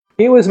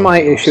Here was my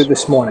issue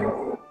this morning.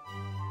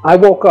 I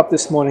woke up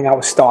this morning, I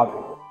was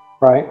starving,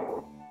 right?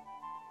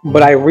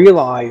 But I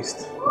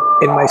realized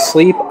in my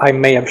sleep I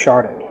may have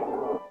sharded.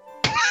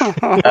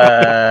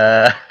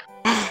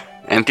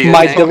 Empty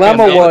My tank,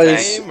 dilemma empty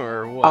was,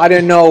 tank. I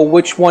didn't know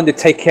which one to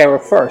take care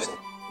of first.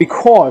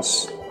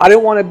 Because I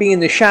didn't want to be in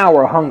the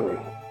shower hungry.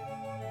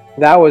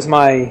 That was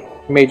my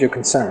major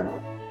concern.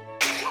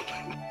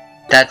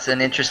 That's an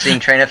interesting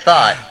train of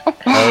thought.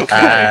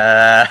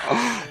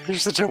 You're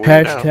such a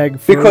weirdo.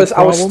 Hashtag Because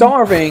I was problem.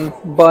 starving,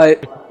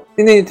 but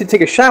you needed to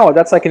take a shower.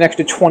 That's like an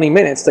extra 20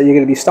 minutes that you're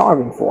going to be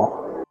starving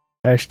for.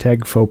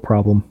 Hashtag faux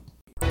problem.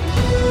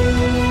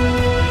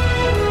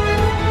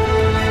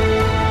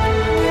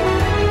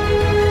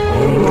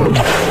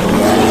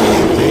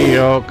 Hey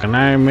y'all, can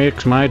I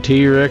mix my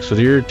T-Rex with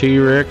your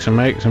T-Rex and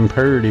make some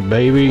purdy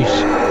babies?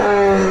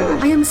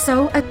 I am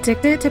so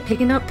addicted to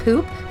picking up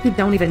poop, you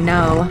don't even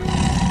know.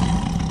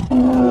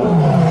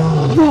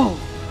 Whoa!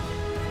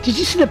 Did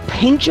you see the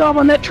paint job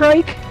on that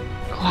trike?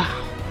 Wow.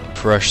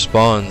 Fresh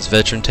spawns,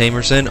 veteran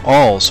tamers, and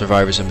all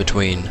survivors in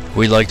between.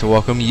 We'd like to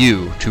welcome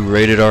you to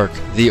Rated Ark,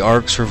 the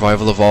Ark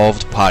Survival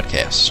Evolved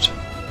podcast.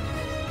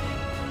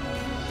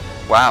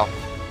 Wow.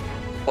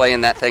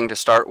 Playing that thing to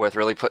start with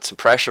really put some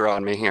pressure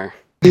on me here.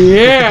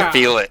 Yeah!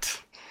 Feel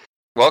it.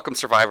 Welcome,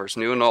 survivors,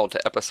 new and old,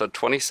 to episode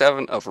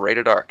 27 of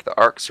Rated Ark, the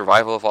Ark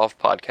Survival Evolved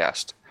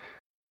podcast.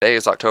 Today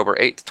is October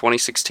 8th,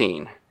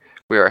 2016.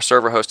 We are a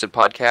server-hosted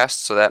podcast,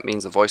 so that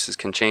means the voices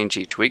can change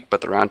each week, but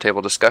the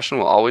roundtable discussion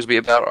will always be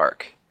about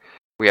Ark.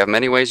 We have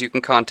many ways you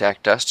can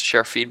contact us to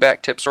share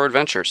feedback, tips, or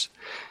adventures.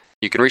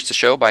 You can reach the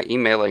show by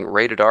emailing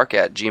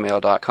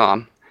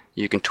ratedark@gmail.com.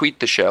 You can tweet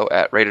the show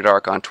at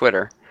ratedark on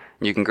Twitter.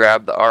 You can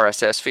grab the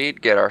RSS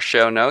feed, get our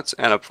show notes,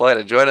 and apply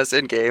to join us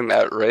in-game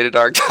at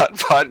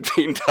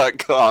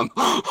ratedark.podbean.com.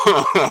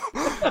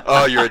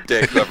 Oh, you're a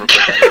dick, whoever put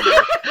that in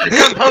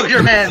there.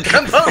 Composure, man!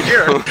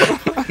 Composure!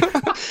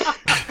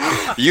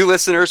 You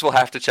listeners will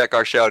have to check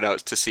our show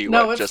notes to see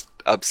what just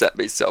upset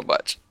me so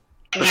much.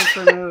 It's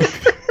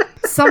removed.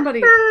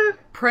 Somebody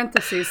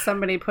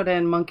put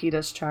in monkey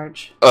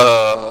discharge.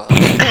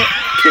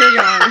 Carry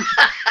on.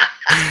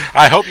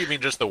 I hope you mean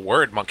just the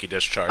word monkey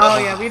discharge. Oh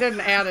yeah, we didn't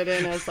add it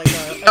in as like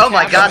a Oh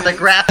my god, the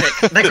graphic!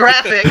 The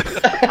graphic!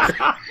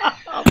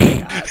 Oh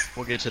my god.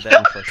 We'll get to that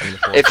in fresh from the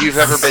floor. If you've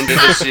ever been to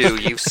the zoo,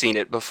 you've seen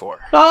it before.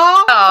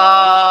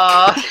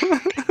 Oh!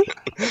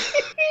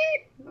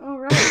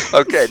 Alright.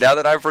 Okay, now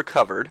that I've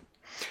recovered,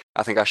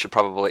 I think I should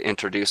probably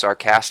introduce our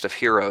cast of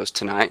heroes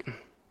tonight.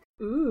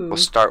 Ooh. We'll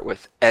start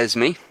with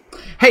Esme.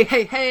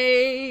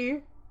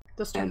 Hey!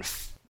 This one. And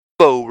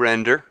Faux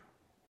Render.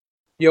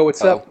 Yo,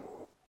 what's up?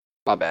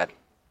 My bad.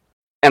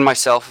 And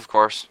myself, of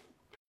course.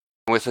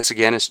 With us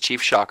again is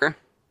Chief Shocker.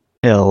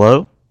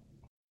 Hello.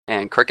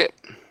 And Cricket.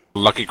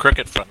 Lucky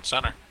Cricket, front and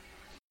center.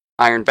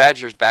 Iron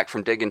Badger's back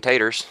from digging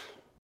taters.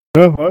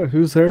 Oh, what?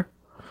 Who's there?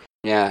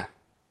 Yeah.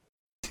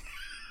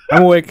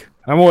 I'm awake.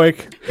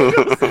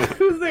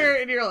 Who's there?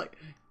 And you're like,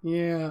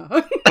 yeah.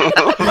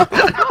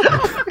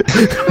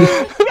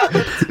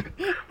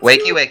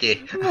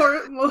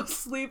 Wakey.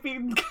 Most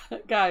sleeping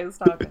guys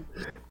talking.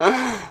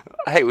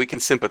 Hey, we can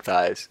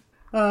sympathize.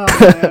 Oh,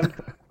 man.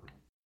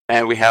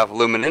 And we have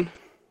Luminen.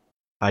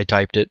 I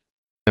typed it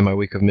in my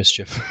week of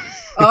mischief.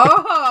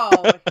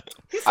 Oh!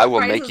 He I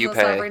will make you surprises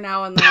us pay. every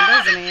now and then,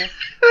 doesn't he?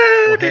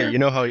 Well, hey, you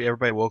know how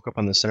everybody woke up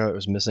on the center that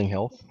was missing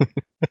health?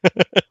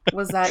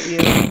 Was that you?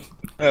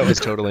 That was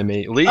totally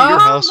me. Lee, Oh your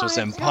house was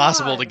my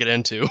impossible to God. get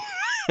into.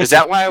 Is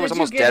that why I was Did you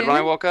almost get dead when I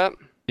in? woke up?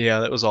 Yeah,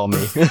 that was all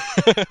me. You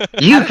How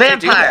did you do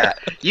vampire!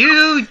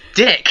 You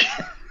dick!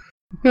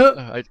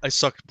 I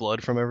sucked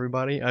blood from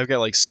everybody. I've got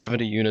like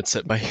 70 units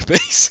at my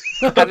base.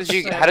 How did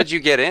you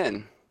get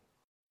in?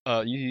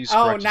 You use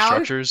Oh, corrective now-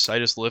 structures. I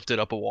just lifted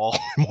up a wall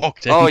and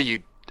walked in. Oh,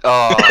 you.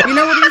 Oh. You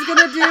know what he's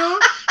gonna do?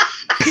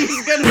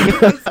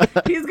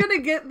 He's gonna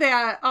get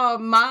that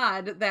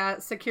mod,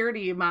 that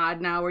security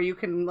mod now, where you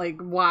can like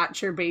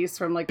watch your base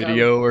from like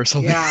Video or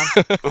something. Yeah,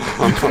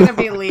 it's gonna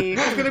be Lee.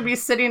 He's gonna be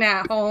sitting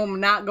at home,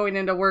 not going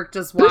into work,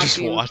 just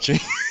watching. Just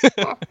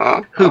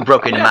watching. Who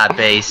broke into my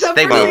base? The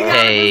They first will thing out of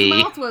his pay.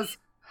 mouth was,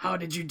 "How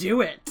did you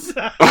do it?"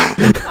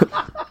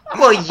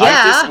 Well,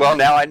 yeah. Well,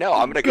 now I know.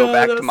 I'm going to go God,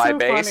 back to that's my so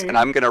base, funny. and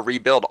I'm going to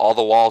rebuild all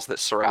the walls that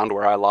surround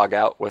where I log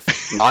out with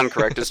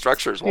non-corrected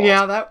structures walls.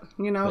 Yeah, that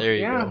you know. There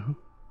you yeah. go.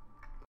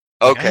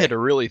 I Okay. had to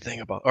really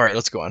think about. All right,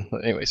 let's go on.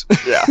 Anyways.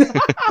 Yeah.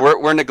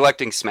 We're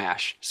neglecting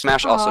Smash.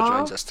 Smash also Aw.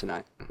 joins us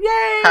tonight.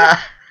 Yay!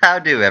 How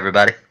do,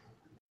 everybody?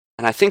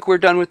 And I think we're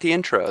done with the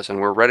intros, and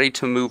we're ready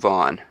to move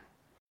on.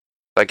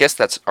 I guess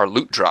that's our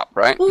loot drop,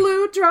 right?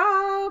 Loot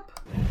drop.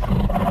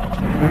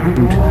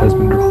 Loot has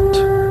been dropped.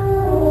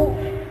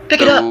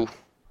 Pick it up. Woo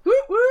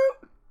woo.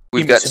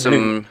 We've Give me got some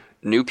some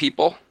new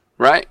people,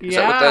 right? Is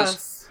that what that's?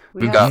 Yes.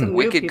 We've have got some new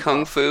Wicked people.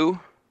 Kung Fu.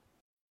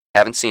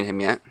 Haven't seen him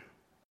yet.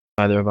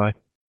 Neither have I.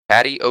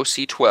 Patty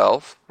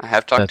OC12. I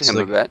have talked That's to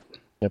him the- a bit.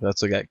 Yep,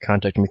 that's the guy that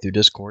contacted me through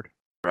Discord.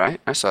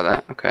 Right? I saw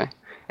that. Okay.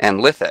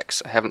 And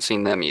Lithex. I haven't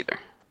seen them either.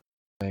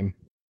 Same.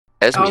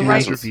 Esme All has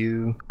right. an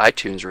Review.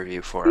 iTunes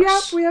review for Yep,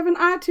 us. we have an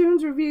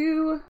iTunes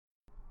review.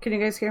 Can you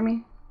guys hear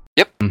me?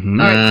 Yep. Mm-hmm.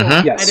 All right,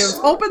 cool. Yes. I was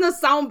hoping the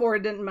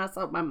soundboard didn't mess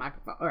up my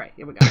microphone. All right,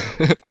 here we go.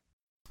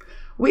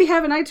 We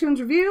have an iTunes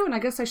review, and I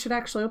guess I should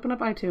actually open up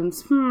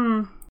iTunes.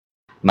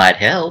 Might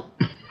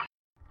help.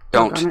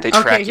 Don't. They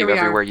Okay, track here you we are.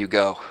 everywhere you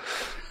go.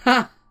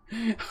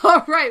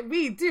 All right,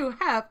 we do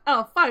have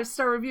a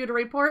 5-star review to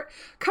report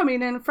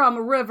coming in from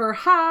River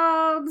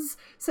Hobbs.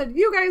 Said,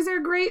 you guys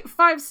are great,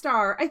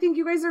 5-star. I think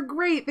you guys are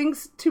great.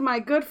 Thanks to my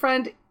good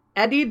friend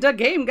Eddie the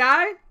Game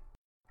Guy,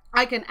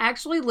 I can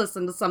actually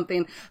listen to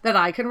something that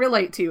I can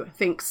relate to.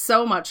 Thanks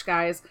so much,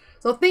 guys.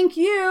 So thank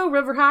you,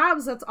 River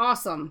Hobbs. That's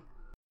awesome.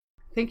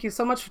 Thank you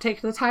so much for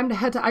taking the time to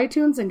head to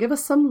iTunes and give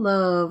us some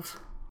love.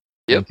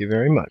 Yep. Thank you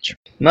very much.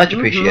 Much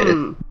appreciated.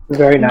 Mm-hmm.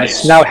 Very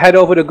nice. Now head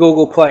over to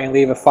Google Play and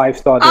leave a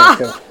 5-star there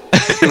too.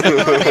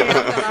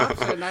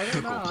 I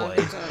don't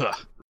know.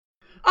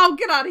 Oh,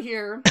 get out of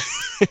here.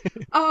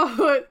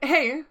 Oh,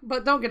 hey,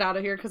 but don't get out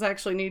of here because I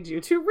actually need you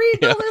to read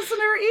the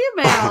listener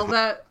email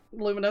that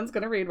Luminan's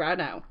going to read right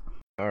now.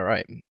 All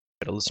right.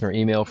 Got a listener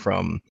email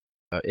from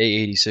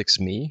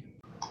A86Me.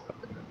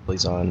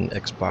 Plays on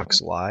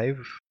Xbox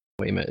Live.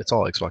 Wait a minute, it's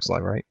all Xbox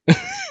Live, right?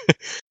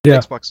 Yeah.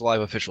 Xbox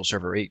Live official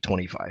server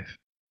 825.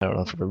 I don't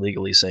know if we're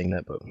legally saying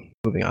that, but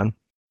moving on.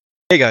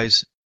 Hey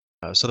guys,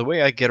 so the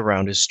way I get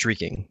around is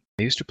streaking.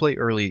 I used to play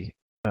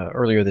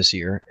earlier this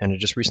year, and I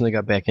just recently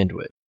got back into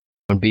it.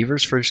 When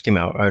beavers first came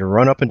out, I'd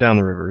run up and down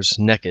the rivers,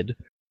 naked,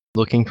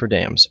 looking for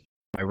dams.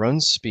 My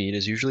run speed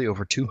is usually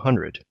over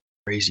 200.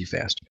 Crazy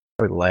fast.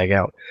 I would lag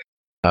out.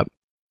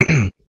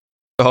 So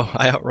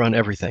I outrun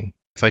everything.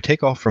 If I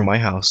take off from my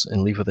house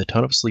and leave with a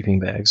ton of sleeping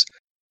bags,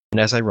 and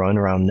as I run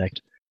around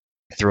naked,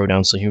 I throw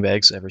down sleeping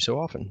bags every so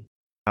often.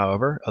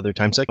 However, other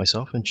times I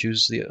myself and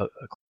choose the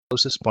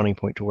closest spawning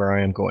point to where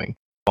I am going,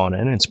 spawn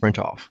in and sprint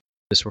off.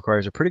 This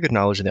requires a pretty good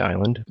knowledge of the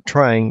island.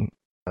 Trying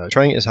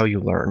is how you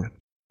learn.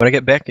 When I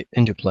get back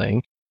into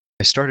playing,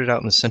 I started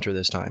out in the center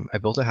this time. I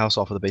built a house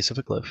off of the base of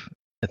a cliff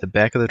at the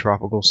back of the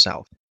tropical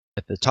south.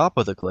 At the top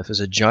of the cliff is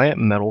a giant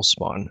metal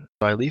spawn,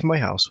 so I leave my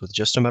house with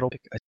just a metal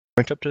pick. I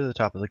sprint up to the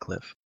top of the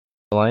cliff.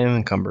 While I am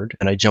encumbered,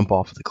 and I jump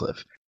off the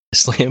cliff. I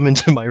slam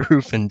into my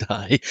roof and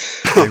die.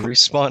 I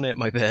respawn at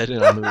my bed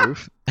and on the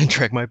roof, and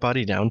drag my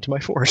body down to my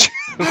forge.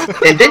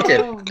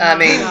 Inventive. Oh, I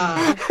mean,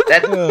 God.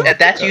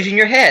 that's using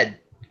your head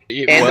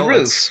and the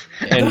roof.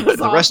 And That's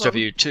the rest of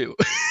awesome. you, too.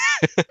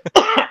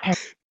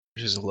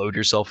 Just load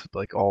yourself,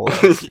 like, all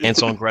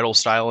Hansel and Gretel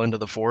style into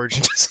the forge,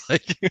 and just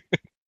like...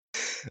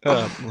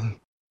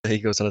 He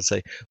goes on to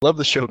say, love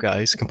the show,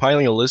 guys.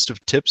 Compiling a list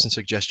of tips and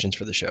suggestions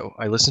for the show.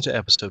 I listened to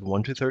episode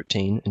 1 to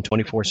 13 and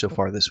 24 so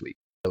far this week.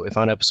 So if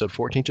on episode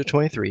 14 to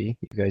 23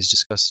 you guys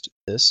discussed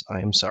this,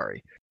 I am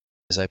sorry.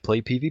 As I play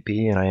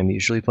PvP and I am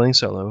usually playing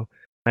solo,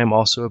 I am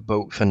also a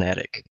boat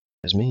fanatic.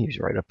 As me,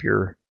 you right up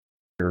your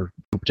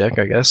poop deck,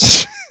 I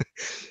guess.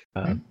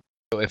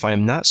 So if I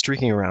am not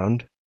streaking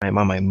around, I am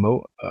on my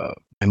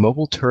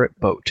mobile turret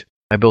boat.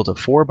 I built a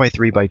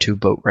 4x3x2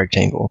 boat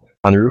rectangle.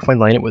 On the roof, I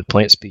line it with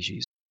plant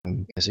species.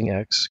 I'm guessing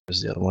X,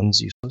 because the other one's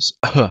useless.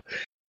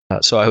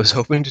 So I was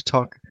hoping to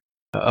talk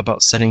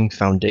about setting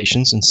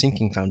foundations and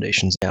sinking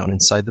foundations down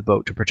inside the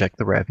boat to protect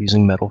the raft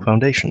using metal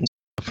foundations.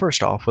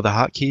 First off, with a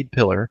hotkeyed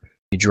pillar,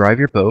 you drive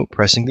your boat,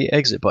 pressing the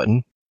exit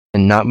button,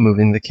 and not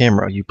moving the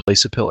camera. You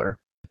place a pillar.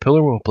 The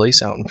pillar will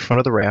place out in front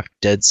of the raft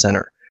dead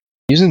center.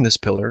 Using this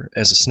pillar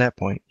as a snap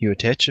point, you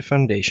attach a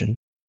foundation.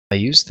 I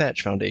use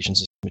thatch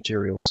foundations as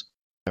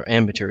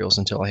materials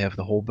until I have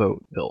the whole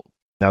boat built.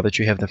 Now that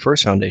you have the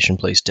first foundation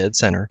placed dead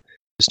center,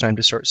 it's time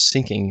to start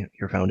sinking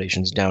your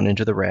foundations down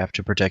into the raft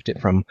to protect it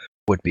from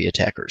would-be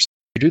attackers.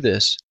 To do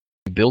this,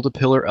 you build a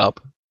pillar up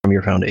from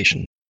your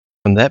foundation.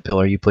 From that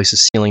pillar, you place a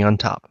ceiling on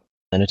top,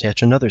 then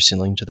attach another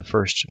ceiling to the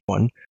first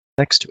one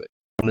next to it.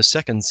 From the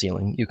second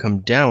ceiling, you come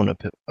down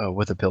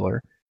with a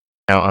pillar.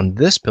 Now on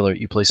this pillar,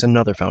 you place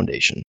another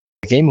foundation.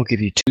 The game will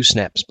give you 2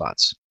 snap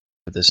spots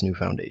for this new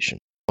foundation.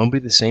 One will be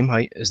the same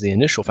height as the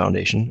initial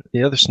foundation,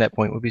 the other snap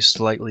point will be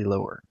slightly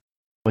lower.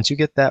 Once you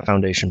get that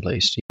foundation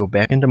placed, you go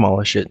back and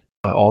demolish it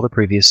by all the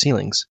previous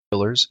ceilings,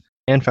 pillars,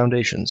 and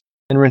foundations,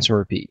 and rinse and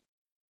repeat.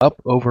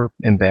 Up, over,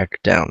 and back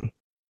down.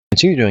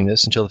 Continue doing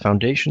this until the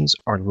foundations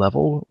are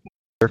level with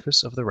the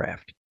surface of the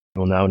raft. You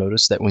will now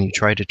notice that when you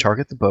try to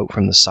target the boat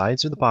from the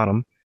sides or the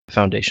bottom, the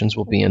foundations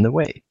will be in the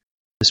way.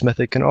 This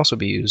method can also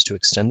be used to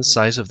extend the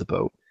size of the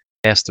boat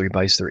past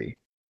 3x3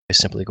 by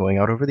simply going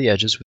out over the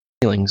edges with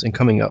ceilings and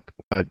coming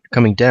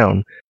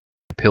down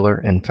the pillar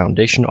and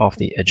foundation off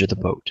the edge of the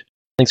boat.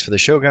 Thanks for the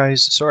show,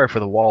 guys. Sorry for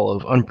the wall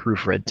of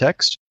unproofread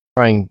text.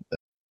 Trying to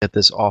get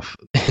this off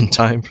in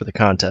time for the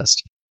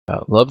contest.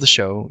 Love the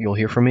show. You'll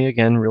hear from me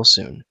again real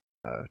soon.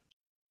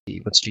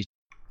 What's G?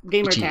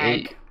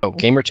 Gamertag. Oh,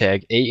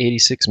 gamertag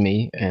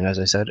A86me, and as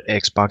I said,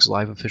 Xbox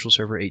Live official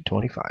server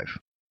 825.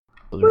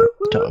 Those are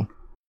the tongue.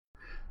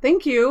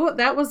 Thank you.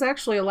 That was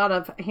actually a lot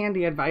of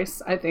handy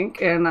advice, I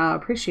think, and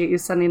appreciate you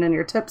sending in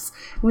your tips.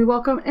 We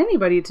welcome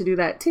anybody to do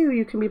that too.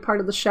 You can be part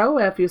of the show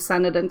if you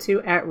send it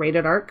into at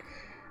ratedark.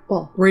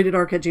 Well,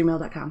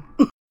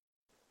 ratedark@gmail.com.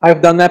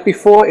 I've done that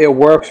before. It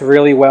works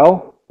really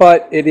well,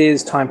 but it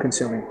is time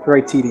consuming,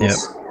 very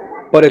tedious.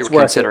 Yep. but You it's were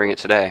worth considering it.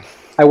 it today.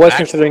 I was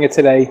considering it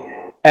today,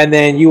 and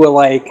then you were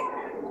like,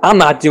 "I'm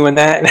not doing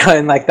that,"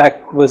 and like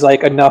that was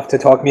like enough to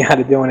talk me out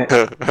of doing it.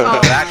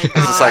 It's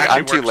just like,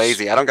 I'm too works-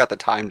 lazy. I don't got the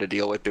time to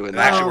deal with doing It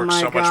that. actually Oh works my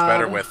so much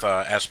better God. with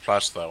S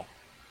Plus though,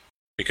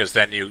 because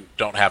then you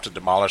don't have to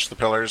demolish the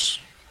pillars.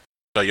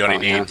 So you only Oh,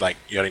 yeah.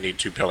 you only need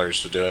 2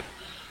 pillars to do it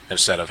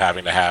instead of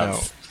having to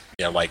have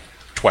like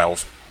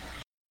 12.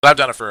 I've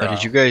done it for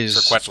Did you guys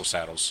for Quetzal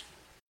saddles.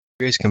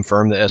 you guys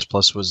confirm that S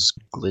Plus was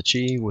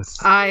glitchy with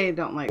I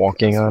don't like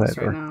walking S on Plus it?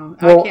 right Or... now.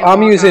 Well, I can't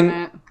walk on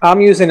it. I'm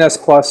using S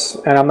Plus,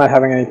 and I'm not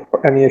having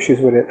any issues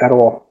with it at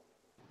all.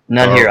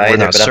 None Or here we're either,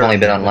 not but I've only certain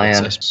been on that it's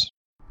land. S Plus.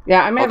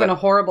 Yeah, I'm having Okay. a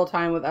horrible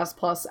time with S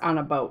Plus on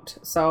a boat,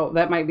 so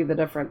that might be the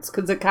difference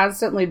because it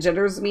constantly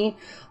jitters me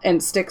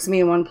and sticks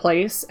me in one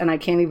place, and I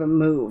can't even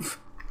move.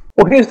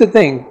 Well, here's the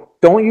thing: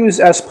 don't use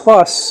S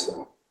Plus.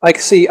 Like,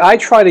 see, I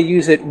try to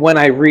use it when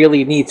I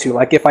really need to.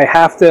 Like, if I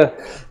have to,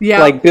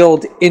 like,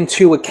 build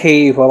into a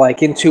cave or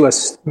like into a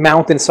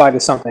mountainside or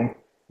something,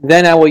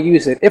 then I will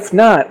use it. If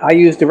not, I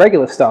use the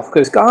regular stuff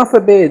because God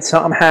forbid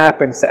something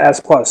happens to S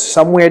Plus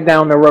somewhere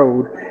down the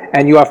road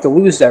and you have to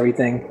lose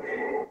everything.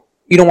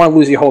 You don't want to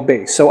lose your whole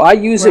base. So I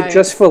use it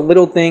just for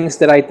little things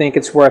that I think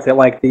it's worth it,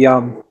 like the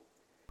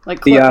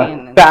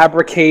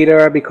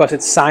fabricator because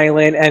it's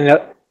silent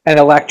and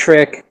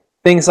electric,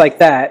 things like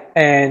that.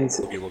 And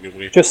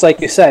just like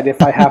you said,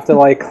 if I have to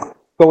like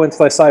go into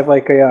the side of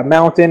like a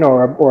mountain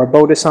or a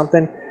boat or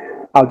something,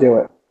 I'll do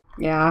it.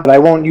 Yeah. But I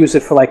won't use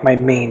it for like my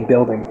main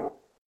building.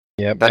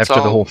 Yeah, That's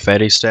after the all. whole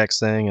Fatty Stacks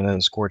thing and then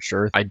Scorched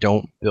Earth, I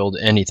don't build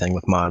anything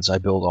with mods. I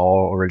build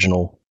all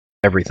original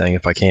everything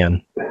if I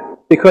can.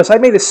 Because I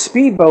made a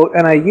speedboat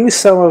and I used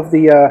some of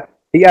the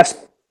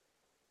S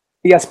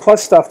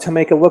Plus stuff to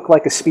make it look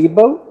like a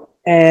speedboat,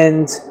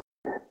 and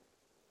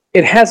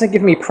it hasn't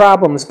given me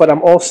problems. But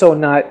I'm also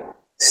not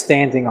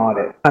standing on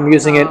it. I'm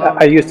using it.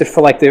 I used it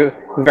for like the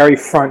very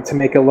front to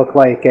make it look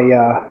like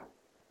a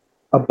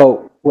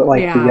boat with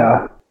like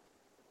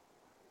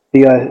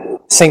the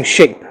same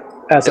shape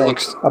as a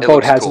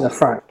boat has in the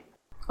front.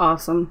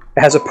 Awesome.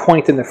 It has a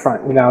point in the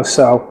front, you know,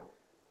 so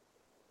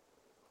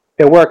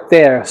it worked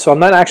there. So I'm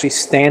not actually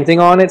standing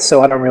on it,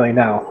 so I don't really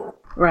know.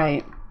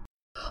 Right.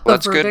 Well,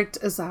 The verdict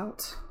is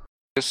out.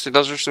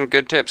 Those are some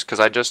good tips because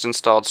I just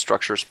installed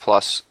Structures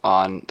Plus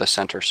on the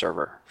center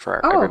server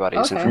for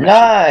everybody's information.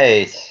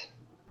 Nice.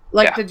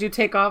 Like, did you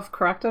take off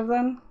corrective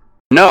then?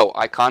 No,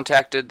 I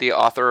contacted the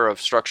author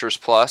of Structures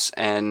Plus,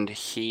 and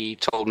he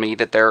told me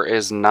that there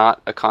is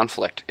not a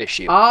conflict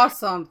issue.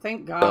 Awesome.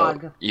 Thank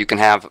God. So you can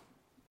have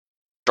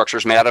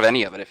structures made out of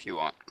any of it if you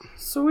want.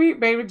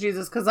 Sweet baby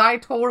Jesus, because I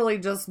totally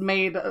just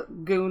made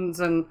goons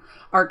and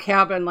our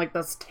cabin like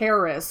this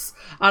terrace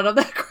out of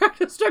that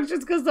corrective structures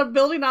because the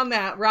building on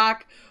that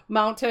rock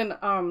mountain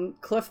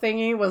cliff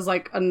thingy was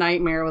like a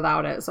nightmare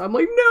without it. So I'm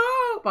like,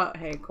 no! But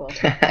hey, cool.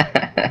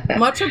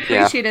 Much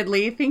appreciated,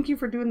 Lee. Thank you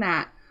for doing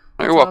that.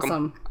 You're welcome.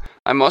 Awesome.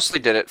 I mostly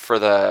did it for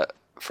the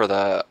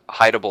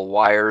hideable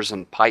wires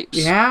and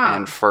pipes,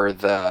 and for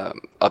the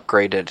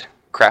upgraded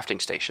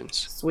crafting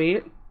stations.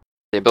 Sweet.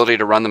 The ability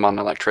to run them on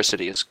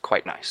electricity is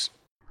quite nice.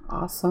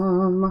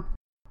 Awesome.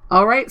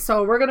 All right,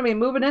 so we're going to be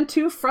moving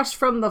into Fresh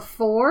from the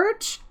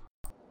Forge.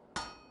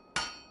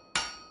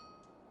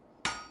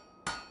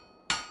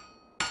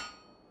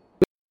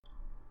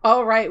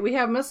 All right, we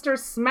have Mr.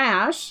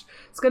 Smash.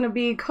 It's going to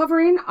be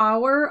covering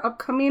our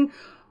upcoming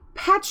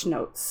patch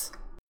notes.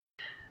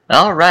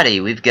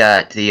 Alrighty, we've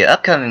got the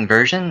upcoming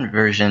version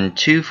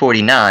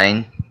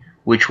 249,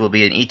 which will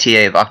be an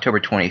ETA of October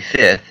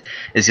 25th,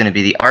 is going to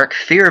be the Ark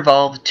Fear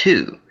Evolved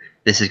 2.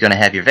 This is going to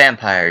have your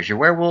vampires, your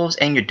werewolves,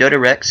 and your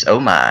Dodorex, oh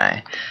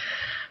my.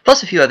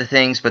 Plus a few other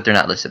things, but they're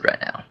not listed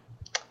right now.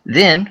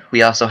 Then,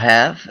 we also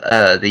have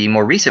the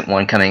more recent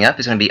one coming up,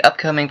 is going to be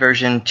upcoming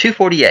version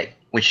 248,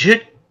 which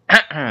should,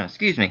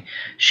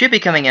 should be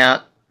coming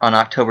out on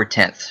October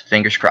 10th,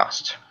 fingers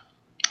crossed.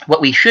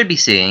 What we should be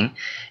seeing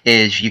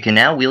is you can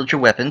now wield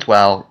your weapons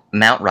while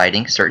mount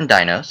riding certain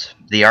dinos.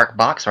 The Ark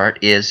box art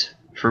is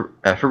for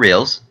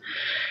reals.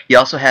 You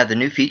also have the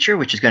new feature,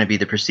 which is going to be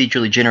the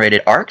procedurally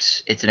generated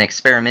arcs. It's an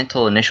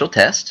experimental initial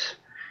test.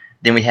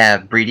 Then we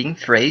have breeding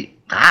phase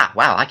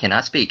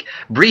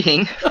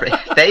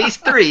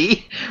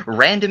 3,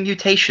 random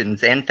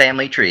mutations and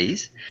family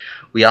trees.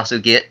 We also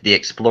get the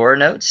explorer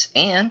notes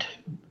and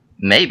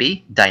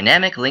maybe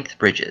dynamic length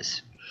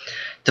bridges.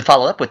 To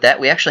follow up with that,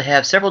 we actually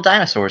have several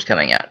dinosaurs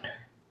coming out.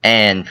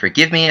 And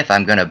forgive me if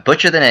I'm going to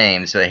butcher the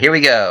names, but here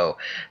we go.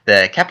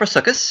 The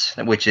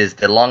Caprosuchus, which is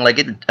the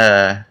long-legged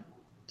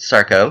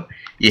Sarco.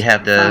 You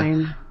have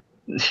the...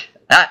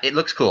 it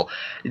looks cool.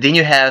 Then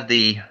you have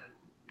the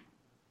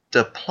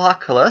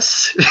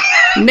Diplocus.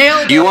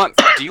 Nailed Do you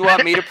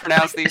want me to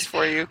pronounce these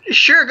for you?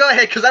 Sure, go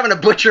ahead, because I'm going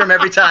to butcher them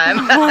every time.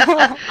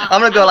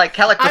 I'm going to go like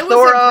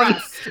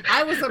Calicothorum.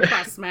 I was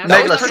impressed, man.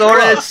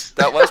 Megalosaurus.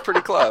 That was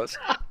pretty close.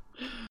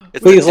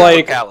 It's Please,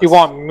 like, you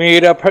want me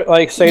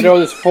to say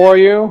those for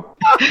you?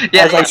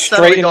 Yeah, as I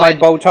straighten my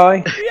bow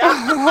tie?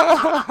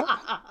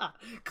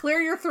 Clear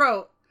your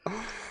throat.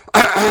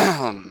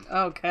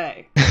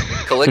 Okay.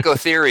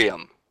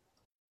 Calicotherium.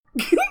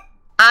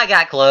 I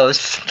got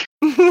close.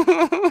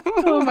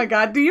 Oh my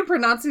god. Do you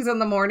pronounce these in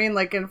the morning,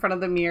 like in front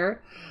of the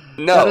mirror?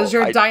 No. That is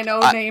your dino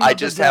name. I of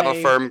just the have a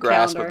day firm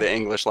grasp calendar. of the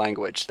English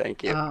language.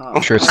 Thank you. Oh.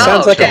 I'm sure it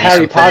Sounds like a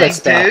Harry Potter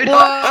stuff. dude.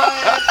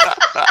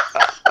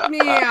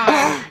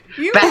 Yeah.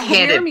 You and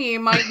Backhanded. Jeremy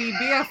might be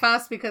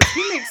BFS because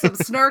he makes some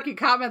snarky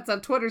comments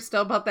on Twitter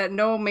still about that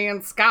No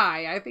Man's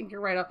Sky. I think you're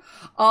right.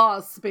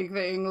 Speak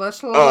the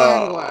English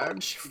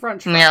language.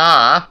 French.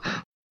 Yeah.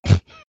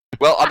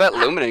 Well, I bet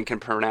Luminen can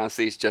pronounce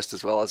these just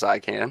as well as I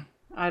can.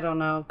 I don't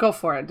know. Go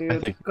for it,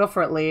 dude. Go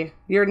for it, Lee.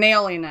 You're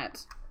nailing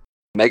it.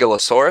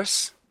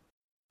 Megalosaurus?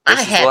 I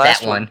This is had the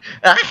last that one.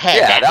 I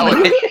had that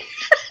one.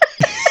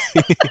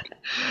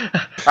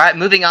 All right,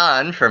 moving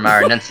on from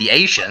our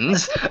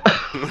enunciations.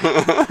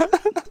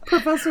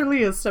 Professor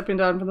Lee is stepping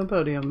down from the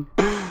podium.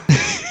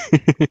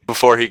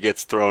 Before he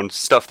gets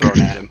stuff thrown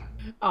at him.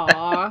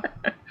 Aw.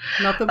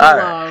 Nothing but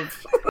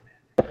love.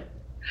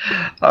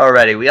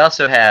 Alrighty, we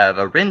also have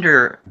a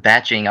render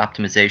batching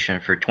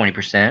optimization for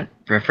 20%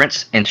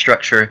 preference in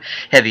structure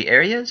heavy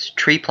areas.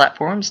 Tree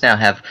platforms now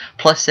have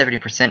plus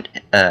 70%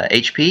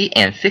 HP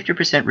and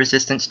 50%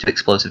 resistance to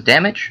explosive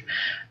damage.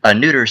 A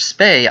neuter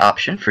spay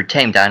option for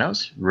tame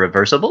dinos,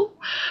 reversible.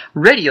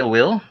 Radio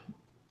wheel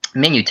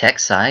menu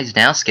text size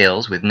now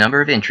scales with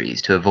number of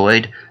entries to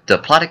avoid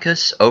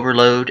Diplodocus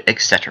overload,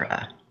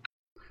 etc.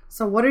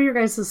 So what are your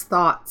guys'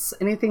 thoughts?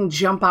 Anything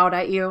jump out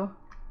at you?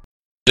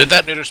 Did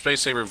that neuter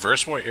space say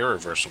reversible or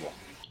irreversible?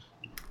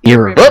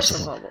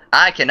 Irreversible.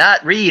 I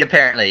cannot read,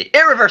 apparently.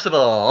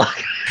 Irreversible.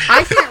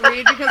 I can't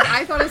read because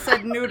I thought it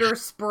said neuter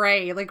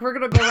spray. Like, we're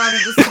going to go around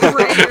and just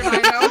spray your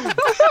dino.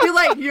 Be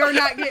like, you're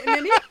not getting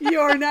any.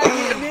 You're not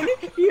getting any.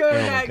 You're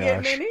not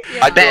getting any.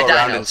 Yeah. I'd Bad go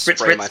around dino. and Spritz,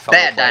 spray my spritz. fellow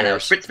Bad dino.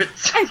 players. Spritz,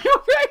 spritz. I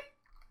know,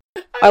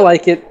 right? I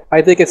like it.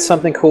 I think it's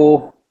something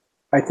cool.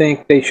 I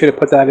think they should have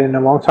put that in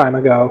a long time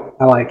ago.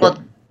 I like it.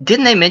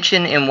 Didn't they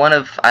mention in one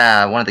of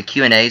the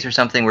Q&As or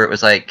something where it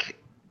was like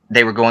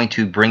they were going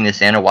to bring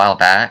this in a while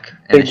back?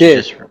 And They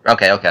did.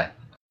 Okay.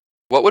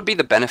 What would be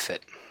the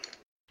benefit?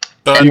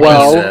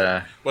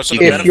 Well, what's the if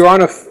benefit?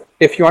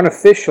 you're on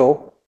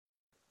official,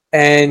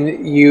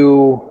 and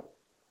you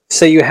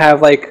say you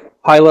have like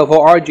high level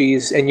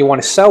RGs and you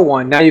want to sell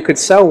one, now you could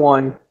sell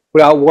one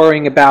without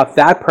worrying about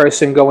that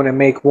person going to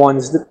make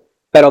ones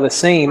that are the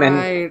same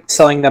and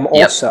selling them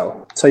also.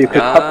 So you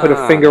could put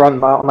a finger on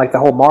like the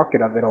whole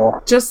market of it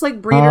all. Just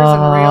like breeders in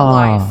real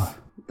life.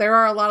 There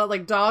are a lot of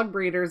like dog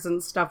breeders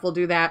and stuff will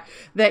do that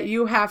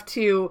you have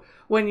to,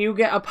 when you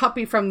get a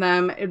puppy from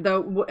them,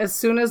 as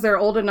soon as they're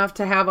old enough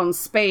to have them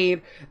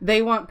spayed,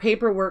 they want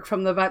paperwork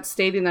from the vet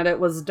stating that it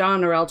was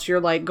done, or else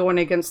you're like going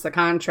against the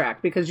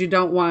contract because you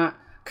don't want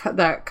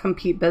that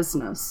compete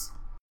business.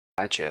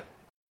 Gotcha.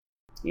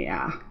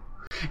 Yeah.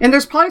 And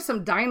there's probably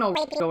some dino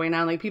going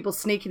on, like people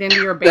sneaking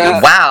into your base.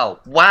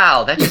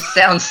 Wow, that just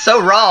sounds so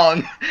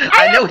wrong.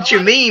 I know what you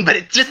mean, but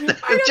it just I don't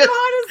know how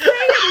to say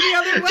it any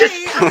other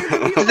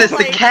way. Just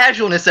the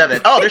casualness of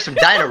it. Oh, there's some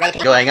dino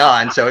going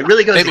on, so it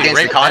really goes Maybe against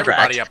the rape contract.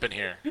 everybody up in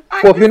here.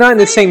 Well, if you're not in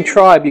the same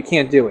tribe, you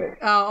can't do it.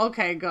 Oh,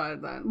 okay,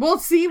 good then. We'll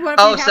see what.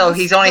 Oh, so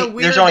there's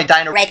only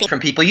dino raping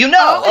from people you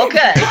know.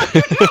 Okay.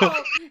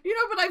 You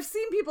know, but I've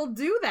seen people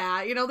do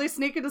that. You know, they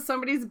sneak into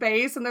somebody's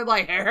base and they're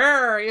like,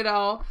 "Her," you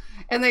know,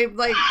 and they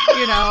like,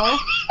 you know.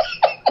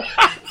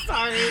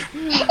 Sorry.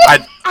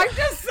 I'm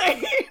just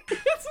saying.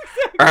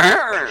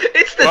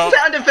 It's the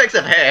sound effects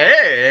of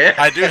hey.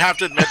 I do have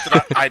to admit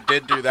that I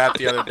did do that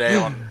the other day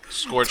on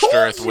Scorched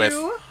Earth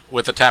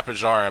with the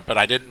Tapajara, but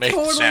I didn't make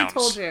the sounds.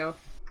 Told you.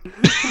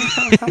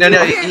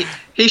 No,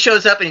 he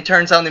shows up and he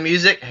turns on the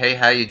music. Hey,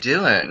 how you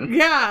doing?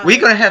 Yeah. We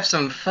gonna have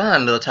some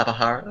fun, little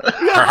Tapajara.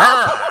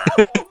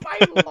 My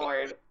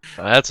lord.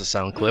 That's a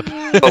sound clip.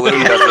 Balloon does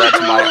that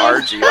to my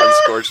RG on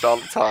Scorched all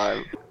the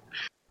time.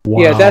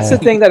 Wow. Yeah, that's the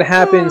thing that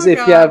happens if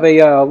you have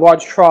a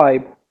large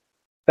tribe.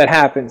 That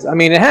happens. I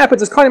mean, it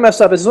happens. It's kind of messed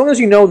up. As long as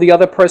you know the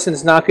other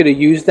person's not going to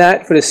use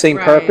that for the same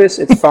purpose,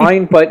 it's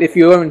fine. But if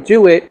you don't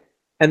do it,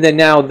 and then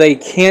now they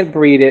can't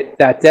breed it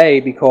that day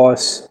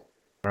because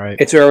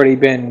it's already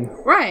been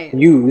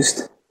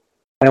used.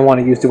 I don't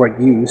want to use the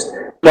word used,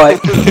 but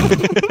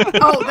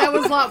oh, that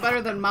was a lot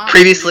better than mine.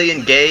 Previously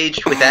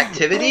engaged with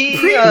activity.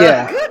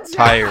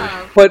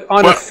 Tired. But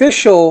on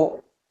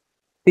official,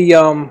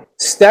 the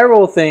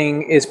sterile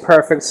thing is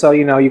perfect. So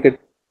you know you could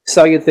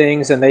sell your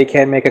things and they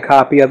can make a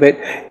copy of it,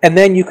 and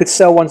then you could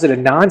sell ones that are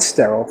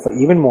non-sterile for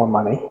even more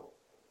money,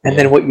 and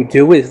then what you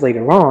do is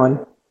later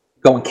on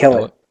go and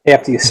kill it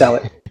after you sell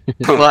it.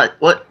 But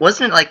what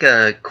wasn't it like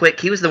a quick?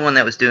 He was the one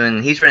that was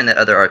doing. He's running that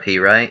other RP,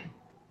 right?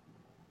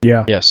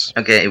 Yeah. Yes.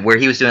 Okay, where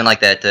he was doing like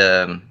that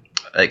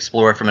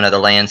explorer from another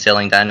land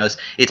selling dinos.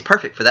 It's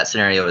perfect for that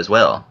scenario as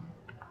well.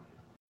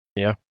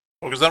 Yeah.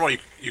 Well, because then what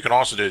you can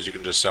also do is you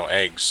can just sell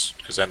eggs,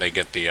 because then they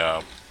get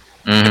the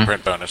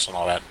imprint bonus and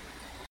all that.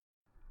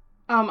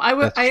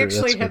 I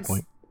actually had. For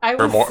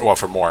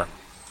more.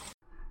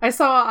 I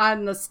saw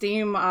on the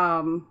Steam,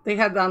 they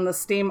had on the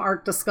Steam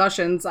Arc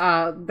discussions,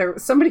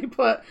 somebody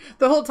put,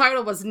 the whole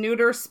title was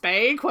Neuter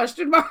Spay, ? Like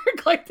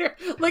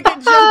it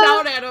jumped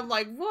out at him,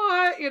 like,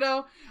 what, you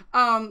know?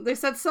 They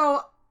said,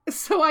 so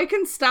I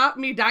can stop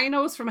me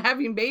dinos from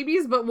having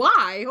babies, but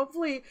why?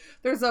 Hopefully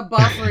there's a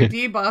buff or a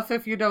debuff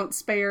if you don't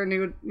spay or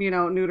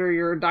neuter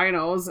your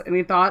dinos.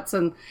 Any thoughts?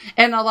 And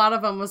a lot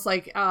of them was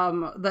like,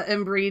 the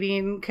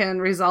inbreeding can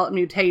result in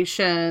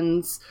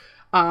mutations.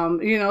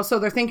 So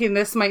they're thinking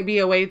this might be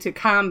a way to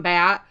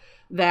combat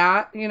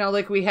that,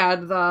 like we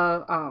had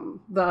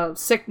the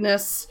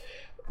sickness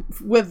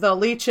with the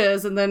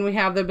leeches, and then we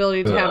have the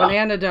ability to have an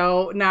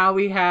antidote. Now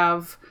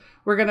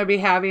we're going to be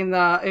having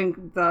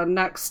the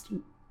next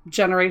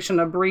generation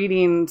of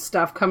breeding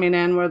stuff coming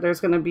in where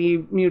there's going to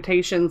be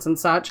mutations and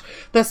such.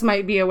 This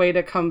might be a way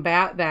to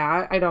combat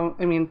that.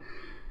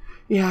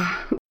 Yeah.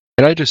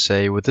 Can I just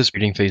say, with this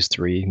breeding phase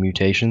 3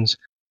 mutations,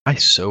 I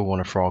so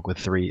want a frog with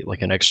 3,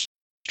 like an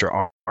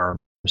extra arm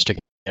sticking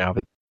out of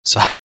its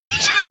side.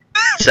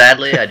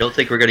 Sadly, I don't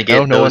think we're going to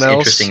get those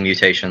interesting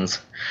mutations.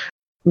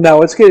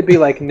 No, it's going to be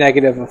like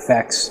negative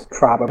effects,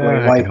 probably.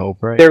 I can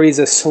hope, right? They're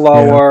either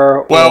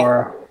slower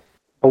or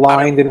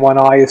blind in one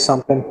eye or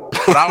something.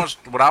 What I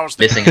was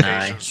thinking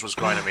mutations was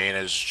going to mean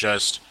is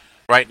just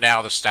right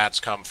now the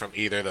stats come from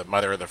either the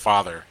mother or the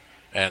father,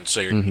 and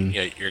so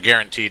you're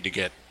guaranteed to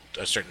get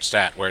a certain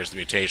stat, whereas the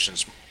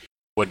mutations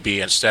would be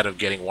instead of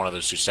getting one of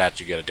those two stats,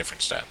 you get a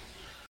different stat.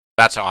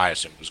 That's how I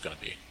assumed it was going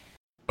to be.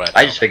 But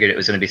I just figured it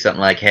was going to be something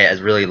like, hey, it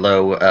has really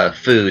low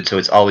food, so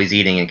it's always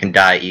eating and can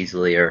die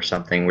easily or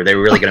something, where they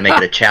were really going to make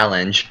it a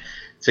challenge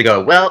to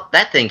go, well,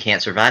 that thing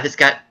can't survive. It's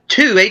got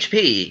 2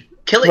 HP.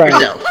 Kill it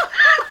yourself.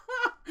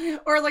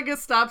 Or like it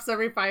stops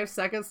every 5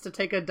 seconds to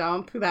take a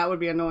dump. That would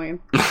be annoying.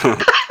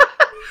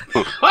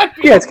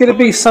 It's going to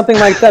be something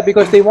like that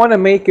because they want to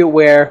make it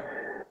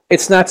where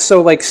it's not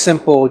so like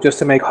simple just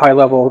to make high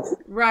level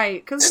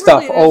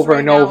stuff really over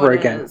and over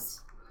again.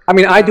 I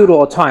mean, I do it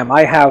all the time.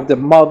 I have the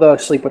mother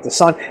sleep with the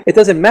son. It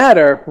doesn't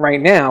matter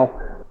right now,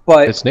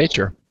 but it's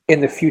nature. In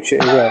the future,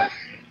 it will.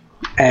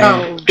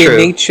 And in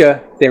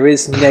nature, there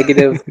is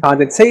negative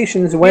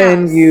connotations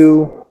when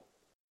you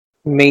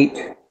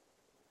mate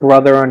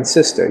brother and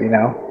sister,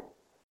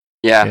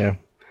 Yeah.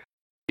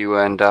 You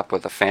end up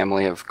with a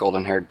family of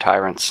golden-haired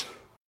tyrants.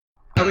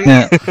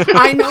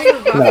 I know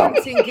we're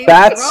referencing Game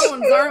of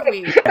Thrones, aren't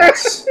we?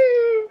 Yes.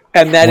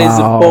 And that is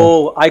a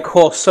bull. I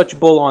call such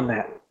bull on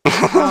that.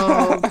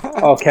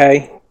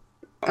 Okay.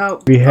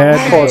 We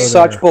had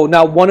such bull.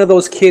 Now, one of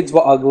those kids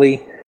were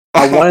ugly.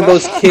 One of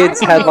those kids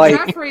had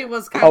like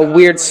a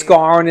weird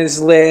scar on his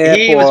lip.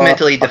 He was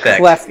mentally defective.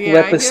 Cleft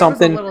lip or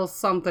something. Was a little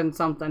something.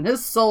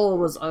 His soul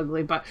was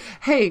ugly, but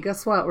hey,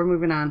 guess what? We're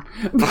moving on.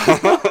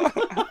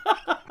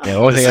 The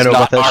only thing I know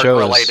about that show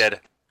is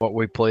what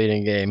we played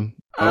in game.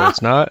 Oh,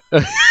 it's not.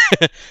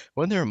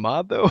 Wasn't there a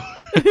mod though?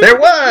 There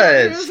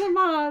was. There's a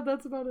mod.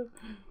 That's about it.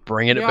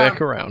 Bringing it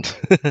back around.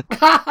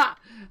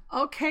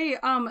 Okay.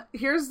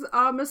 Here's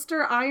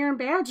Mr. Iron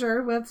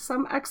Badger with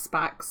some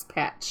Xbox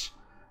patch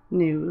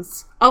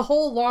news. A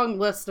whole long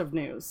list of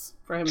news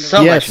for him.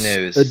 Much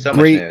news. A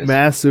great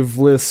massive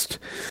list.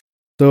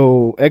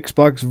 So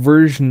Xbox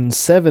version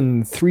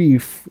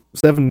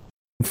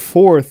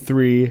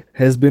 7.43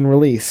 has been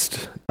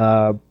released.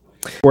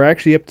 We're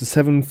actually up to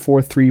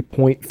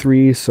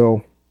 7.43.3,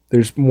 so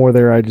there's more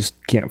there. I just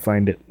can't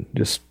find it.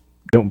 Just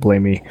don't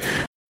blame me.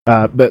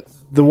 But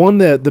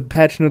the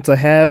patch notes I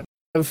have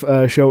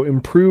show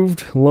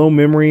improved low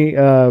memory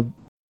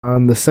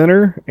on the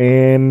center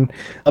and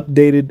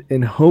updated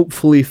and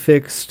hopefully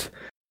fixed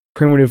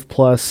Primitive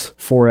Plus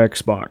for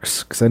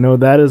Xbox, because I know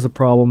that is a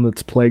problem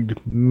that's plagued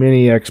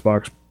many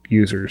Xbox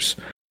users.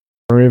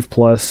 Primitive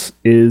Plus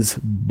is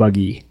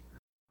buggy.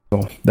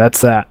 So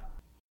that's that.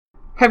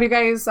 Have you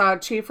guys,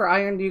 Chief or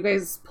Iron, do you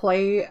guys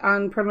play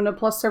on Primitive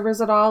Plus servers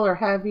at all, or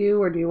have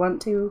you, or do you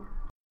want to?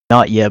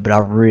 Not yet, but I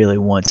really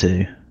want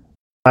to.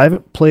 I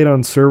haven't played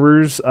on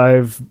servers.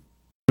 I've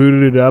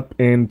booted it up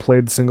and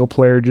played single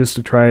player just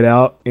to try it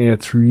out, and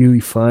it's really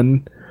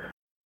fun.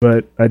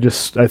 But I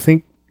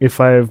think if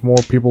I have more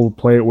people to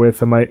play it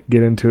with, I might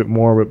get into it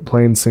more. But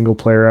playing single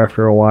player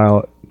after a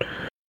while,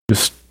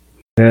 it's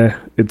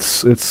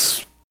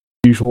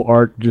usual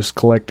Ark, just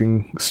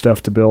collecting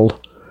stuff to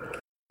build.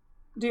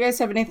 Do you guys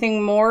have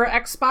anything more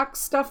Xbox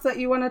stuff that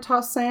you want to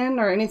toss in,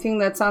 or anything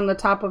that's on the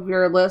top of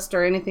your list,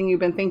 or anything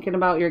you've been thinking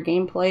about your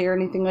gameplay or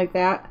anything like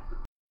that?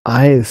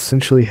 I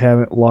essentially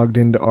haven't logged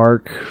into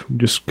Ark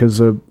just because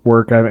of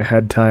work. I haven't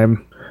had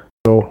time.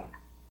 So,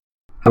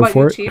 how about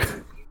you,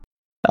 Chief?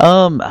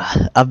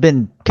 I've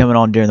been coming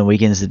on during the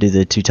weekends to do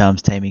the 2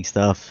 times taming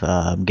stuff,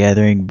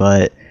 gathering,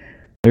 but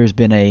there's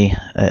been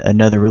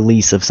another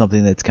release of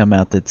something that's come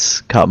out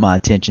that's caught my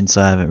attention,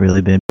 so I haven't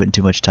really been putting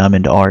too much time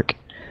into Ark.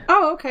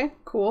 Oh, okay,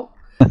 cool.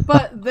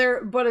 But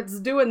it's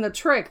doing the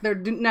trick. They're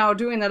now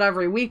doing that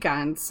every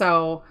weekend,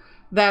 so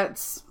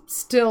that's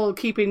still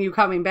keeping you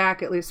coming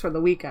back, at least for the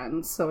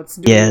weekends. So it's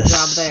doing the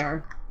job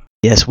there.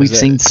 Yes, we've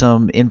seen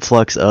some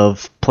influx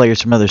of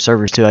players from other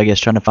servers too, I guess,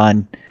 trying to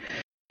find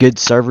good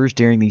servers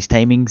during these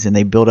tamings, and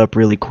they build up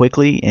really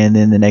quickly, and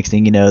then the next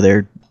thing you know,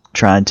 they're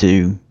trying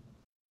to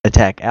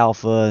attack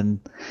alpha and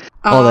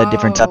all that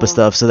different type of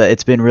stuff. So that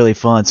it's been really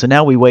fun. So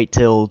now we wait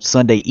till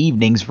Sunday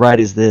evenings, right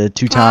as the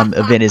 2-time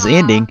event is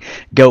ending,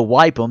 go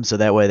wipe them so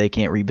that way they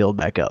can't rebuild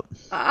back up.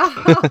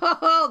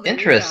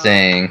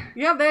 Interesting.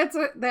 Yeah,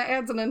 that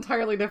adds an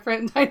entirely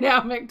different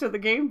dynamic to the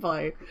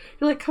gameplay.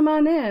 You're like, come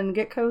on in,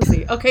 get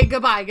cozy. Okay,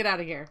 goodbye, get out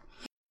of here.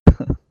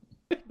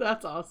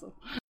 That's awesome.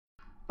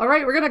 All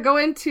right, we're going to go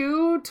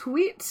into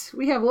tweets.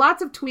 We have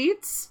lots of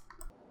tweets.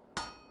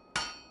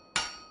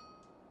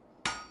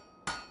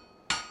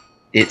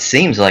 It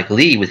seems like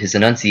Lee, with his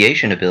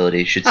enunciation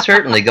ability, should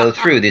certainly go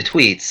through the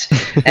tweets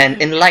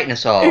and enlighten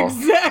us all.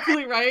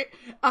 Exactly right.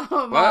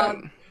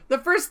 The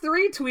first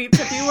 3 tweets,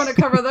 if you want to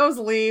cover those,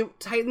 Lee,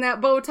 tighten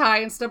that bow tie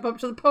and step up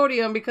to the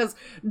podium, because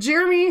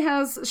Jeremy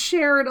has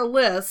shared a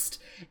list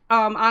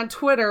on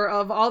Twitter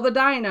of all the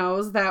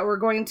dinos that we're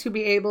going to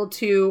be able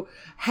to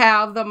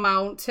have the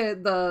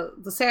mounted, the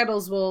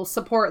saddles will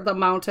support the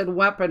mounted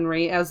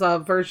weaponry as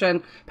of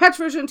patch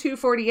version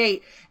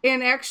 248.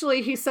 And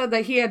actually he said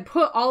that he had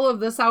put all of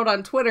this out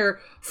on Twitter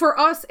for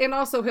us and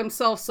also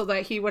himself so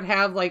that he would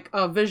have like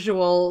a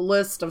visual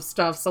list of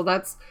stuff. So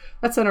that's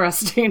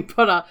interesting.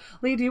 But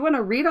Lee, do you want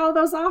to read all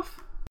those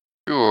off?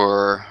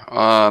 Sure.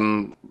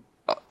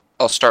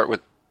 I'll start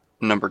with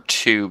number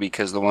 2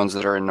 because the ones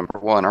that are in number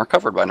 1 are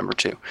covered by number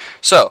 2.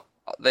 So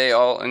they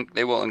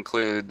will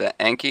include the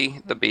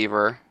Anki, the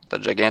beaver, the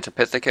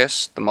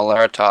Gigantopithecus, the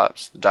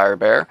Melaratops, the dire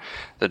bear,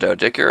 the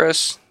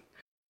Doedicurus,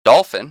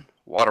 dolphin.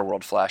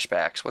 Waterworld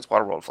flashbacks. What's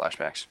Waterworld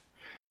flashbacks?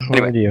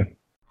 No idea.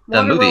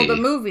 The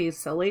movie,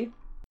 silly.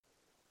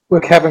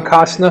 With Kevin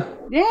Costner?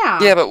 Yeah.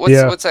 Yeah, but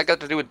what's that got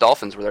to do with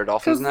dolphins? Were there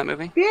dolphins in that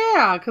movie?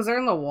 Yeah, because they're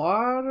in the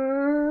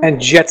water. And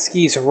jet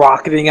skis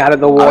rocketing out of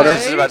the water. I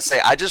was just about to say,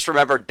 I just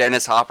remember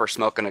Dennis Hopper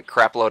smoking a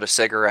crap load of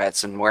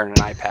cigarettes and wearing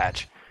an eye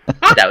patch.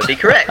 That would be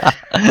correct.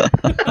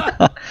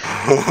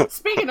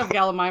 Speaking of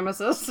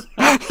Gallimimuses.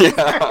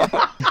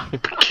 Yeah.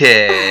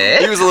 Okay.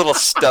 He was a little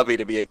stubby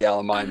to be a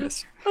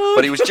Gallimimus,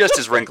 but he was just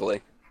as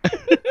wrinkly.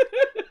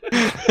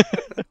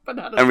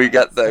 And we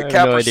got the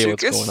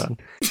Caprosuchus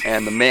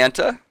and the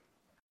Manta.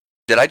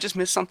 Did I just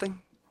miss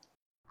something?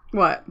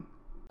 What?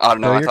 I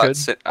don't know. No,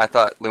 I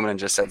thought Luminon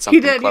just said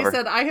something clever. He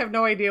said, I have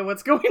no idea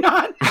what's going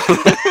on.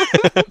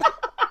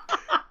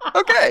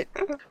 Okay.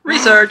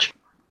 Research.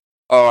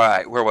 All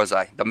right. Where was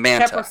I? The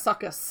Manta.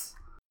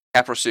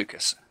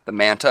 Caprosuchus. The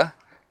Manta,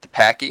 the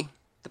Pachy,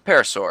 the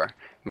Parasaur.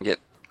 We get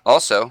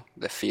also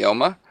the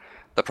Phioma,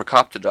 the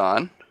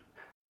Procoptodon,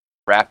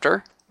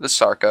 Raptor, the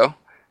Sarco,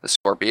 the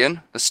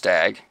Scorpion, the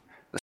Stag,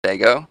 the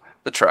Stego,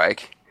 the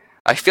Trike.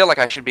 I feel like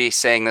I should be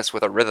saying this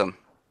with a rhythm.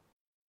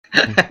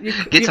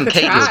 Get some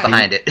cadence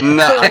behind it.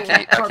 No, I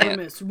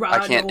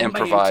can't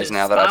improvise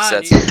now that I've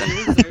said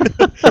something.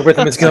 The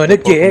rhythm is gonna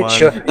get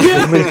you.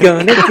 The rhythm is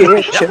gonna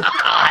get you.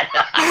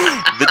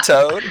 The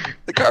Toad,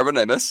 the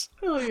Carbonemus,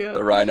 yeah.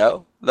 the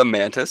Rhino, the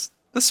Mantis,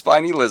 the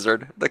Spiny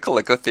Lizard, the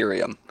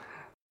Calicotherium.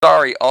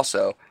 Sorry,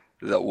 also,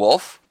 the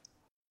Wolf,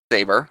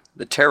 Saber,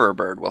 the Terror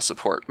Bird will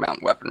support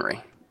mount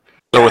weaponry.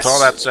 So with all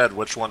that said,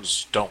 which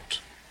ones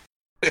don't?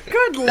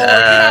 Good lord, get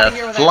out of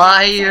here with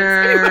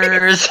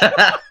flyers.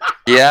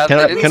 Yeah,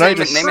 can I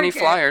just name any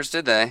flyers,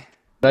 did they?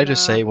 Can I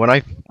just say, when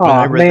I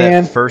read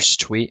that first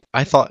tweet,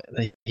 I thought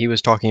he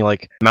was talking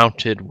like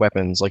mounted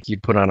weapons, like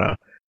you'd put on a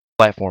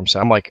platform. So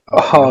I'm like,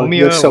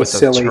 you're so with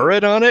silly. a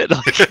turret on it?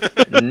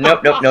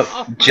 Nope.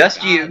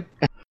 Just you.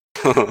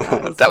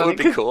 That would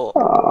be cool.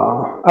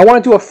 I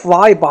want to do a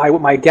flyby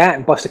with my gat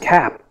and bust a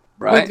cap.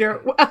 Right.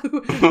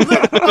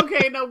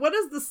 Okay, now what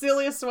is the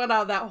silliest one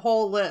out of that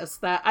whole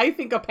list? That I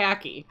think a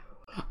Pachy.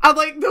 I'm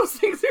like, those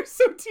things are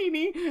so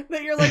teeny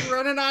that you're like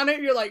running on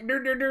it, you're like, and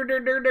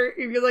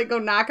you like go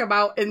knock them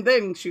out and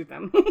then shoot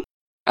them.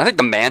 I think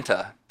the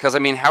Manta, because I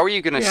mean, how are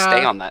you going to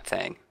stay on that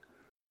thing?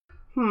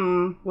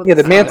 Yeah,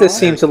 the Manta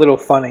seems a little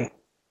funny.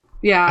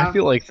 Yeah. I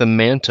feel like the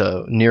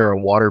Manta near a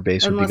water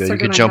base would be good. You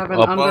could jump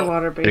up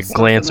and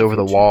glance over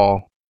the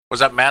wall. Was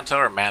that Manta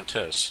or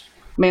Mantis?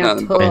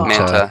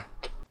 Manta.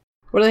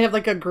 Where they have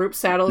like a group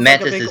saddle.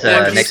 Mantis like is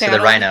next saddle. to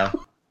the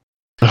Rhino.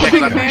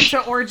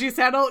 Manta orgy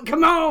saddle.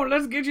 Come on,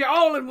 let's get you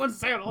all in one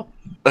saddle.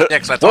 Yeah,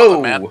 because I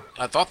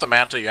thought the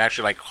Manta, you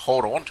actually like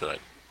hold on to it.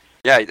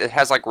 Yeah, it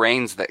has like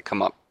reins that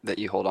come up that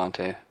you hold on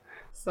to.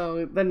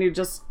 So then you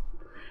just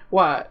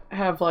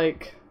have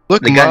like.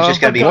 Look, the gun's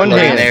just gotta be floating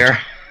there.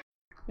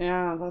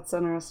 Yeah, that's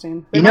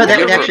interesting. You know, that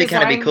would actually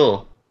kind of be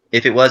cool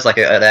if it was like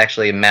an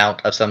actually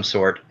mount of some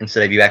sort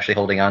instead of you actually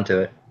holding on to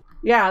it.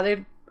 Yeah,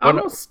 they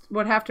almost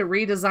would have to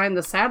redesign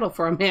the saddle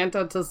for a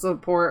Manta to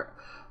support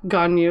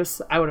gun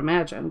use, I would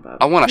imagine. But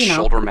I want a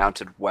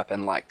shoulder-mounted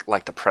weapon like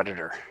the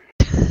Predator.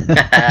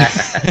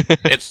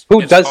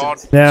 Who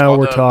doesn't? Now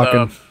we're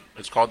talking.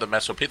 It's called the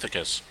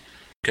Mesopithecus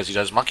because he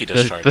does monkey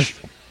discharge.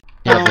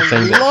 Yeah, the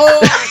thing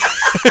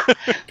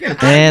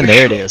and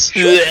there it is.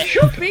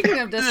 Speaking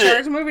of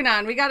discharge, moving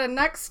on. We got a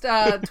next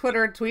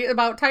Twitter tweet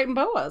about Titan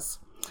Boas.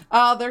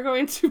 They're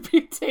going to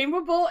be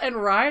tameable and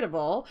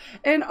rideable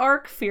in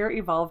Arc Fear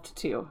Evolved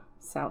 2.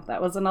 So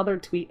that was another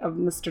tweet of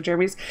Mr.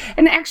 Jeremy's.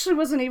 And it actually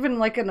wasn't even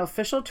like an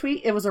official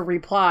tweet. It was a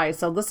reply.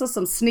 So this is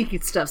some sneaky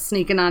stuff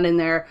sneaking on in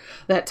there.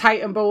 That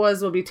Titan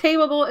Boas will be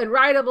tameable and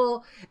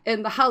rideable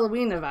in the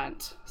Halloween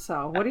event.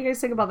 So what do you guys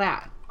think about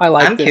that? I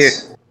like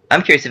this.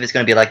 I'm curious if it's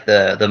going to be like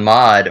the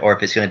mod or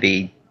if it's going to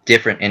be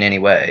different in any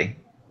way.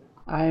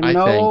 I have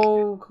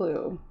no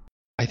clue.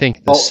 I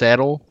think the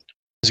saddle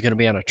is going to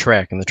be on a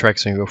track, and the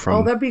track's going to go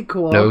from that'd be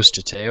cool. nose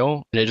to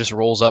tail, and it just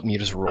rolls up and you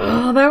just roll.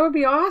 Oh, that would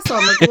be awesome.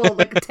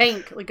 Like a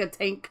tank,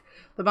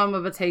 the bottom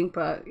of a tank,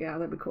 but yeah,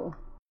 that'd be cool.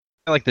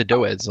 I like the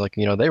Doeds,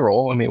 they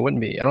roll. I mean,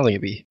 I don't think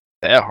it'd be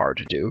that hard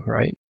to do,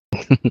 right?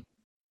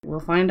 We'll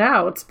find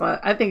out, but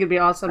I think it'd be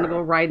awesome to go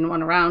riding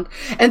one around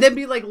and then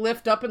be like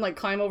lift up and like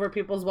climb over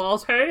people's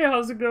walls. Hey,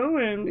 how's it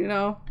going?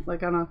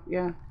 Like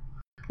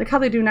how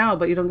they do now,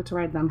 but you don't get to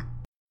ride them.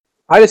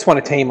 I just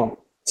want to tame them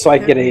so I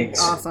can get eggs.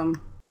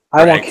 Awesome.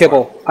 I want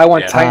kibble. I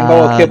want Titan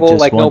Boa kibble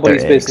like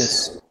nobody's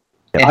business.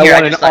 And I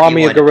want an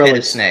army of gorillas. A pit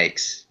of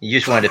snakes. You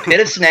just wanted a pit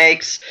of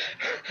snakes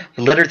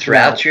littered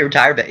throughout your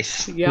entire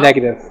base. Yep.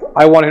 Negative.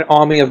 I want an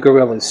army of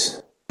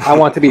gorillas. I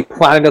want to be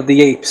Planet of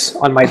the Apes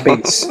on my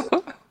base.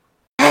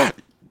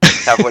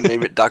 Have one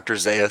name it Dr.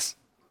 Zaius.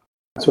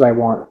 That's what I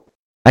want.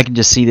 I can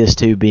just see this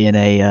too being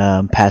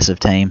a passive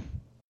tame.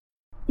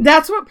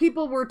 That's what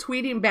people were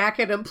tweeting back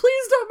at him.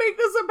 Please don't make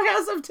this a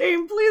passive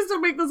tame. Please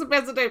don't make this a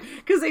passive tame.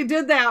 Because they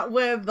did that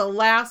with the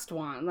last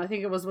one. I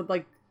think it was with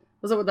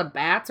was it with the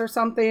bats or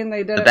something?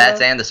 They did the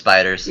bats and the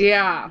spiders.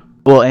 Yeah.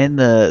 Well, and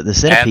the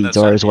centipedes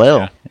are as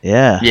well.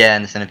 Yeah. Yeah,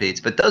 and the centipedes.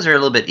 But those are a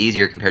little bit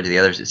easier compared to the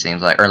others, it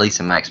seems like, or at least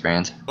in my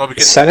experience. Well,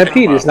 because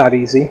Centipede is not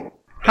easy.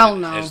 Hell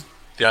no. It's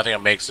the only thing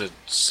that makes it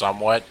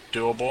somewhat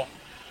doable.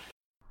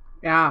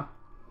 Yeah.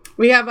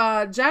 We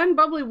have Jen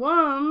Bubbly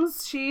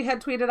Worms. She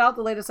had tweeted out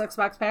the latest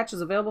Xbox patch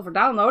is available for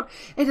download.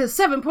 It is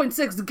 7.6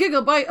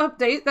 gigabyte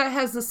update that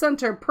has the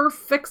center perf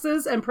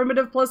fixes and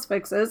primitive plus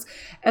fixes.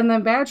 And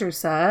then Badger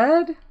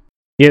said...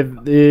 Yeah,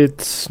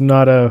 it's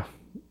not a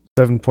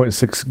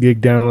 7.6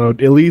 gig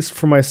download. At least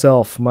for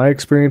myself. My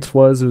experience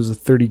was it was a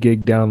 30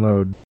 gig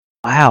download.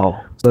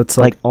 Wow. So that's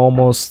like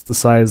almost the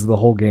size of the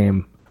whole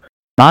game.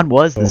 Mine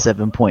was the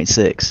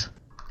 7.6.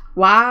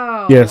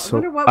 Wow. Yeah, I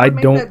wonder what would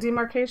make that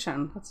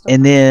demarcation.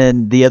 And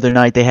then the other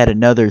night they had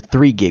another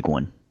 3 gig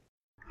one.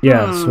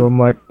 Yeah, so I'm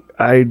like,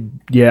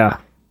 yeah.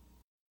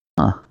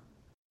 Huh.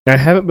 I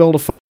haven't been able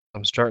to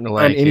I'm starting to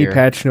lag find any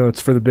patch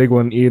notes for the big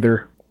one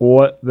either.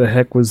 What the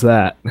heck was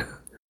that?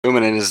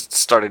 Boomin is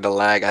starting to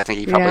lag. I think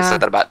he probably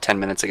said that about 10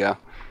 minutes ago.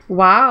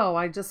 Wow,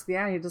 he just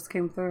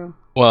came through.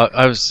 Well,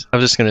 I was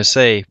just going to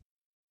say,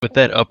 with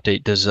that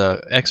update, does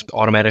X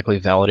automatically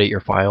validate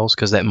your files?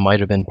 Because that might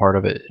have been part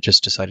of it. It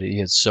just decided he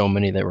had so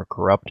many that were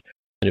corrupt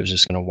that it was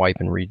just going to wipe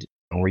and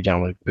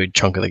re-download a big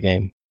chunk of the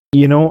game.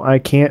 I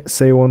can't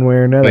say one way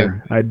or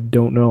another. I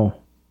don't know.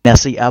 Now,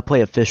 see, I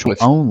play official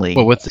only.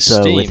 Well, with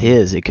so Steam, with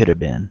his, it could have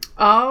been.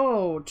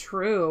 Oh,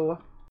 true.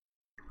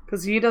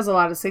 Because he does a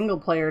lot of single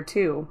player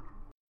too.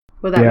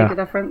 Would that make a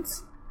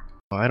difference?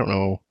 I don't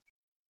know.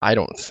 I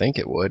don't think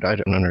it would. I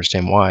don't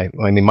understand why.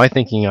 I mean, my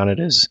thinking on it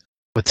is,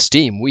 with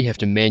Steam, we have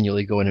to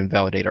manually go in and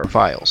validate our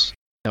files.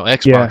 Now,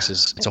 Xbox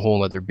it's a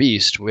whole other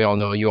beast. We all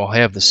know you all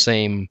have the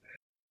same...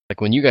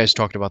 Like, when you guys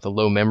talked about the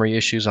low memory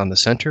issues on the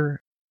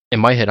center, in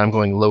my head, I'm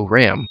going low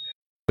RAM,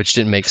 which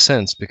didn't make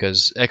sense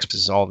because Xbox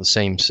is all the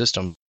same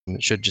system.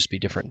 It should just be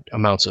different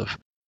amounts of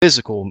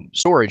physical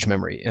storage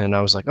memory. And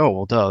I was like, oh,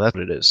 well, duh, that's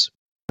what it is.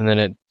 And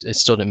then it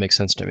still didn't make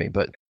sense to me.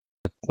 But,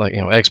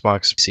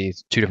 Xbox,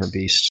 PC, two different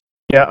beasts.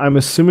 Yeah, I'm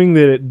assuming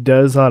that it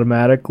does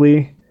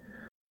automatically,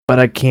 but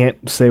I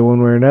can't say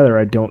one way or another.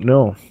 I don't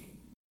know.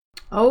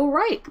 Oh,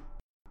 right.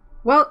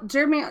 Well,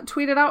 Jeremy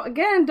tweeted out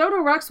again,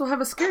 Dodo Rex will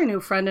have a scary new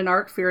friend in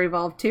Arc Fear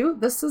Evolved 2.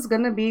 This is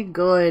going to be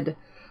good.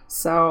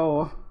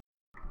 So,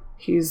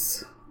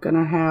 he's going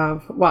to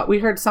have... we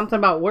heard something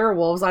about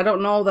werewolves. I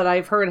don't know that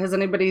I've heard... Has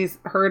anybody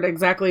heard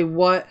exactly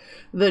what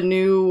the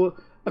new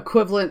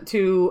equivalent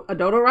to a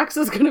Dodo Rex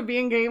is going to be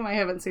in game? I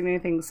haven't seen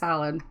anything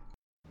solid.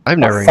 I've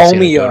never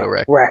seen a Dodo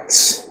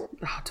Rex.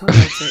 Oh, Dodo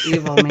Rex are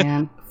evil,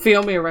 man.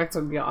 Phomia Rex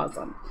would be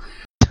awesome.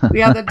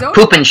 Yeah, the Dodo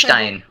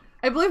Poopenstein.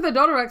 I believe the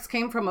Dodo Rex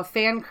came from a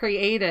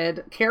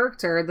fan-created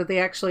character that they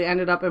actually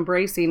ended up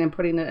embracing and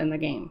putting it in the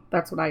game.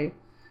 That's what I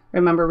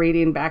remember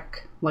reading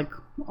back,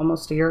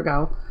 almost a year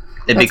ago.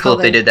 It'd be cool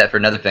if they did that for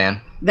another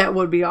fan. That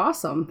would be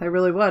awesome. They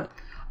really would.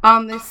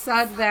 They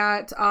said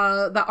that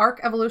the Arc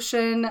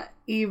Evolution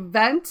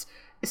event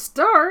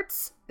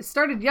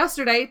started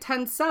yesterday,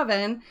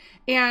 10/7,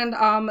 and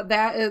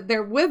that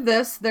they're with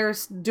this. They're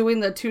doing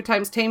the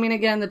 2x taming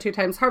again, the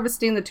 2x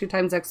harvesting, the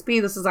 2x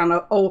XP. This is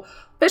on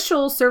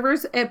official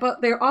servers,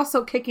 but they're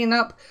also kicking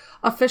up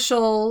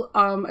official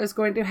is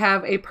going to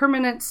have a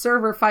permanent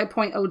server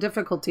 5.0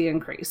 difficulty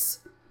increase.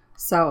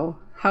 So,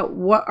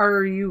 what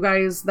are you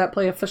guys that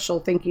play official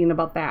thinking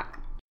about that?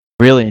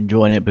 Really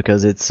enjoying it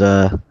because it's,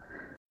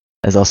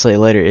 as I'll say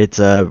later, it's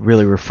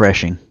really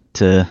refreshing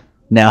to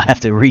now have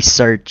to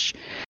research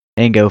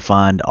and go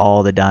find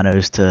all the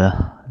dinos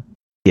to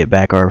get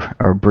back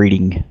our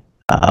breeding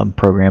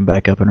program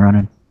back up and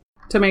running.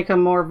 to make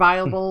them more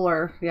viable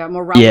or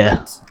more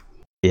relevant.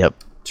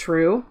 Yep.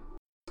 True.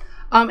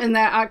 And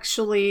that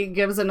actually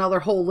gives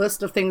another whole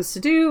list of things to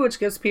do, which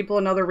gives people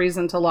another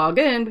reason to log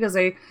in because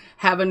they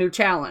have a new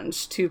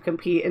challenge to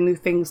compete and new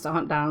things to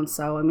hunt down.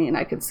 So, I mean,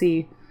 I could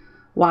see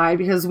why,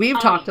 because we've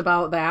talked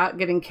about that,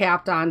 getting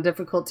capped on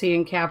difficulty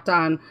and capped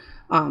on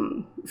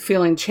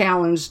feeling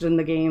challenged in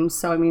the game.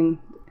 So, I mean,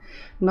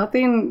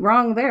 nothing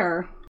wrong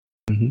there.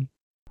 Mm-hmm.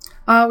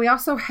 We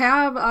also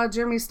have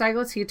Jeremy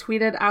Steiglitz. He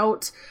tweeted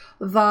out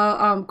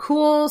the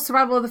cool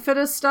Survival of the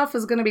Fittest stuff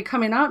is going to be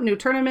coming up. New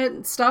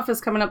tournament stuff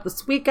is coming up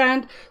this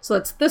weekend. So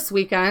it's this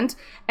weekend.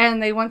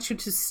 And they want you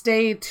to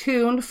stay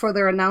tuned for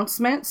their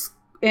announcements.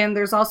 And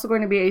there's also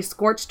going to be a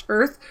Scorched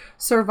Earth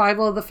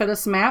Survival of the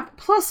Fittest map,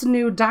 plus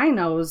new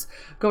dinos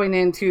going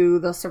into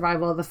the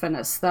Survival of the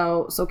Fittest.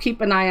 So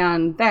keep an eye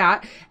on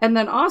that. And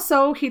then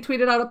also he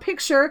tweeted out a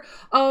picture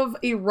of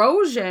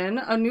Erosion,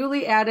 a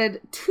newly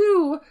added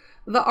to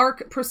the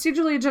ARC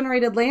procedurally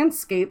generated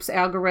landscapes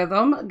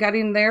algorithm.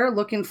 Getting there,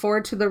 looking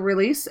forward to the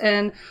release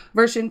in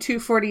version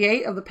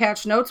 248 of the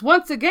patch notes.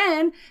 Once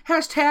again,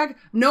 hashtag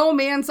No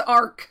Man's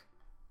Arc.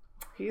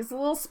 He's a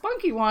little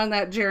spunky one,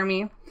 that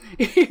Jeremy.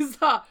 He's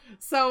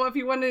so if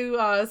you want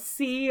to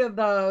see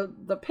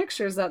the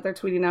pictures that they're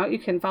tweeting out, you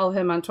can follow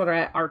him on Twitter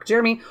at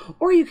ArcJeremy,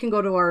 or you can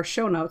go to our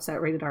show notes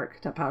at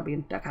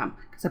ratedarc.podbean.com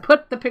because I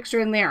put the picture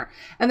in there.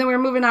 And then we're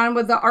moving on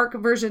with the ARC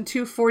version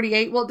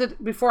 248. Well,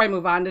 before I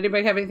move on, did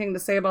anybody have anything to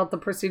say about the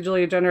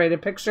procedurally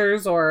generated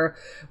pictures? Or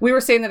we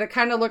were saying that it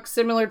kind of looks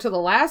similar to the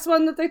last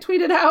one that they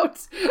tweeted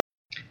out.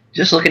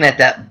 Just looking at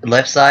that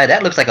left side,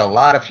 that looks like a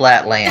lot of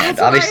flat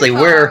land. Obviously,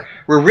 we're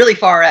really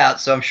far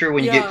out, so I'm sure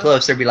when you get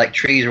close, there'd be like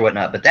trees or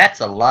whatnot. But that's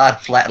a lot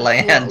of flat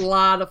land. A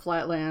lot of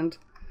flat land.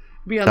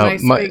 Be a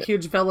nice, big,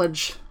 huge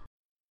village.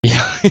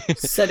 Yeah.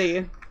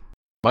 City.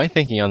 My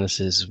thinking on this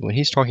is when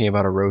he's talking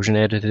about erosion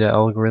added to the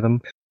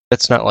algorithm,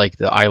 that's not like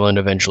the island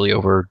eventually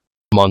over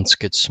months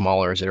gets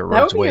smaller as it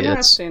erodes that would be away.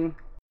 Interesting.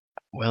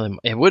 Well,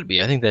 it would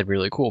be. I think that'd be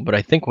really cool. But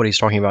I think what he's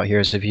talking about here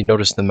is if you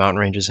notice the mountain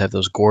ranges have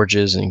those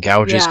gorges and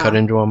gouges cut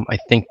into them, I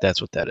think that's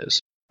what that is.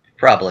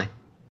 Probably.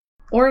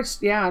 Or it's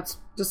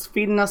just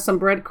feeding us some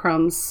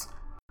breadcrumbs.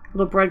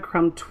 Little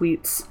breadcrumb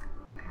tweets.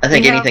 I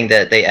think anything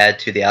that they add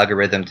to the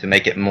algorithm to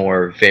make it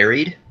more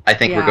varied, I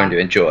think we're going to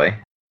enjoy.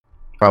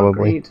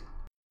 Probably. Agreed.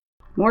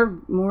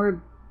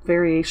 More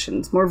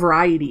variations, more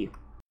variety.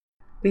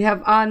 We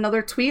have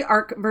another tweet.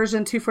 ARC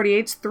version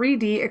 248's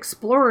 3D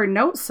Explorer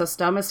note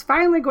system is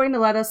finally going to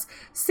let us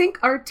sink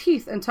our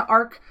teeth into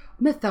ARC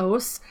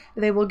mythos.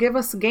 They will give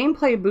us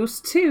gameplay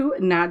boosts too,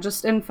 not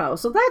just info.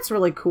 So that's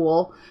really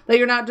cool that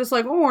you're not just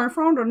like, oh, I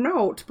found a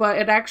note, but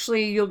it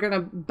actually, you're going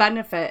to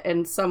benefit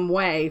in some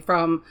way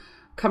from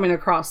coming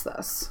across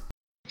this.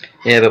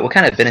 Yeah, but what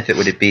kind of benefit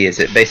would it be? Is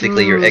it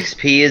basically your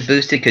XP is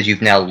boosted because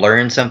you've now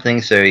learned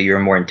something so you're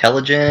more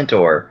intelligent,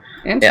 or...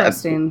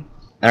 Interesting.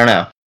 I don't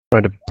know.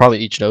 Probably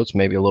each note's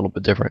maybe a little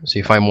bit different. So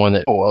you find one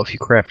that, if you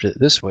craft it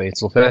this way,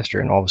 it's a little faster,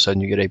 and all of a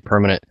sudden you get a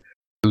permanent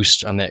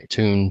boost on that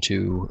tune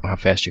to how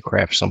fast you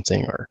craft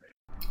something, or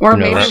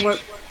maybe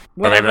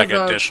maybe like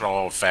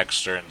additional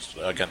effects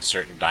against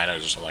certain dinos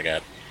or something like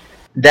that.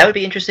 That would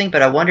be interesting,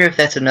 but I wonder if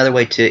that's another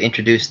way to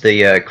introduce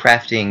the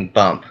crafting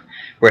bump,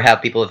 where how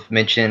people have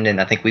mentioned,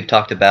 and I think we've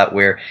talked about,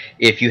 where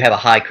if you have a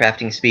high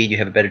crafting speed, you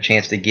have a better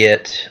chance to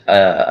get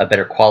a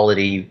better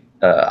quality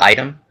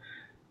item.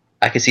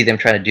 I could see them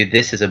trying to do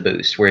this as a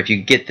boost, where if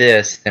you get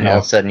this, then all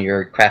of a sudden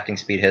your crafting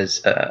speed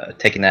has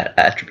taken that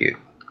attribute.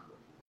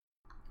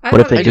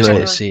 What if they do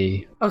it?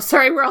 See. Oh,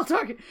 sorry, we're all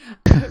talking.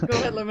 Go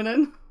ahead,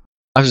 Lemon.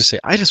 I was just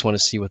saying, I just want to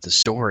see what the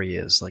story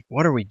is. Like,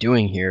 what are we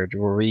doing here?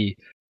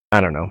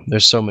 I don't know.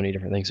 There's so many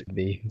different things it could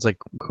be. It's like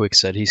Quick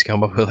said, he's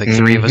come up with like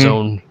 3 of his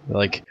own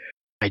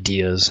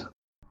ideas.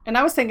 And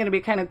I was thinking it'd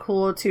be kind of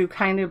cool to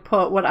kind of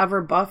put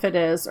whatever buff it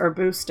is or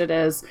boost it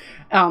is,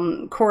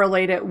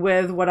 correlate it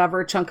with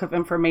whatever chunk of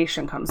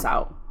information comes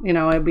out.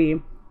 It'd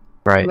be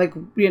right. Like,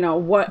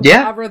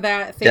 whatever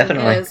that thing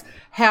is,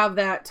 have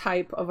that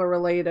type of a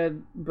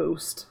related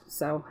boost.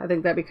 So I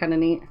think that'd be kind of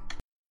neat.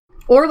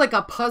 Or like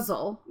a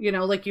puzzle,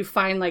 like you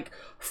find like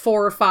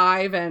 4 or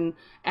 5 and,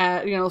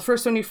 the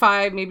first one you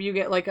find, maybe you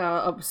get like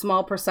a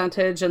small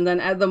percentage, and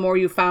then the more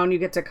you found, you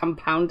get to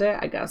compound it,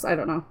 I guess. I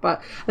don't know. But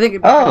I think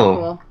it'd be pretty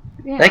cool.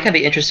 Yeah. That can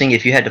be interesting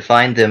if you had to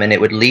find them and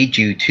it would lead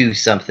you to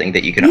something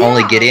that you can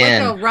only get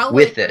in like a relic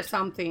with it. Or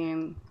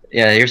something.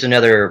 Yeah, here's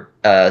another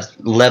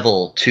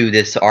level to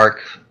this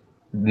ARC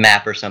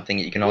map or something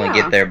that you can only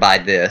get there by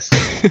this.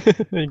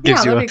 That'd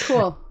be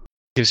cool.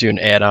 Gives you an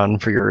add-on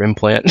for your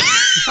implant.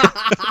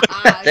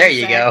 There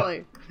you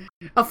go.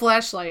 A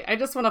flashlight. I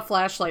just want a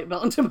flashlight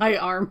built into my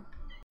arm.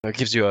 It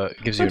gives you an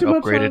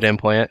upgraded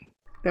implant.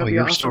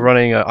 You're awesome. still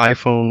running an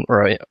iPhone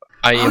or an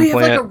implant. You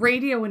have like a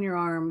radio in your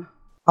arm.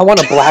 I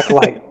want a black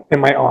light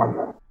in my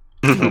arm.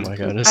 Oh my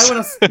goodness. I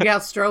want a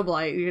strobe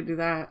light. You could do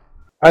that.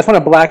 I just want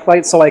a black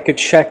light so I could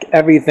check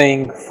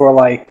everything for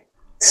like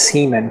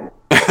semen.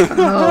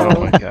 Oh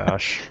my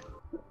gosh.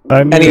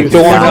 Any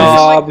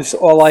doorknobs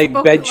or like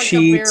bed like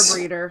sheets. A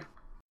bear breeder.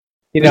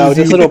 You know,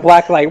 this little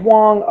black light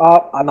Wong.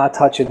 Oh, I'm not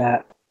touching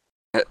that.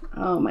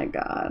 Oh my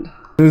god.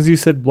 As soon as you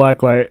said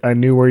black light, I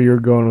knew where you were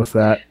going with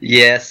that.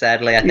 Yeah,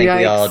 sadly, I think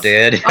we all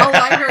did. All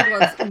I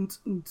heard was...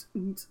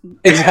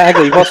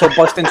 Exactly. You've also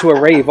bust into a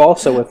rave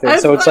also with it,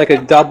 so it's like a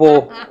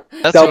double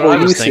That's double what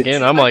I was usage.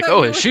 thinking. I'm like,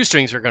 oh, his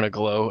shoestrings are going to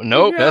glow.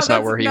 Nope, that's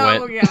not where he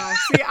went. Yeah.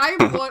 See,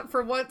 I'm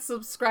for once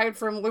subscribed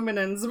from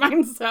Luminan's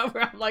mindset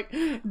where I'm like,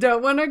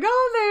 don't want to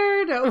go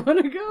there, don't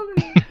want to go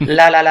there.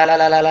 La la la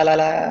la la la la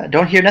la.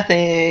 Don't hear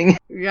nothing.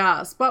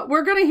 Yes, but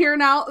we're going to hear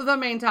now the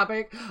main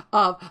topic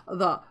of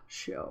the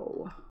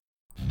show.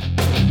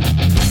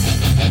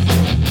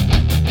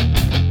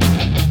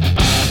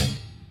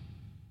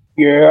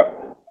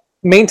 Your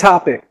main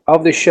topic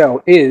of the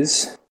show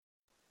is,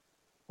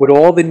 with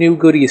all the new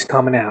goodies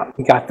coming out,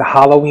 we got the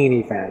Halloween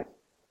event,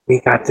 we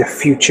got the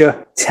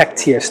future tech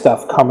tier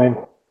stuff coming,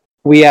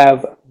 we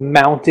have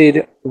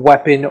mounted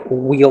weapon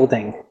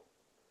wielding.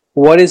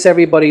 What is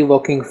everybody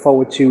looking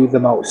forward to the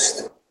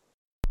most?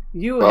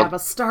 You have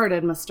us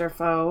started, Mr.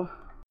 Foe.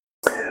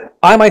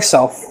 I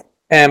myself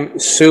am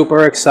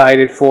super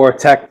excited for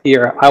tech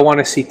tier. I want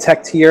to see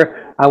tech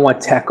tier. I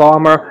want tech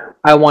armor.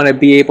 I want to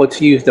be able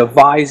to use the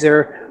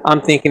visor. I'm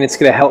thinking it's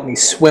going to help me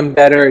swim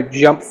better,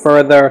 jump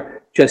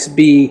further, just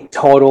be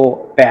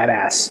total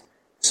badass.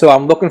 So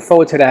I'm looking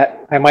forward to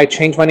that. I might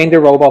change my name to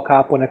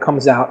RoboCop when it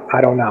comes out.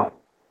 I don't know.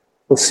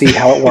 We'll see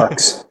how it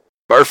works.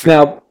 Perfect.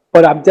 Now,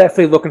 but I'm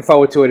definitely looking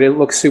forward to it. It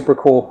looks super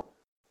cool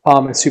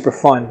and super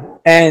fun.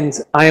 And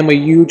I am a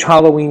huge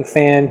Halloween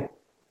fan.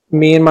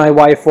 Me and my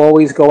wife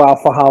always go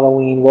out for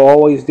Halloween. We're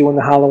always doing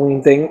the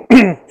Halloween thing.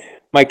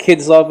 My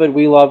kids love it.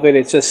 We love it.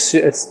 It's just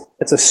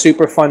it's a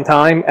super fun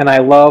time, and I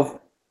love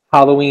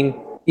Halloween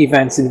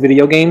events in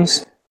video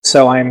games.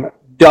 So I'm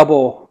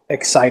double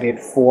excited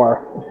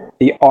for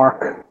the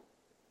Ark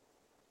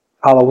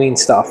Halloween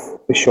stuff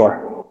for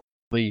sure.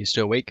 Lee, you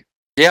still awake?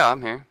 Yeah,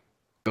 I'm here.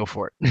 Go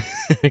for it,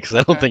 because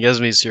I don't think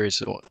Esme's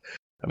serious.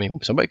 I mean,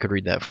 somebody could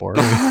read that for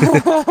her.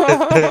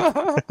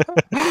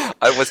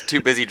 I was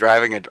too busy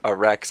driving a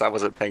wreck, so I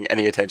wasn't paying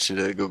any attention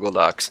to the Google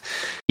Docs.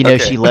 You know,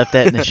 she left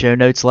that in the show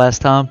notes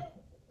last time.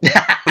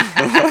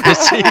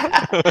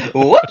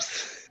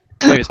 Whoops.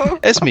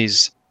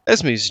 Anyways,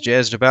 Esme's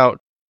jazzed about.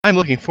 I'm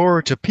looking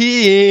forward to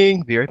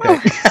peeing. Be right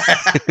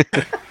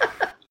back.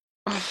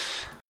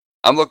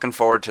 I'm looking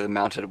forward to the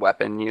mounted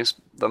weapon use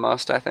the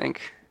most, I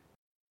think.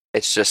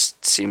 It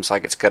just seems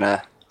like it's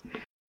gonna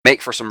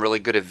make for some really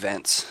good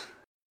events.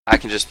 I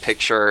can just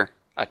picture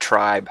a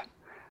tribe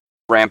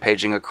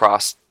rampaging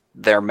across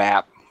their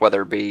map,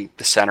 whether it be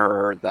the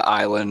center or the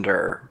island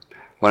or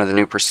one of the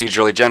new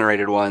procedurally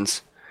generated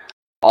ones,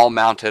 all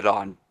mounted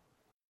on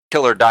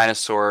killer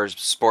dinosaurs,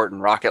 sporting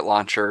rocket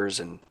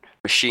launchers and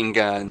machine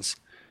guns,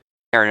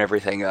 tearing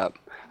everything up.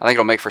 I think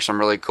it'll make for some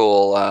really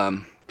cool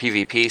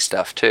PvP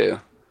stuff too.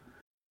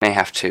 May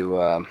have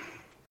to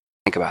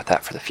think about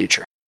that for the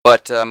future.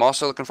 But I'm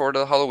also looking forward to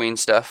the Halloween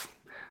stuff.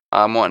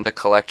 I'm wanting to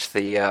collect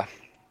the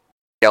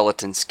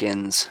skeleton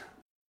skins.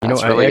 You know,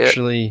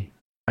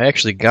 I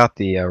actually got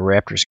the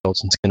Raptor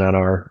skeleton skin on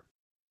our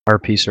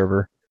RP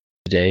server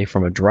today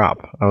from a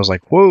drop. I was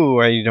like,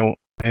 whoa! I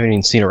haven't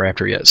even seen a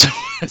Raptor yet, so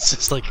it's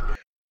just like.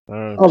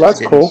 Oh, that's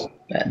cool.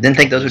 I didn't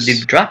think those would be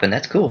dropping.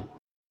 That's cool.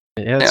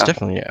 Yeah, it's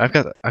definitely.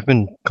 I've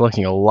been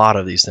collecting a lot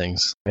of these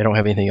things. I don't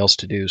have anything else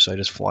to do, so I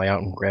just fly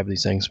out and grab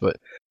these things. But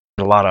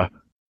a lot of,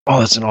 oh,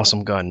 that's an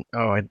awesome gun.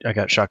 Oh, I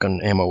got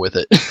shotgun ammo with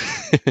it.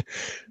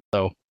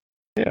 So,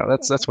 yeah,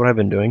 that's what I've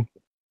been doing.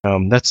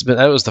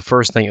 That was the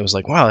first thing. It was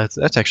like, wow,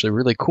 that's actually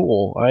really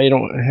cool. I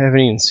haven't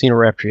even seen a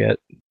Raptor yet.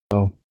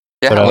 So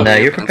yeah, but, now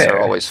you're events prepared.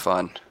 are always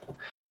fun.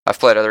 I've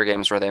played other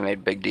games where they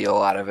made big deal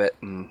out of it,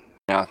 and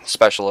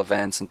special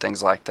events and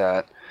things like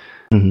that.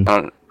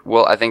 Mm-hmm.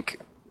 Well, I think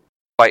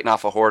fighting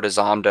off a horde of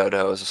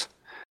Zomdodos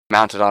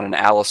mounted on an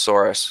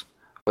Allosaurus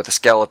with a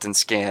skeleton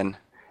skin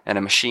and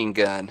a machine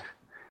gun.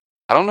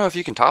 I don't know if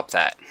you can top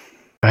that.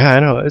 Yeah, I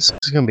know it's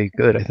gonna be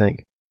good. I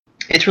think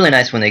it's really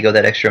nice when they go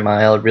that extra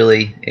mile.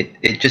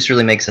 It just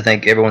really makes, I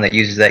think, everyone that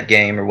uses that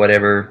game or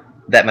whatever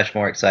that much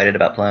more excited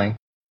about playing.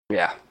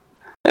 Yeah,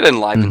 it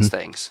enlivens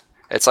things.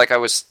 It's like I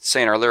was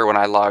saying earlier when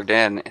I logged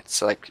in.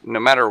 It's like no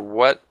matter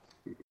what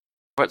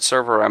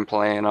server I'm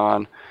playing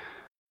on,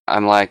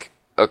 I'm like,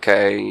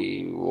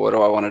 okay, what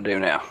do I want to do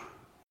now?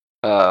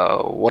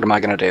 What am I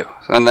going to do?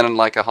 And then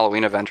like a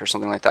Halloween event or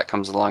something like that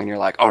comes along and you're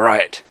like, all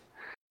right,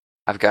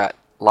 I've got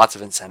lots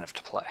of incentive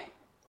to play.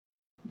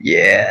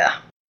 Yeah.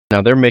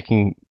 Now they're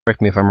making,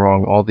 correct me if I'm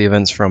wrong, all the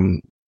events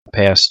from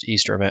past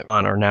Easter event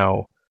are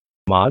now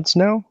mods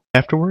now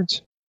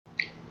afterwards?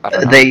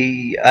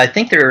 I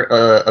think they're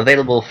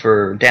available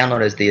for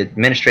download as the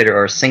administrator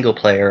or a single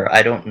player.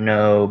 I don't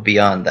know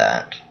beyond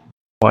that.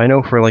 Well, I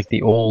know for like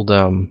the old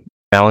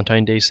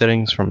Valentine's Day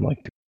settings from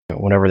like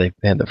whenever they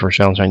had the first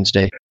Valentine's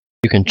Day,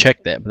 you can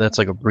check that, but that's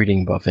like a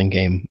breeding buff in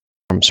game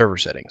from server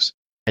settings.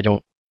 I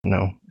don't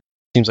know.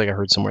 Seems like I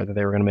heard somewhere that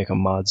they were going to make them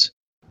mods.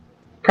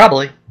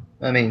 Probably.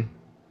 I mean,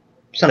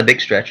 it's not a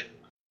big stretch.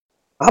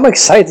 I'm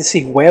excited to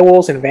see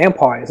werewolves and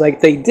vampires.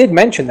 Like, they did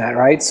mention that,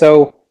 right?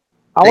 So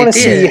I want to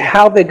see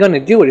how they're going to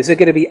do it. Is it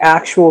going to be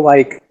actual,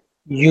 like,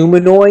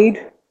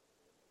 humanoid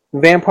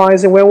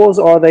vampires and werewolves,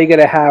 or are they going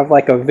to have,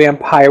 like, a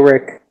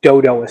vampiric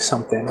dodo or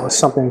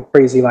something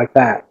crazy like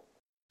that?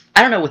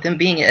 I don't know, with them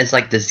being as,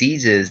 like,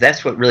 diseases,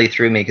 that's what really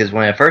threw me, because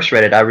when I first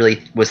read it, I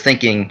really was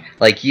thinking,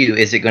 like you,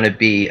 is it going to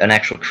be an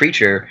actual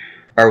creature,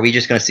 or are we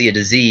just going to see a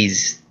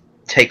disease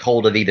take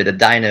hold of either the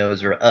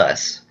dinos or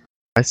us?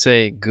 I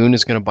say Goon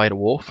is going to bite a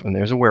wolf, and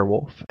there's a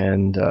werewolf,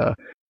 and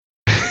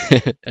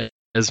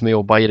Esme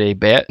will bite a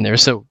bat, and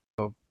there's a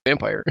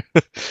vampire.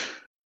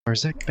 Or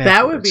is that backwards?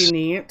 That would be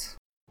neat.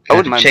 I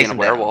wouldn't mind being a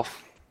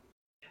werewolf.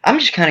 I'm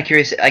just kind of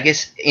curious. I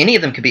guess any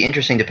of them could be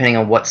interesting depending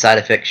on what side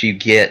effects you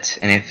get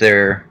and if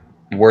they're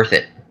worth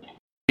it.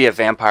 Be a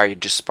vampire,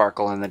 you'd just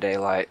sparkle in the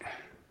daylight.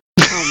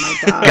 Oh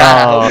my god. God,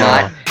 I hope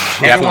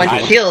not. Everyone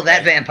kill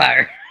that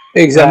vampire.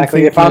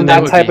 Exactly. If I'm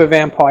that type of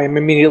vampire, I'm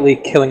immediately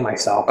killing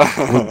myself.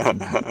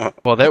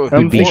 Well, that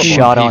would be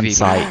shot on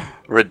sight.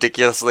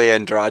 Ridiculously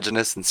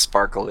androgynous and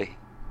sparkly.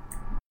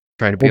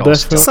 Trying to be all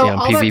stealthy on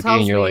PvP,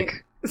 and you're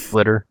like,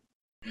 glitter.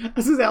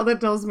 This is all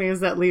that tells me is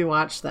that Lee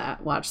watched this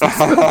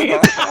movie.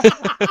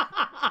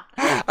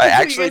 I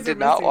actually did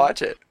not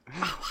watch it.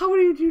 How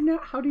do you know?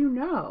 How do you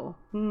know?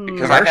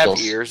 Because I have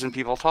ears and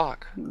people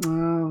talk.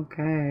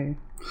 Okay.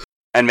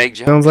 And make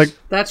jokes. Sounds like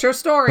that's your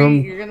story.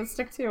 You're gonna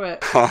stick to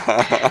it.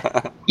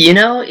 You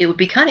know, it would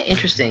be kind of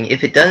interesting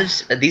if it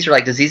does. These are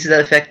like diseases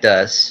that affect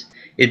us.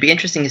 It'd be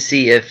interesting to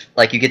see if,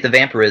 like, you get the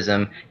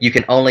vampirism, you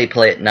can only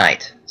play at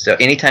night. So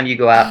anytime you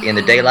go out in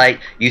the daylight,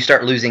 you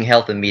start losing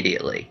health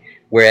immediately.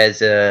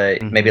 Whereas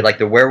maybe like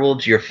the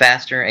werewolves, you're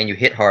faster and you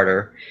hit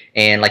harder.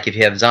 And like if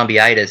you have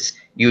zombie-itis,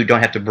 you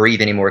don't have to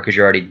breathe anymore because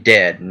you're already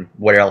dead. And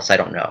what else, I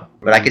don't know.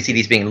 But I could see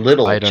these being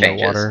little changes.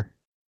 Underwater.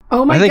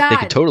 Oh my god! I think they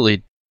could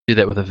totally do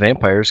that with the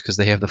vampires because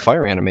they have the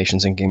fire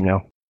animations in game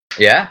now.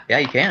 Yeah,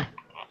 you can.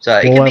 So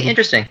it could be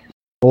interesting.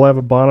 We'll have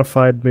a bona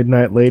fide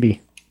midnight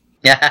lady.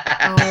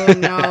 Oh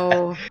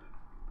no.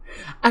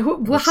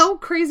 How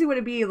crazy would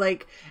it be,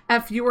 like,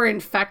 if you were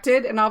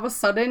infected and all of a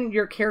sudden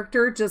your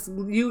character just,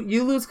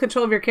 you lose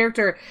control of your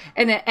character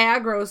and it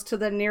aggroes to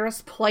the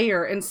nearest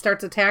player and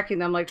starts attacking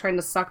them, like trying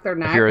to suck their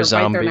neck or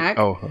bite their neck.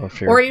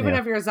 Or even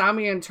if you're a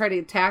zombie and try to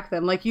attack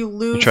them, like you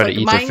lose like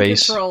mind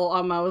control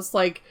almost.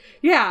 Like,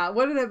 yeah,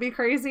 wouldn't that be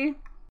crazy?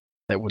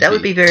 That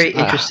would be very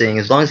interesting,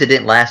 as long as it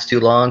didn't last too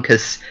long,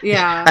 because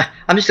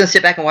I'm just going to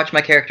sit back and watch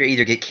my character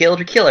either get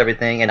killed or kill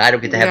everything, and I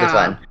don't get to have the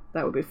fun.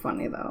 That would be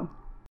funny, though.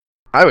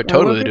 I would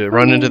totally do it.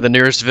 Run into the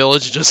nearest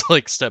village, just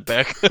like step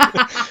back.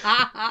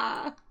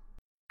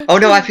 Oh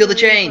no, I feel the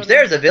change.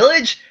 There's a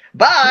village.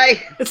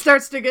 Bye. It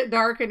starts to get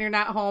dark and you're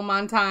not home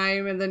on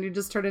time, and then you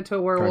just turn into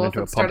a werewolf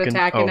and start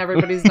attacking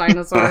everybody's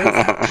dinosaurs.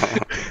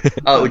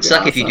 Oh, it would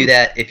suck if you do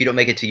that, if you don't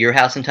make it to your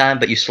house in time,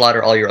 but you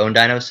slaughter all your own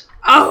dinos.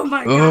 Oh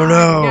my god. Oh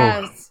no.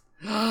 Yes.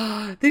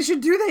 They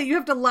should do that. You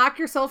have to lock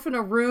yourself in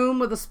a room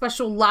with a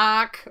special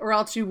lock, or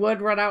else you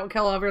would run out and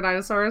kill all of your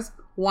dinosaurs.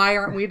 Why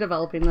aren't we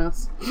developing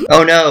this?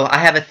 Oh no, I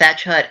have a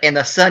thatch hut and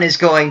the sun is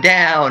going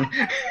down.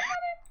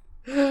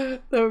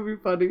 That would be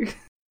funny.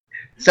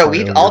 So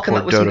we've all come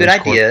up with some good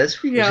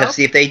ideas. We just have to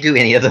see if they do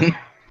any of them.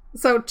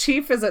 So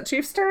Chief, is it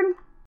Chief's turn?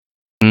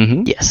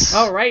 Mm-hmm. Yes.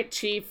 All right,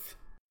 Chief.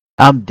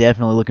 I'm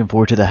definitely looking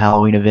forward to the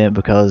Halloween event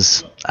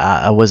because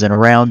I wasn't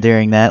around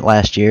during that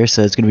last year,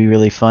 so it's going to be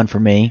really fun for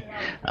me.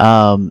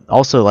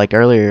 Also, like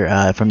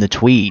earlier from the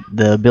tweet,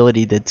 the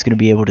ability that's going to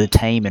be able to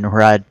tame and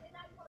ride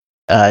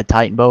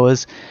Titan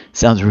boas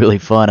sounds really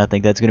fun. I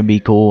think that's going to be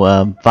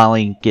cool.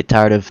 Finally get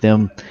tired of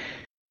them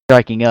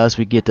striking us.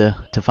 We get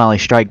to finally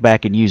strike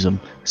back and use them,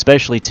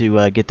 especially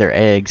to get their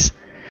eggs.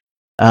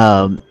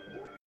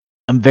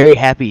 I'm very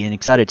happy and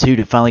excited too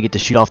to finally get to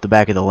shoot off the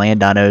back of the land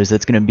dinos.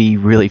 That's going to be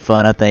really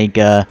fun. I think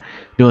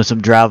doing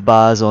some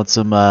drive-bys on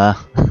some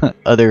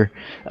other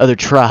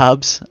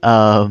tribes,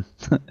 and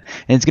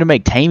it's going to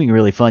make taming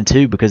really fun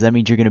too, because that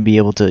means you're going to be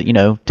able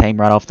to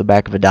tame right off the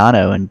back of a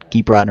dino and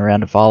keep riding around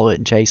to follow it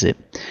and chase it.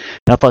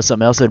 And I thought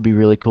something else that would be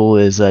really cool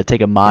is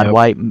take a mind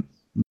wipe,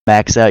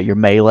 max out your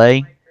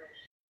melee,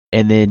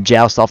 and then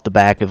joust off the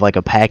back of like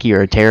a Packy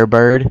or a Terror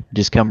Bird.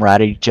 Just come right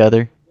at each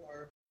other.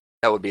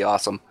 That would be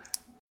awesome.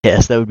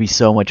 Yes, that would be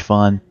so much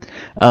fun.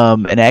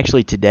 And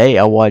actually today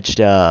I watched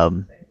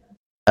a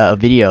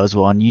video as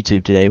well on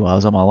YouTube today while I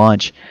was on my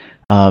lunch.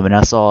 And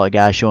I saw a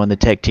guy showing the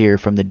tech tier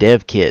from the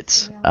dev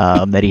kits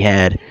that he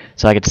had.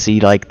 So I got to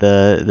see like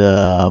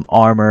the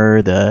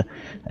armor,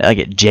 like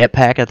a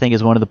jetpack I think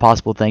is one of the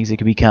possible things that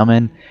could be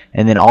coming.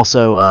 And then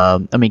also,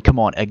 come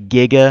on, a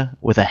Giga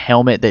with a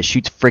helmet that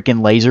shoots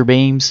freaking laser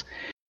beams.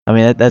 I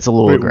mean, that's a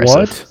little aggressive.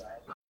 What?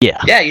 Yeah.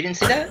 Yeah, you didn't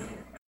see that?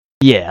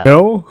 Yeah.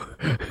 No?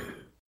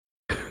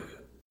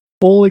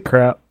 Holy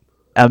crap.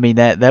 I mean,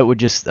 that would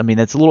just,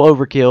 that's a little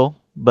overkill,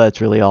 but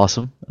it's really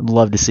awesome. I'd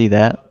love to see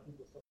that.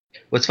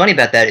 What's funny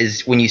about that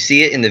is when you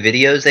see it in the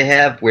videos they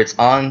have, where it's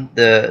on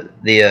the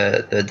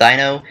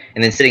dino,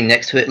 and then sitting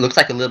next to it, it looks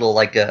like a little,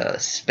 like a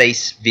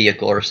space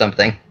vehicle or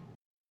something.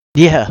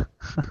 Yeah.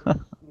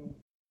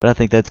 But I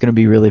think that's going to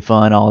be really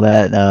fun, all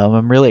that.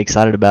 I'm really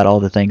excited about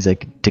all the things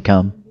to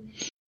come.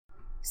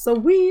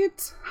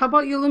 Sweet. How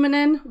about you,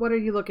 Luminen? What are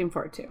you looking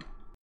forward to?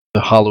 The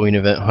Halloween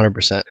event,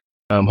 100%.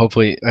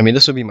 Hopefully, I mean,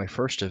 this will be my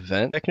first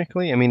event,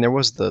 technically. I mean, there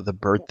was the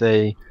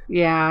birthday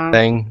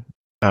thing,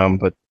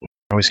 but I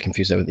always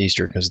confuse that with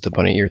Easter because the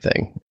bunny ear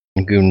thing.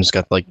 And Goon's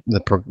got, like,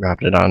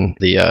 wrapped it on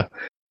the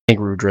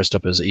kangaroo dressed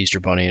up as an Easter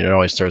bunny, and it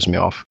always throws me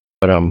off.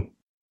 But,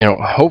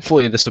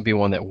 hopefully this will be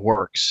one that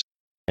works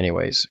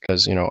anyways,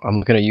 because, I'm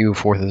looking at you,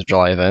 4th of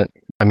July event.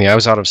 I mean, I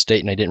was out of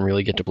state and I didn't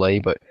really get to play,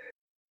 but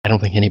I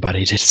don't think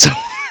anybody did, so.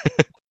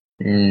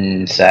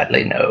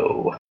 Sadly,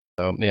 no.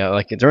 So, yeah,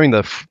 like during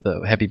the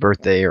happy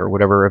birthday or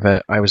whatever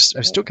event, I was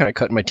still kind of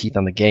cutting my teeth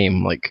on the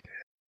game. Like,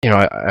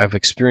 I've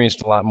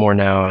experienced a lot more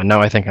now, and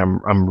now I think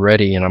I'm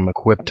ready and I'm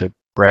equipped to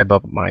grab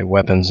up my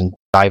weapons and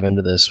dive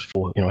into this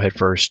full, head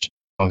first, as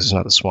long as it's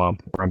not the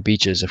swamp or on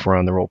beaches if we're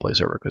on the roleplay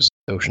server, because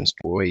the ocean's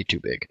way too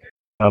big.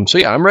 So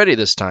yeah, I'm ready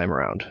this time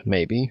around.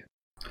 Maybe.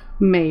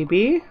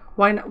 Maybe.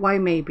 Why not? Why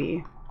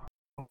maybe?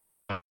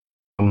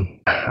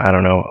 I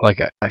don't know.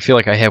 Like I feel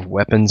like I have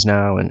weapons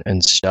now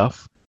and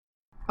stuff.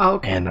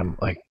 Okay. And I'm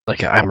like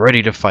I'm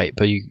ready to fight,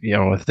 but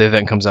if the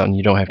event comes out and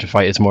you don't have to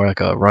fight, it's more like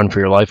a run for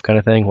your life kind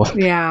of thing. Well,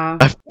 yeah.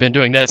 I've been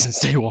doing that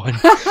since day one.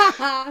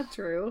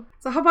 True.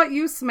 So how about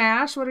you,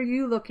 Smash? What are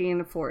you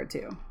looking forward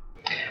to?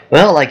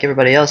 Well, like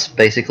everybody else,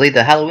 basically,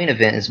 the Halloween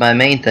event is my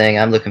main thing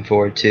I'm looking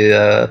forward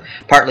to.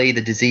 Partly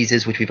the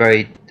diseases, which we've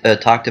already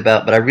talked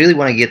about, but I really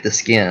want to get the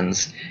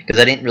skins, because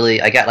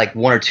I got like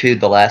 1 or 2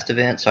 the last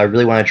event, so I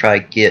really want to try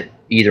to get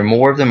either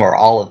more of them or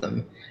all of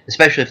them,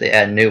 especially if they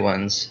add new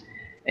ones.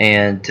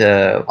 And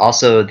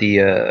also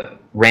the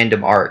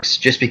random arcs,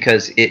 just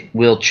because it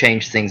will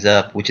change things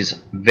up, which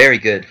is very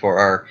good for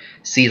our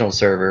seasonal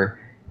server.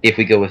 If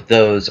we go with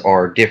those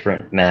or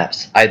different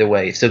maps, either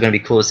way, it's still going to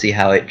be cool to see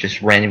how it just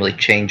randomly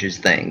changes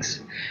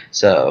things.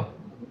 So,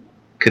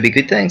 could be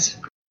good things.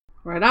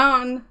 Right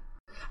on.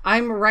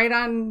 I'm right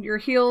on your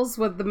heels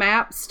with the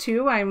maps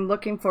too. I'm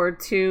looking forward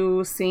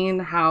to seeing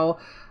how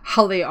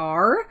they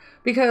are,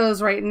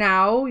 because right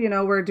now,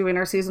 we're doing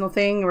our seasonal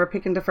thing and we're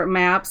picking different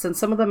maps, and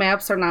some of the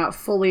maps are not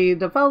fully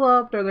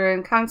developed or they're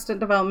in constant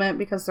development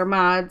because they're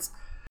mods.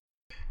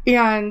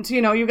 And,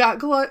 you got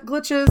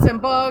glitches and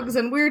bugs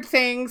and weird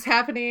things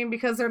happening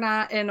because they're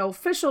not an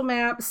official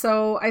map.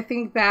 So I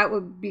think that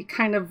would be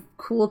kind of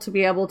cool to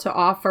be able to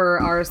offer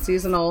our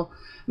seasonal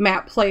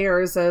map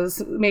players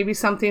as maybe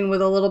something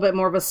with a little bit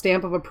more of a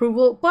stamp of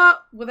approval.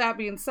 But with that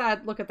being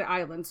said, look at the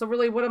island. So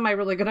really, what am I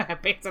really going to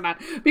have based it on?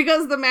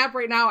 Because the map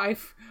right now,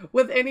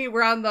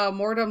 we're on the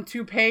Mortem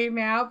Toupee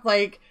map,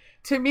 like,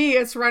 to me,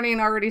 it's running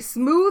already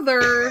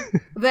smoother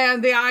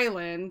than the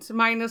island,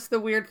 minus the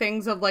weird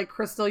things of like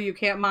crystal you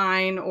can't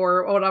mine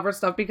or whatever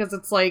stuff, because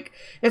it's like,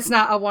 it's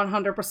not a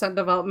 100%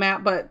 developed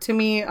map. But to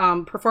me,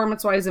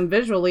 performance-wise and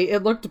visually,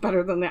 it looked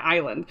better than the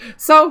island.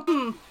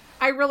 So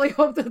I really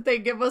hope that they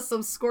give us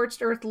some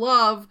Scorched Earth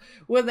love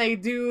when they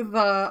do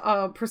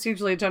the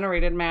procedurally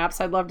generated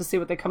maps. I'd love to see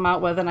what they come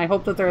out with, and I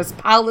hope that they're as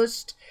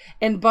polished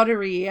and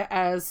buttery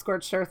as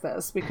Scorched Earth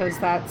is, because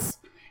that's...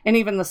 And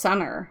even the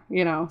center,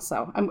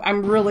 so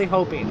I'm really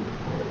hoping.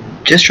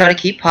 Just try to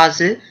keep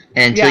positive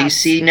until you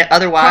see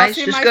otherwise.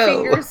 Crossing just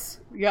go. Fingers.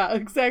 Yeah,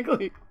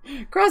 exactly.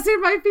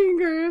 Crossing my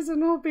fingers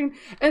and hoping.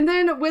 And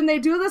then when they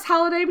do this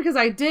holiday, because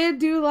I did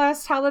do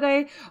last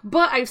holiday,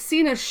 but I've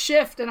seen a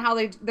shift in how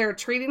they're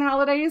treating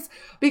holidays,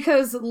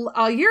 because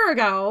a year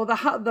ago,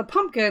 the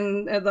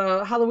pumpkin,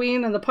 the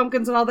Halloween and the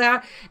pumpkins and all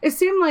that, it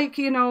seemed like,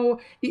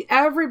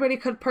 everybody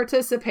could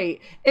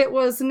participate. It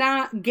was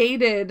not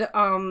gated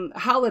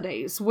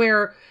holidays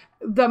where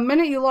the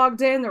minute you logged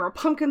in, there were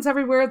pumpkins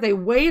everywhere. They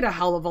weighed a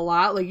hell of a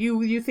lot. Like,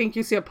 you think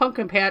you see a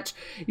pumpkin patch,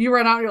 you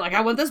run out and you're like, I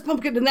want this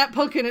pumpkin and that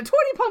pumpkin and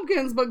 20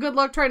 pumpkins, but good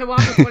luck trying to walk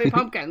with 20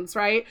 pumpkins,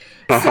 right?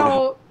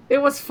 So it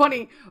was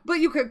funny. But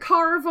you could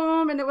carve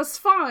them, and it was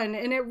fun.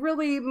 And it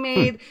really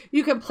made,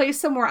 you could place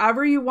them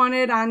wherever you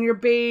wanted on your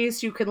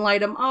base. You could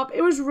light them up.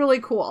 It was really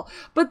cool.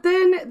 But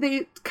then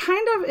they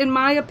kind of, in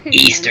my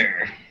opinion...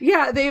 Easter.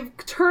 Yeah,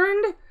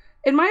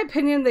 in my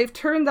opinion, they've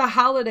turned the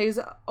holidays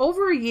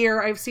over a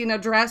year. I've seen a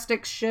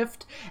drastic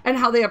shift in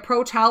how they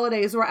approach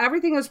holidays, where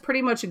everything is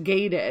pretty much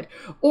gated,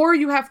 or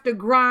you have to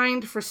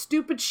grind for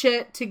stupid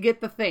shit to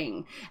get the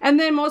thing. And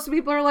then most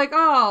people are like,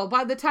 oh,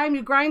 by the time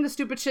you grind the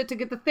stupid shit to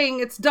get the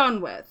thing, it's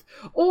done with.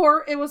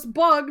 Or it was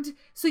bugged,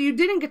 so you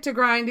didn't get to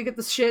grind to get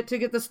the shit to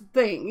get this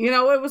thing.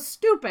 It was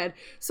stupid.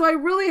 So I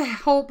really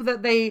hope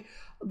that they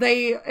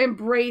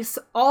embrace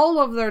all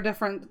of their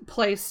different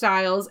play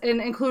styles and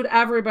include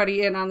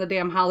everybody in on the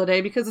damn holiday,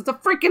 because it's a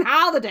freaking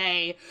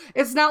holiday.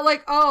 It's not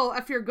like, oh,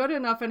 if you're good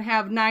enough and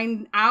have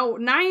 9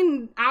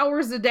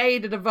 hours a day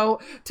to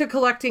devote to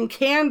collecting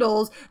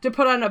candles to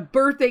put on a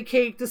birthday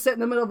cake to sit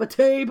in the middle of a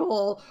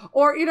table,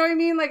 or, you know what I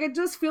mean? Like, I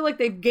just feel like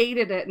they've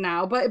gated it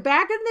now. But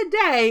back in the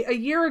day, a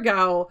year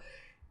ago,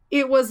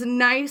 it was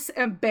nice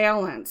and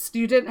balanced.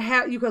 You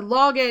could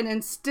log in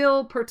and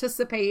still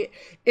participate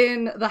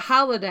in the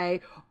holiday.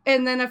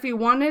 And then if you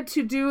wanted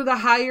to do the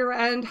higher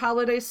end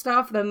holiday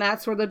stuff, then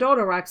that's where the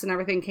Dodo Rex and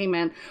everything came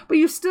in. But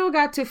you still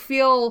got to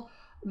feel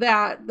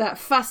that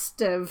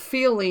festive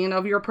feeling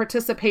of you're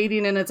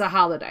participating and it's a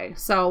holiday.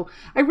 So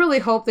I really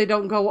hope they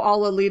don't go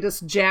all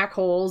elitist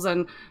jackholes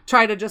and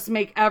try to just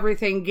make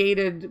everything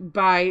gated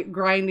by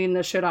grinding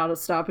the shit out of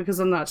stuff, because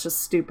then that's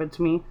just stupid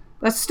to me.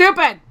 That's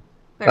stupid!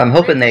 I'm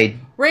hoping they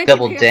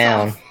double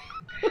down.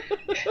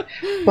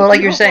 Well,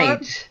 like you're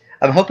saying,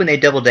 I'm hoping they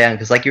double down,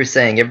 because like you were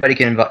saying, everybody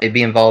can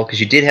be involved, because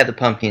you did have the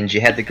pumpkins,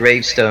 you had the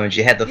gravestones,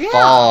 you had the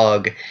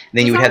fog, and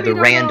then you would have the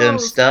random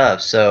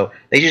stuff. So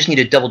they just need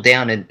to double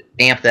down and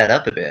amp that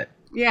up a bit.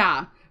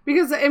 Yeah,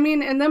 because I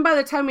mean, and then by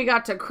the time we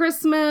got to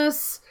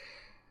Christmas,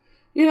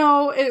 you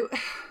know,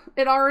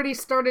 it already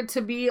started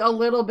to be a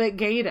little bit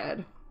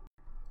gated.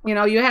 You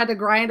know, you had to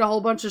grind a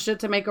whole bunch of shit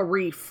to make a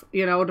wreath,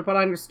 you know, to put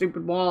on your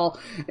stupid wall,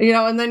 you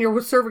know, and then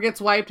your server gets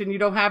wiped and you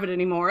don't have it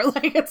anymore.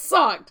 Like, it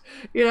sucked,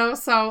 you know,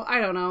 so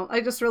I don't know. I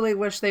just really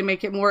wish they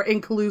make it more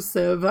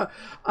inclusive,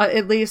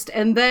 at least,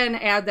 and then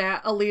add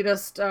that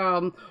elitist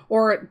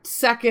or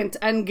second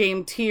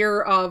endgame tier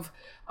of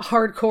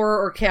hardcore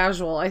or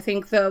casual. I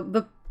think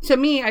to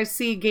me, I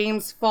see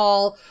games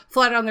fall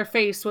flat on their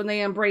face when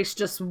they embrace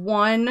just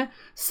one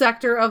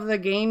sector of the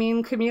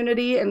gaming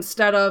community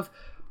instead of,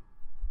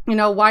 you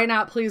know, why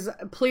not please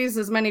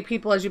as many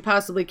people as you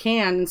possibly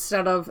can,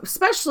 instead of,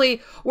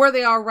 especially where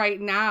they are right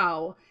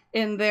now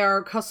in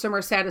their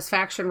customer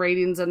satisfaction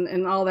ratings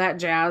and all that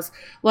jazz.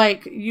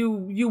 Like,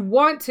 you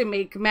want to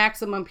make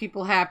maximum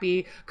people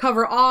happy,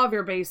 cover all of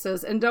your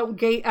bases, and don't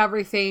gate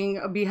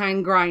everything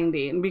behind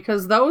grinding,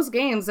 because those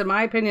games, in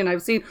my opinion,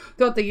 I've seen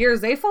throughout the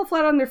years, they fall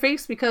flat on their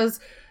face because,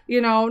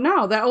 you know,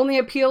 no, that only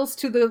appeals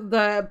to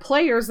the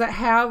players that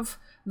have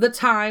the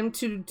time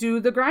to do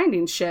the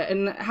grinding shit.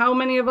 And how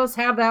many of us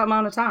have that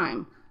amount of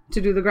time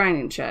to do the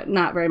grinding shit?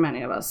 Not very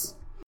many of us.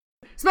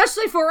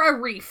 Especially for a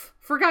reef.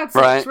 For God's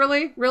sakes,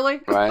 really?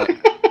 Right.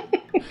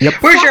 Yep.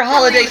 Where's your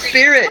holiday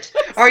spirit?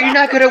 Are you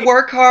not going to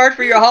work hard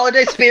for your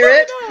holiday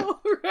spirit? I know,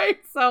 right?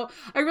 So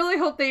I really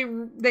hope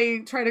they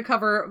try to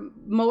cover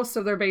most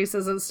of their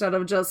bases instead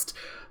of just,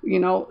 you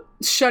know,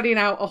 shutting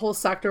out a whole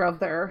sector of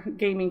their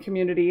gaming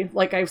community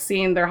like I've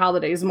seen their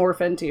holidays morph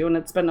into, and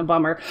it's been a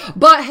bummer.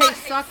 But hey,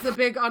 suck the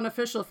big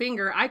unofficial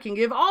finger. I can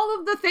give all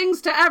of the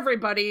things to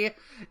everybody,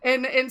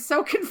 and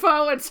so can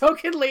Foe, and so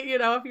can Lee. You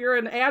know, if you're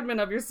an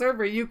admin of your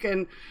server, you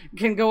can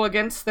go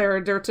against their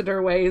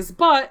dirt-to-dirt ways,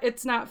 but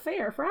it's not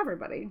fair for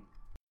everybody.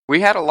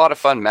 We had a lot of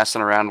fun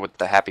messing around with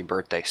the happy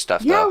birthday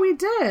stuff, Yeah, though. we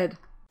did.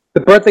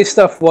 The birthday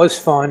stuff was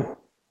fun,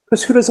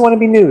 because who doesn't want to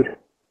be nude,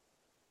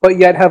 but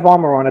yet have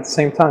armor on at the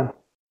same time?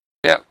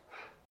 Yeah.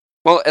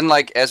 Well, and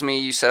like, Esme,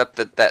 you set up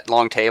that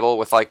long table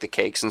with like the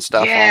cakes and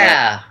stuff on it.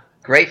 Yeah,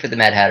 great for the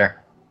Mad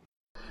Hatter.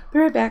 Be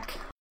right back.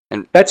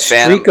 And That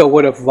Streaker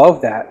would have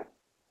loved that.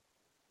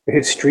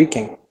 His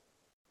streaking.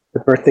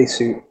 The birthday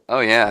suit. Oh,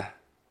 yeah.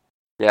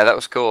 Yeah, that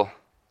was cool.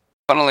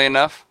 Funnily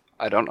enough,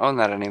 I don't own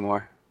that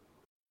anymore.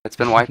 It's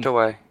been wiped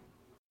away.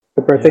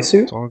 The birthday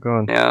suit? It's all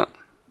gone. Yeah.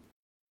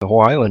 The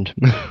whole island.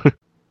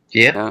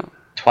 Yep. Yeah.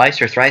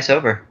 Twice or thrice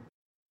over.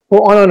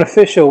 Well, on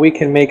unofficial, we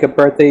can make a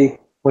birthday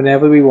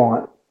whenever we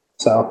want.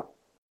 So.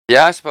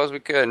 Yeah, I suppose we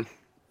could.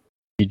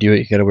 You do it,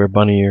 you gotta wear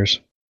bunny ears.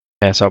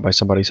 Pass out by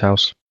somebody's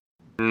house.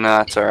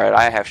 No, it's alright.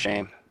 I have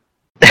shame.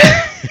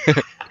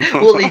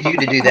 We'll leave you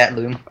to do that,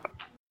 Loom.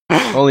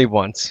 Only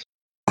once.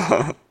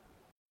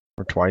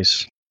 Or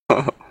twice.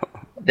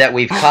 That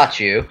we've caught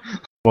you.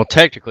 Well,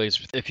 technically,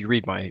 if you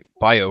read my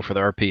bio for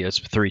the RP, it's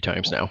 3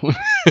 times now.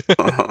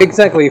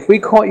 Exactly. If we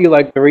caught you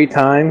like 3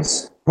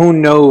 times, who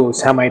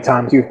knows how many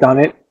times you've done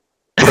it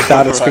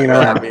without it spinning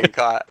around. Being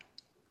caught.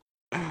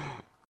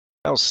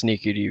 How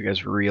sneaky do you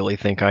guys really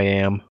think I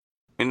am?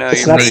 You know,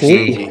 It's you're not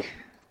pretty sneaky.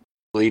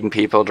 bleeding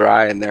people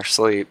dry in their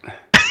sleep.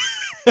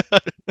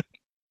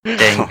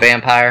 Dang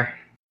vampire.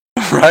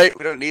 Right?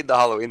 We don't need the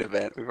Halloween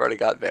event. We've already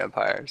got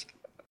vampires.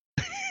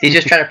 He's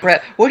just trying to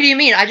prep. What do you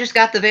mean? I just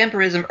got the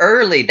vampirism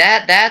early.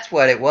 That's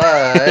what it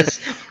was.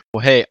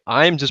 Well, hey,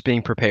 I'm just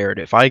being prepared.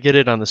 If I get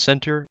it on the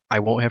center, I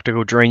won't have to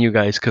go drain you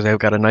guys because I've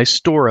got a nice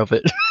store of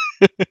it.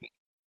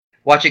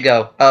 Watch it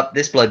go.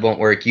 This blood won't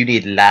work. You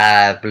need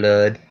live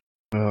blood.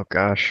 Oh,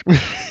 gosh.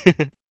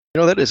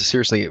 That is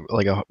seriously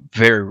like a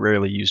very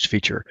rarely used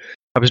feature.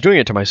 I was doing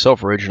it to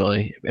myself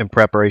originally in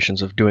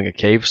preparations of doing a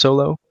cave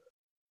solo.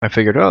 I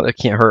figured, that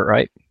can't hurt,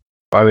 right?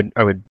 I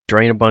would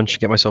drain a bunch,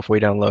 get myself way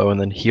down low, and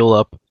then heal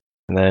up,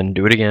 and then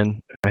do it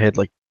again. I had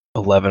like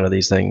 11 of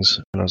these things,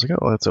 and I was like,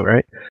 oh, that's all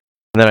right.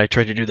 And then I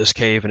tried to do this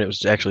cave, and it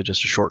was actually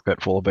just a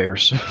shortcut full of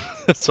bears.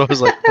 So I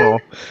was like, oh.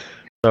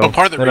 So well,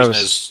 part of the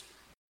reason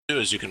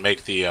is you can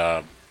make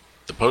the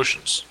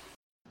potions.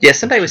 Yeah,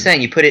 somebody was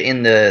saying you put it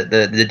in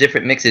the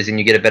different mixes and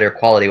you get a better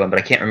quality one, but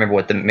I can't remember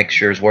what the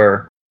mixtures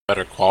were.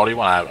 Better quality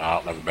one? I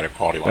don't have a better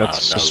quality one.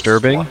 That's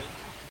disturbing.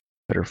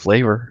 Better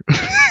flavor.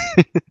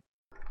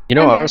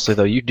 Honestly,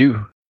 though, you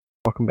do.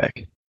 Welcome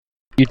back.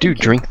 You do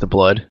drink the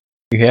blood.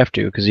 You have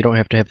to, because you don't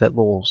have to have that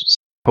little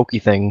pokey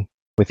thing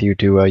with you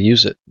to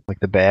use it, like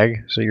the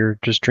bag. So you're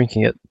just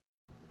drinking it.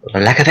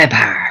 Like a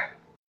vampire.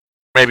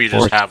 Maybe you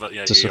just have it.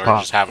 You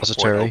just have a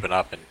port open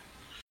up and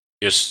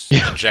just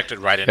inject it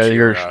right into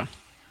your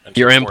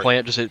Your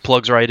implant it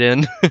plugs right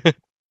in.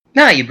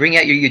 No, you bring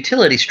out your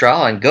utility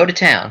straw and go to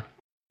town.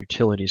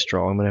 Utility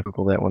straw. I'm gonna have to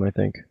pull that one, I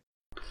think.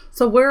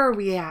 So where are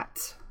we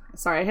at?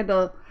 Sorry, I had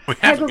to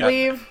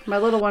leave. My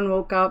little one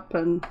woke up,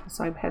 and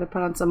so I had to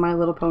put on some My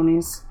Little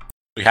Ponies.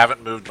 We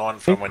haven't moved on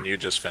from when you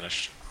just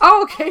finished.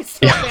 Oh, okay.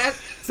 So,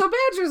 so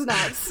Badger's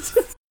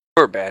next.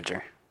 Poor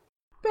Badger.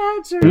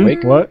 Badger.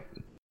 Wake what?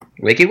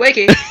 Wakey,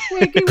 wakey.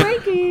 Wakey,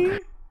 wakey.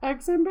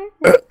 Eggs and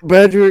bacon.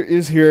 Badger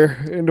is here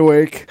and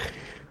awake.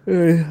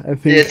 I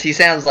think. Yes, he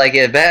sounds like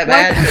it.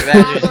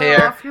 Badger's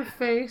here. Off your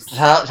face.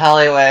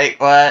 Tolly, wait,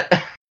 what?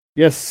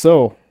 Yes,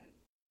 so.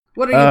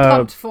 What are you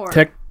pumped for?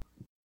 Tech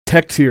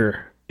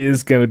tier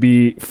is going to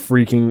be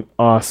freaking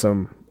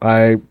awesome.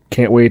 I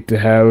can't wait to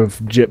have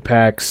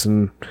jetpacks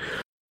and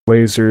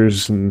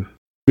lasers and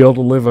be able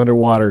to live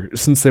underwater.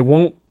 Since they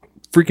won't,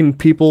 freaking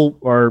people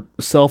are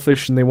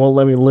selfish and they won't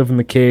let me live in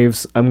the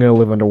caves, I'm going to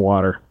live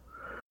underwater.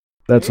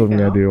 That's what I'm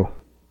going to do.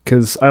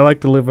 Because I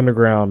like to live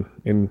underground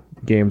in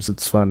games.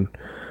 It's fun.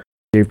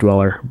 Cave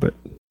dweller. But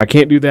I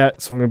can't do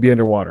that, so I'm going to be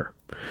underwater.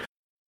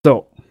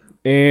 So,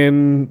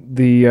 and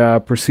the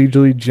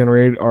procedurally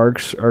generated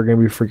arcs are going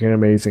to be freaking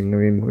amazing. I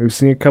mean, we've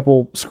seen a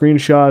couple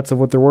screenshots of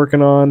what they're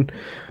working on,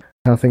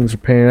 how things are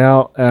panning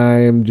out.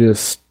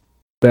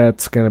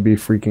 That's going to be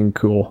freaking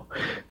cool.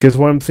 Because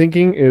what I'm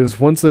thinking is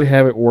once they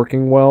have it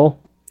working well,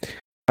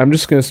 I'm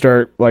just going to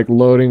start like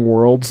loading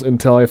worlds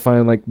until I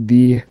find like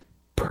the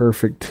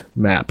perfect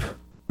map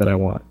that I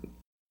want.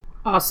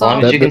 Awesome. As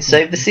long as you can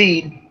save the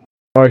seed.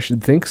 Oh, I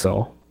should think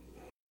so.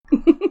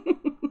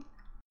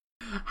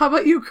 How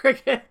about you,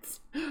 Cricket?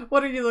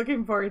 What are you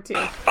looking forward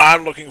to?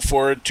 I'm looking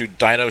forward to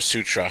Dino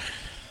Sutra.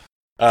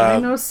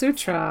 Dino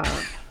Sutra.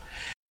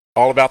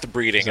 All about the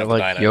breeding of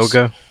like the dinos.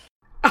 Yoga?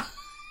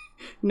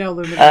 No,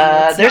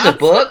 Lumina. There's a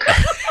book,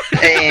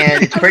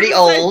 and it's pretty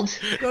old,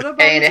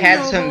 and it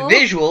has some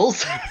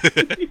visuals.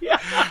 Yeah,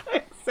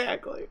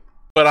 exactly.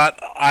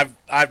 But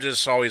I've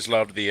just always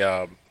loved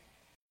the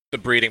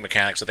breeding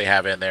mechanics that they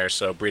have in there.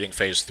 So breeding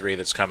phase 3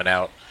 that's coming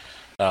out,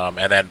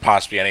 and then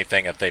possibly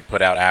anything that they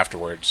put out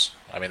afterwards.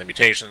 I mean, the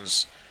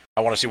mutations.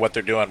 I want to see what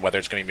they're doing. Whether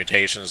it's going to be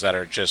mutations that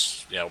are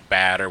just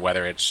bad, or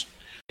whether it's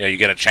you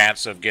get a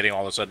chance of getting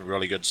all of a sudden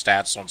really good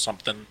stats on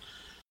something,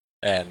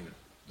 and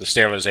the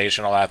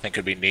sterilization, all that I think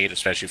could be neat,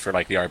 especially for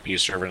like the RP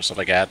server and stuff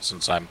like that.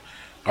 Since I'm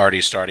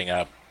already starting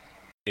up,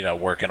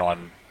 working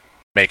on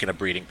making a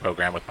breeding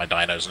program with my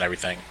dinos and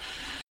everything.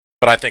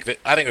 But I think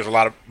there's a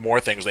lot of more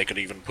things they could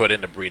even put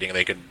into breeding.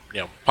 They could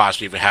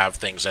possibly even have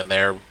things in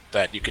there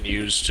that you can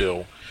use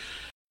to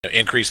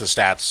increase the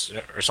stats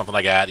or something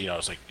like that.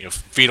 It's like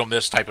feed them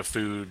this type of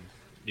food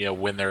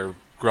when they're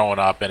growing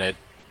up, and it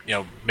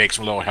makes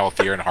them a little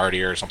healthier and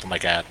hardier or something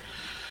like that.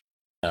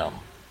 And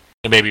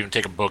maybe even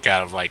take a book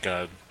out of like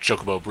a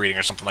chocobo breeding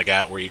or something like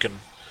that, where you can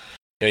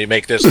you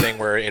make this thing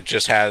where it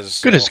just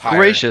has. Goodness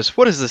gracious!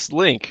 What is this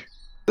link?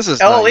 This is.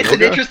 Oh, it's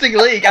an interesting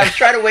link. I was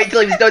trying to wait till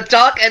he was done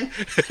talking.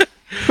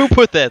 Who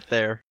put that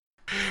there?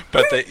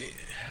 But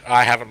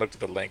I haven't looked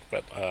at the link,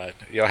 but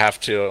you'll have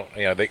to.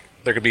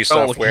 There could be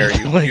stuff where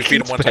you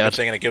feed them one type of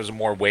thing and it gives them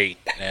more weight,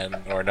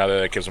 or another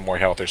that gives them more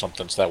health or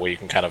something. So that way you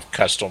can kind of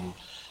custom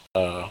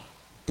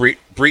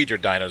breed your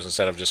dinos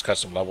instead of just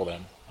custom level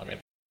them. I mean,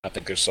 I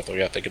think there's stuff like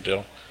that they could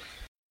do.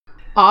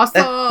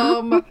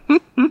 Awesome!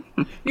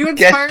 You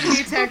inspired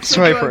me to actually.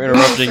 Sorry for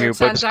interrupting you,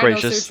 but it's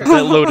gracious.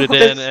 That loaded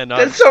in, and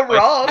that's so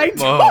wrong. It's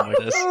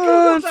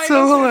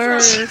so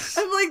hilarious.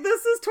 I'm like,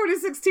 this is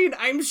 2016.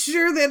 I'm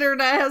sure the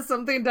internet has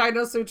something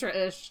Dino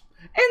Sutra-ish,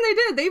 and they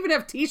did. They even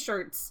have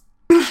T-shirts.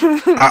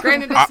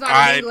 Granted, it's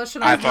not in English,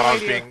 and I thought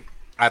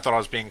I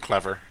was being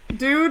clever.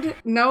 Dude,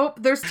 nope.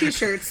 There's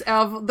T-shirts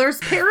there's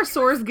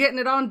Parasaurs getting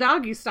it on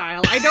doggy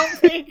style. I don't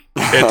think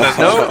it does.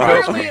 No,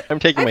 I'm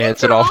taking my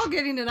headset off. off. All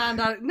getting it on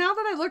doggy. Now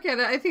that I look at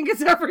it, I think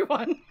it's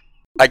everyone.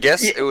 I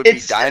guess it would be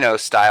Dino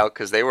style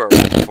because they were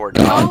before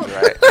dogs,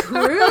 right?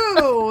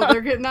 True. They're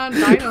getting on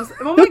dinos.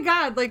 Oh my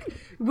god! Like,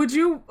 would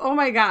you? Oh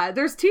my god!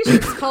 There's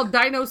T-shirts called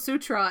Dino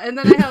Sutra, and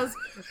then it has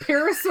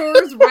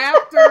Parasaurs,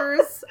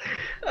 Raptors.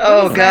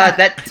 Oh god,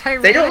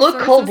 they don't look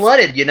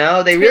cold-blooded.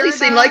 They really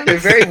seem like they're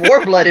very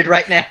war-blooded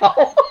right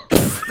now.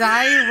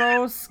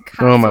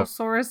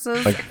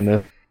 Styrosauruses. My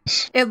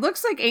goodness. It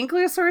looks like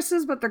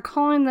Ankylosaurus, but they're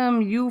calling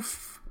them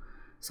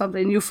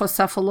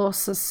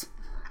Euphocephaloses.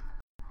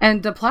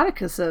 And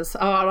Diplodocus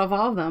out of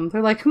all of them.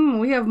 They're like,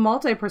 we have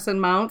multi-person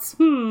mounts.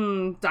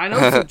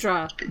 Dino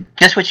Sutra.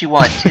 Just what you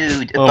want,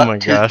 two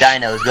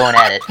dinos going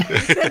at it.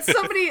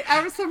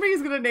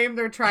 Somebody's going to name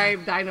their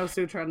tribe Dino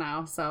Sutra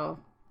now, so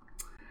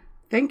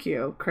thank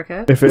you,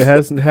 Cricket. If it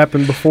hasn't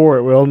happened before,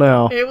 it will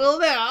now. It will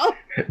now.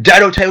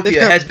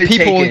 Dinotopia has been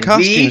taken. People in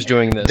costumes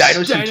doing this.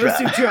 Dino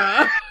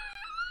Sutra.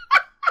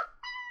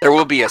 There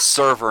will be a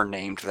server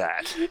named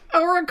that.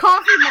 Or a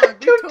coffee mug.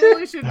 We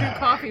totally should do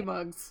coffee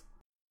mugs.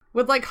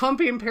 With like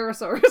humping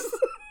parasaurs.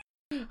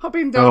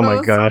 Humping donos. Oh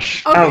my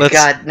gosh. Okay. Oh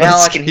god, now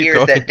all I can hear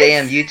is that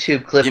damn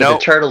YouTube clip of the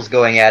turtles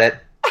going at it.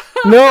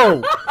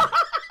 No!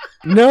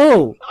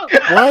 No!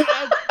 What?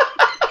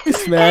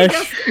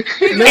 Smash.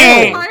 No.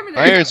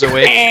 Iron's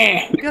awake.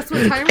 Guess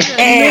what time it is?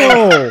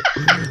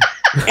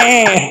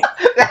 No.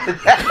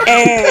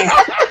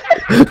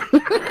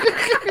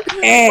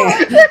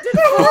 Did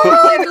Paul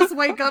really just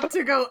wake up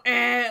to go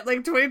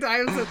like 20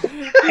 times and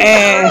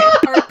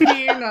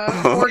RPing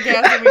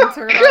orgasming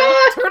turtle?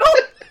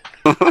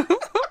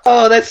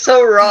 Oh, that's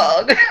so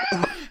wrong.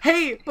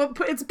 Hey, but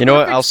it's You know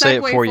what? I'll say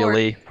it for you,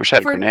 Lee. Wish I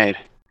had a grenade.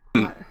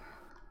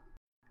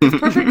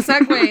 Perfect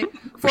segue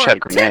for Wish I had a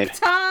grenade. tip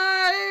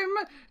time.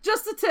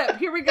 Just a tip.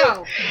 Here we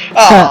go.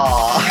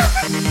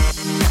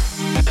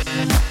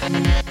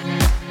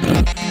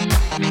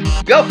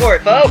 Go for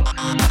it, Bo.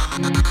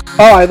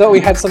 Oh, I thought we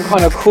had some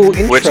kind of cool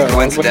intro. Which I was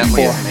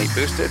coincidentally looking is mate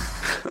boosted.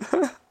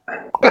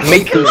 for.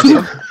 Mate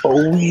boosted.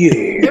 Oh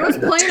yeah. It was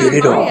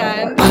playing on my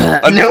end.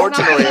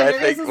 Unfortunately, I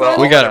think. Well,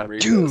 We got a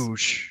read this.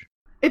 douche.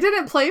 It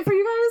didn't play for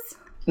you guys?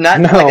 Not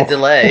No. like a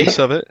delay. Piece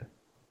of it.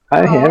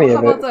 I didn't hear any How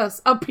of about it.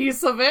 this? A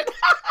piece of it.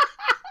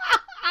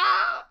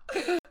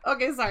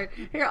 Okay, sorry.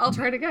 Here, I'll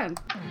try it again.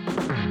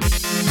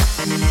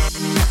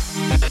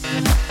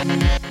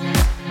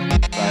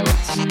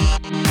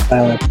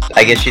 Silence.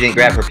 I guess you didn't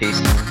grab her piece.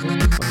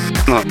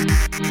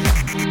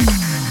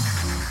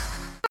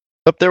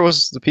 Up there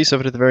was the piece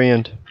of it at the very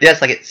end. Yeah,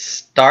 it's like it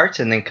starts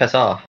and then cuts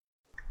off.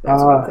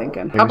 That's what I'm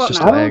thinking. Maybe How it's about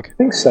just now? a lag. I don't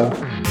think so.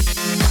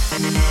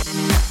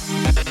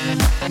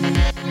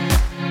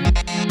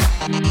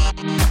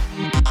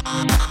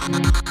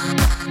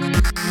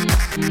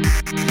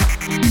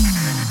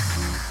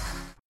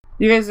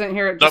 You guys didn't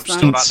hear it Nope, just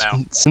still then? not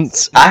now.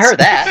 Since I heard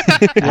that.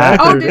 Yeah, I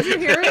Oh, heard did it. you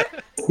hear it?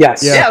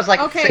 Yes. Yeah, I was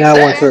like, Okay. six Yeah,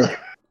 I went seconds. through.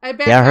 I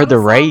backed Yeah, I heard out the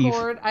of rave.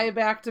 soundboard, I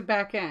backed it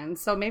back in,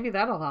 so maybe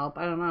that'll help.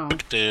 I don't know.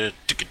 Okay,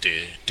 Okay,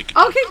 good.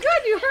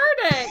 You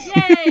heard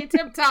it. Yay!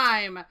 Tip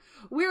time.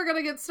 We're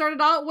gonna get started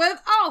out with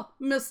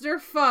Mr.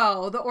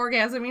 Foe, the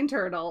orgasming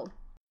turtle.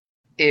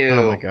 Ew.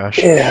 Oh my gosh.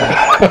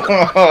 Yeah.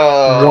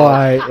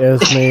 Why,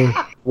 Esme?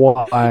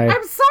 Why?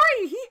 I'm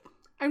sorry.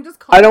 I'm just.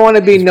 Calling I don't want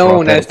to be brought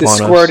known that as the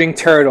upon us. squirting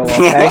turtle,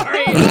 okay?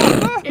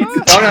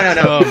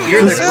 No.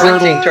 You're the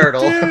squirting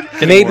turtle.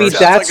 Maybe Sounds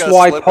that's like a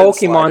why slip and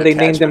slide Pokemon they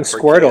named them attachment for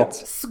Squirtle.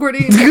 kids.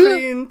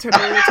 Squirting,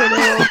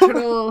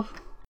 turtle.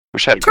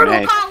 Wish I had a Turtle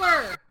grenade.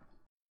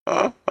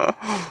 power!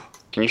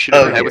 Can you shoot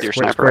over Oh, the head with your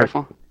squirt, sniper squirt.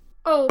 rifle?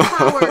 Oh,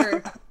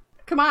 power!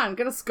 Come on,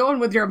 get us going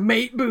with your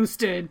mate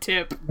boosted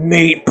tip.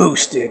 Mate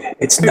boosted.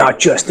 It's not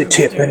just a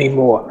tip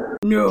anymore.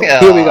 No.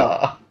 Here we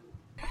go.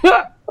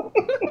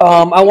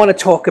 I want to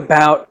talk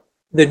about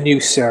the new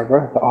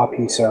server, the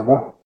RP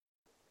server,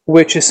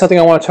 which is something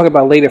I want to talk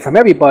about later from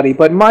everybody,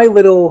 but my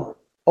little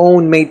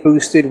own Mate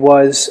Boosted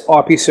was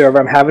RP server.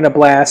 I'm having a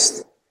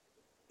blast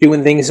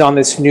doing things on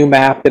this new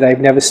map that I've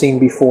never seen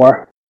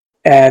before.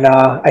 And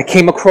I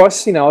came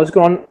across, I was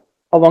going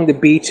along the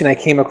beach and I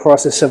came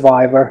across a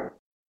survivor.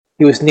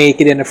 He was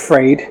naked and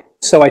afraid,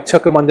 so I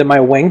took him under my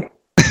wing.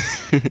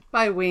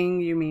 By wing,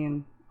 you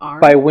mean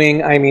arm? By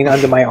wing, I mean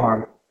under my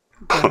arm.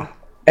 Your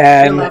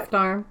And left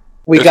arm?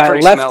 we It's got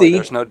pretty Lefty. smelly.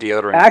 There's no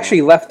deodorant.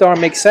 Actually, left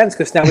arm makes sense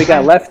because now we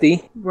got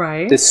Lefty,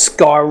 Right. the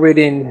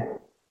scar-ridden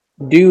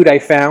dude I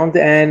found,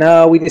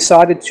 and we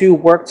decided to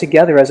work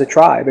together as a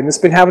tribe. And it's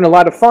been having a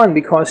lot of fun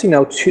because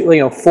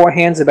four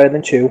hands are better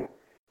than two,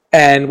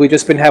 and we've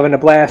just been having a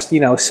blast.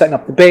 Setting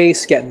up the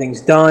base, getting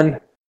things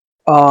done,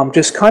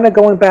 just kind of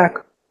going back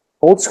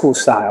old school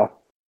style,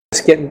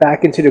 just getting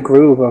back into the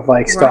groove of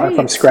starting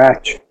from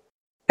scratch.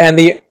 And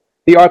the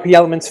RP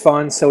element's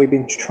fun, so we've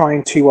been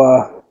trying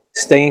to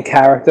stay in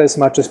character as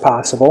much as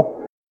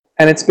possible,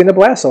 and it's been a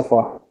blast so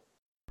far.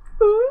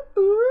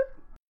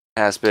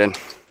 Has been.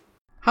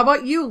 How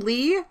about you,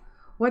 Lee?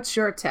 What's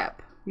your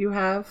tip? You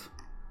have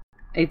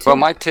a tip? Well,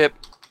 my tip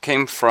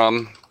came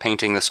from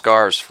painting the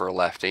scars for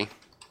Lefty.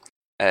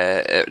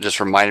 It just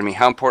reminded me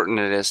how important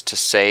it is to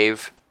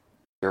save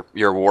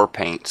your war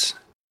paints,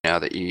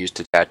 that you use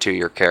to tattoo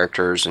your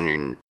characters and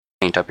you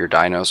paint up your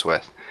dinos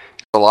with.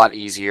 It's a lot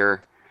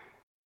easier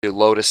to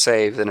load a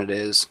save than it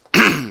is,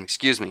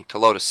 to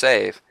load a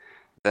save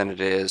than it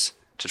is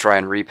to try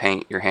and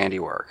repaint your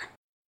handiwork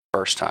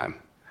first time.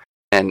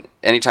 And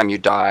anytime you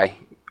die,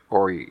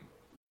 or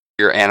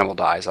your animal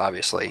dies,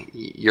 obviously,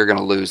 you're going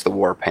to lose the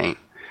war paint.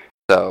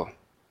 So,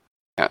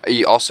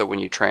 you also, when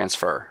you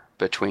transfer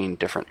between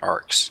different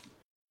arcs,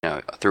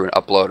 through an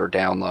upload or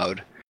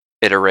download,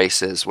 it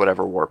erases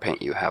whatever war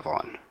paint you have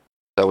on.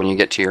 So when you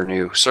get to your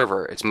new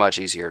server, it's much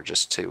easier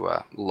just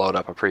to load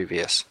up a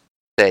previous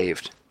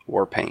saved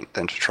war paint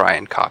than to try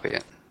and copy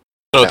it.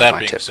 So That's that my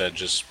being tip. said,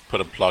 just put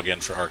a plug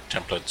in for Arc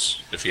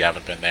templates if you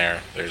haven't been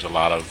there. There's a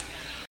lot of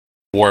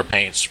war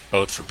paints,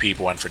 both for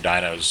people and for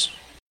dinos.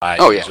 I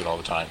use it all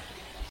the time.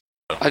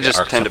 So, I just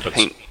Arc tend to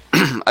templates.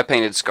 paint. I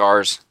painted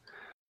scars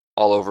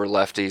all over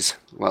Lefty's,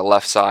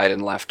 left side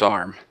and left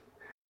arm.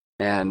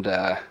 And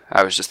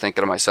I was just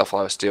thinking to myself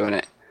while I was doing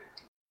it,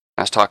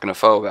 I was talking to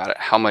Foe about it,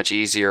 how much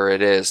easier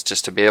it is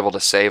just to be able to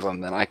save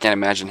them. Then I can't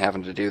imagine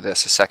having to do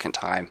this a second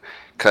time,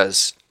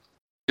 because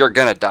you're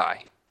going to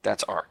die.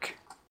 That's Arc.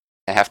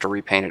 I have to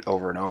repaint it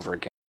over and over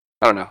again.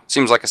 I don't know.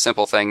 Seems like a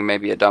simple thing,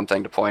 maybe a dumb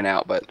thing to point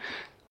out, but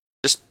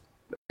just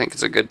think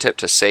it's a good tip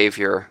to save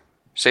your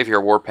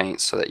war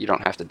paints so that you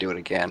don't have to do it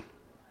again.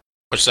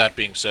 With that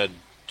being said,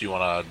 do you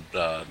want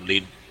to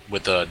lead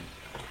with a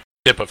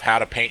tip of how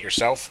to paint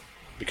yourself?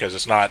 Because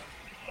it's not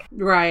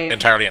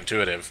entirely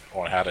intuitive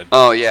on how to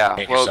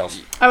paint yourself.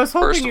 I was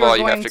hoping you were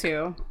going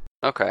to.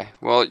 Okay.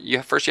 Well,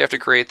 first you have to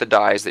create the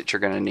dyes that you're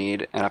going to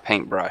need and a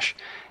paintbrush.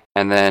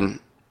 And then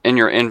in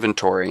your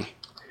inventory,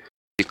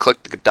 you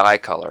click the dye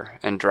color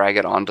and drag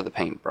it onto the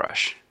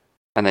paintbrush.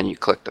 And then you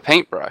click the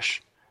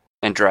paintbrush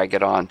and drag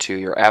it onto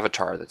your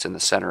avatar that's in the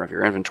center of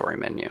your inventory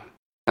menu.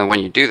 And when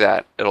you do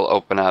that, it'll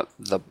open up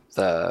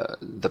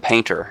the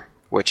painter,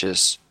 which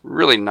is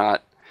really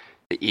not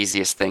the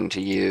easiest thing to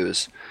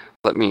use.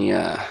 Let me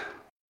give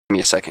me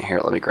a second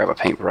here. Let me grab a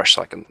paintbrush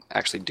so I can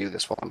actually do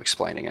this while I'm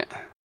explaining it.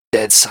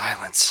 Dead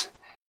silence.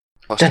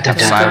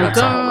 Silence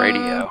on the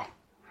radio.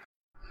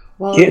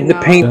 Well, getting the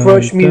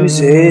paintbrush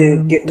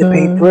music. Getting the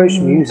paintbrush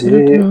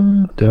music.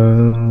 You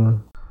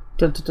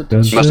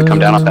must have come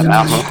down off that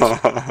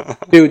mountain.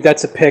 Dude,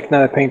 that's a pick,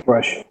 not a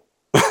paintbrush.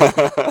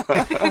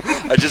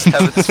 I just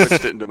haven't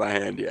switched it into my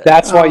hand yet.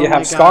 That's why you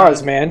have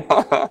scars, man.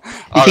 You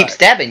keep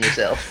stabbing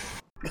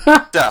yourself.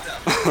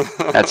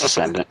 That's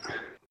ascendant.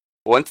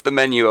 Once the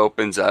menu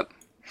opens up,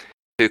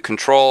 to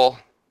control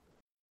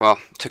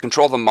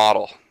the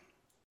model,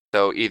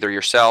 so either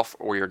yourself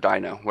or your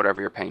dino, whatever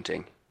you're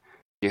painting,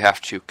 you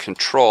have to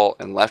control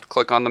and left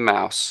click on the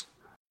mouse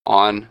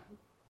on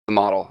the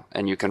model,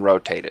 and you can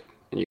rotate it.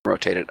 And you can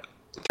rotate it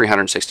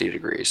 360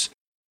 degrees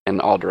in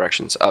all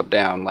directions, up,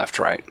 down, left,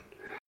 right.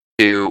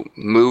 To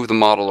move the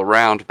model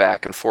around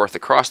back and forth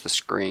across the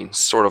screen,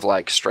 sort of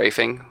like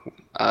strafing,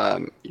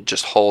 you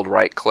just hold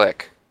right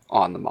click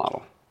on the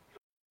model.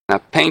 Now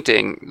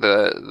painting,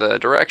 the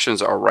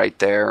directions are right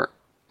there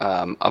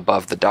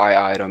above the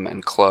dye item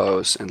and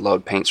close and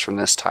load paints from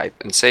this type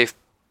and save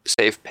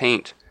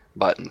paint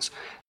buttons.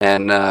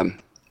 And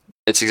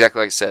it's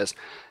exactly like it says.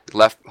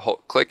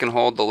 Click and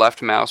hold the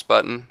left mouse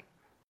button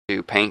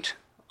to paint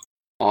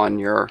on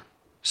your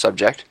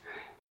subject,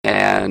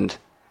 and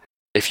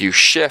if you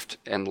shift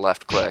and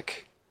left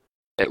click,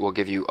 it will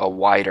give you a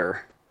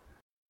wider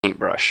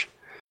paintbrush.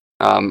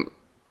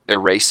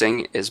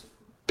 Erasing is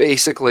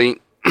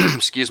basically,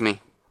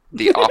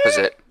 the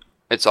opposite.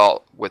 It's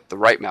all with the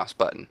right mouse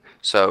button.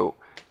 So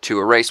to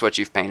erase what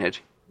you've painted,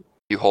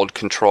 you hold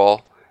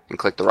Control and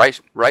click the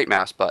right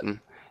mouse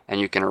button, and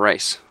you can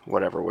erase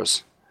whatever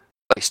was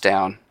placed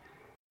down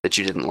that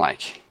you didn't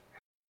like.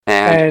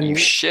 And you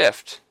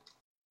shift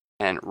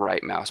and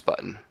right mouse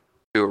button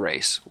to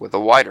erase with a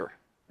wider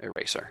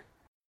eraser.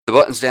 The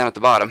button's down at the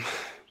bottom.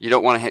 You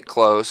don't want to hit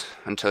close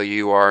until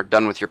you are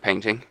done with your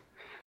painting,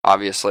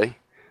 obviously.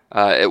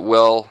 It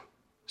will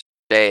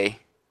stay.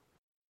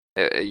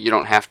 You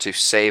don't have to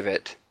save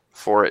it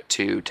for it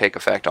to take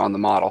effect on the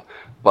model,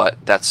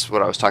 but that's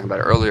what I was talking about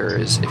earlier,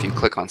 is if you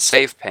click on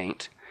Save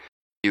Paint,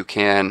 you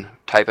can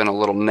type in a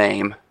little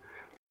name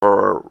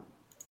for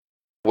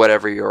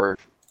whatever your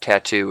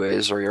tattoo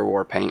is or your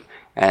war paint,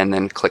 and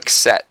then click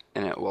Set,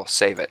 and it will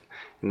save it.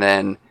 And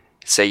then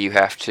say you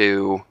have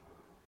to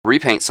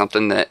repaint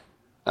something that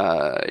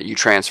you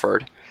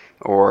transferred,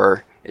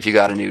 or if you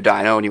got a new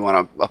dino and you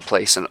want to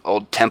place an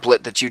old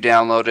template that you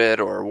downloaded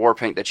or a war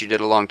paint that you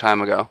did a long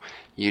time ago,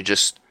 you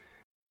just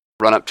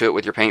run up to it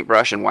with your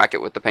paintbrush and whack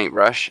it with the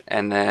paintbrush,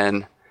 and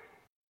then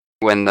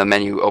when the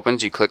menu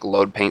opens, you click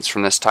Load Paints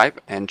from this type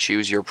and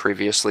choose your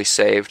previously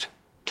saved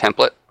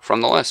template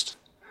from the list.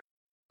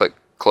 Click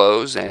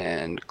Close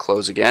and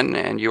close again,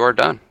 and you are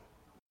done.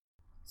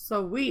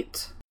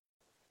 Sweet.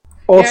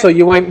 Also,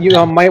 you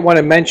might want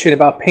to mention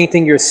about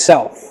painting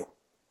yourself.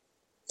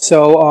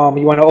 So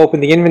you want to open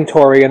the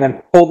inventory and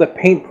then pull the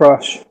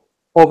paintbrush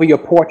over your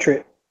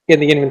portrait in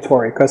the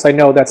inventory, because I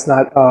know that's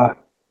not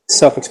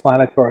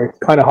self-explanatory. It's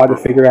kind of hard to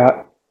figure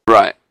out.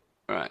 Right.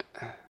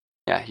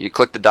 Yeah, you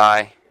click the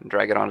die and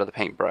drag it onto the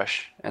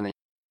paintbrush, and then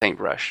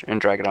paintbrush and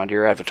drag it onto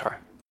your avatar,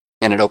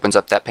 and it opens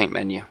up that paint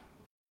menu.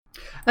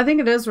 I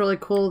think it is really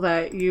cool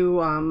that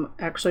you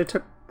actually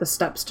took the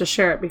steps to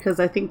share it, because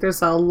I think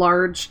there's a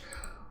large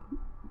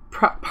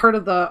part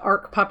of the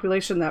ARC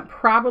population that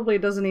probably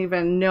doesn't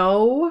even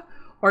know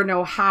or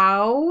know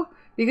how,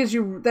 because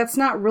that's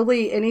not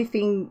really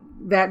anything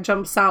that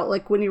jumps out.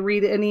 Like when you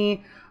read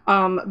any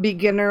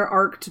beginner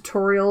ARC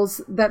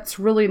tutorials, that's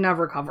really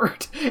never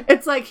covered.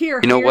 It's like,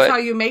 here's how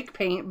you make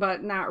paint,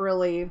 but not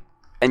really.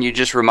 And you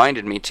just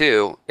reminded me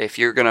too, if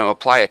you're going to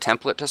apply a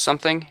template to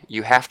something,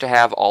 you have to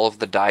have all of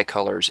the dye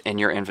colors in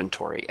your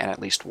inventory and at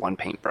least one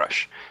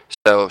paintbrush.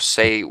 So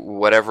say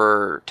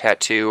whatever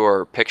tattoo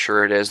or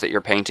picture it is that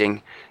you're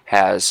painting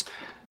has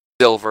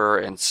silver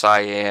and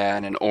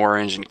cyan and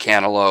orange and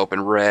cantaloupe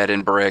and red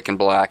and brick and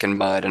black and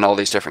mud and all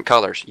these different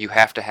colors. You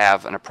have to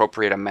have an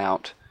appropriate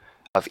amount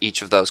of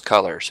each of those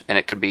colors. And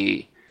it could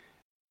be,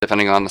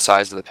 depending on the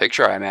size of the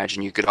picture, I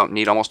imagine you could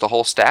need almost a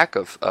whole stack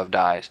of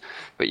dyes.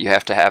 But you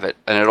have to have it,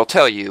 and it'll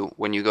tell you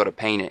when you go to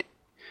paint it.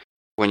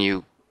 When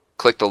you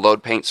click the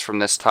Load Paints from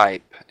this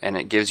type, and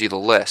it gives you the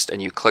list,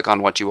 and you click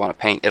on what you want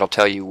to paint, it'll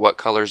tell you what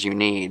colors you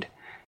need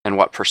and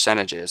what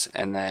percentages,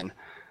 and then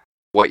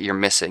what you're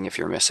missing, if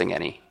you're missing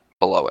any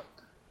below it.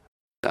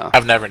 So.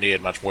 I've never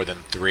needed much more than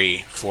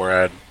 3 for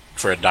a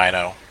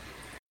dino.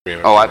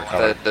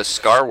 The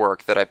scar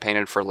work that I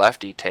painted for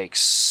Lefty takes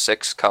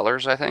 6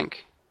 colors, I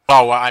think.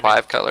 Oh, well, I mean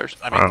 5 colors.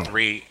 I mean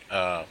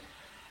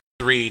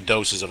 3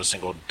 doses of a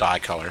single dye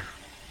color.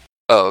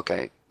 Oh,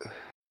 okay.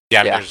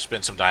 Yeah, I mean, there's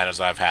been some dinos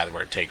that I've had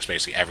where it takes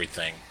basically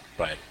everything,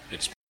 but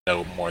it's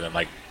no more than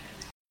like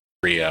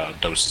 3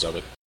 doses of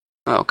it.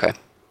 Oh, okay.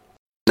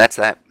 That's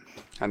that.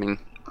 I mean,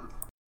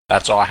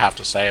 that's all I have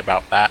to say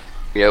about that.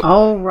 Yep.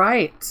 All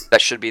right.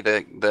 That should be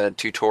the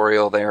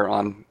tutorial there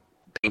on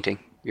painting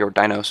your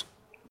dinos.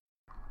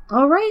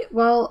 All right.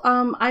 Well,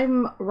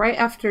 I'm right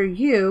after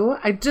you.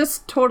 I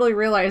just totally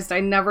realized I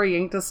never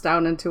yanked us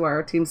down into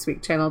our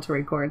TeamSpeak channel to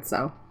record.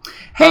 So,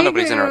 hey,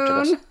 nobody's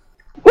interrupted us.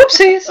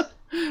 Whoopsies.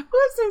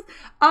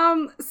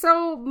 Whoopsies.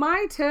 So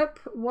my tip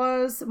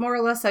was more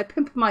or less I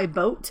pimp my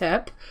boat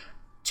tip,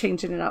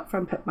 changing it up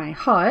from pimp my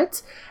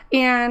hut,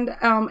 and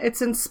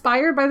it's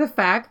inspired by the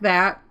fact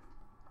that,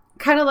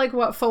 kind of like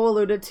what Foe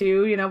alluded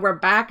to, you know, we're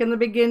back in the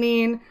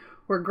beginning.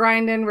 We're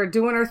grinding, we're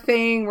doing our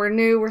thing, we're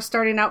new, we're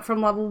starting out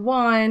from level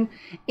 1,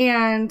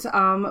 and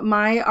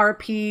my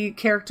RP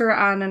character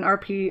on our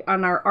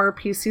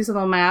RP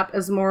seasonal map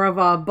is more of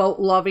a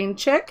boat-loving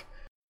chick,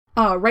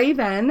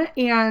 Raven,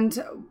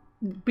 and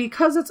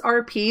because it's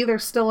RP,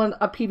 there's still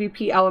a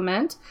PvP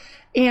element,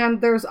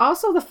 and there's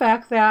also the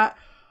fact that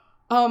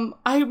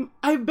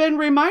I've been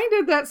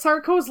reminded that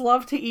Sarcos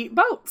love to eat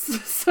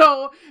boats,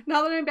 so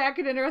now that I'm back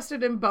and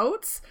interested in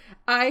boats,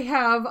 I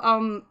have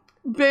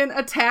been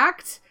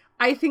attacked.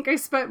 I think I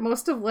spent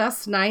most of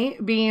last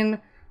night being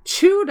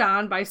chewed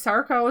on by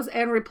Sarcos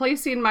and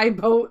replacing my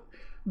boat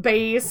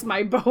base,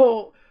 my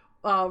boat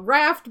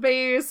raft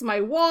base,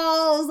 my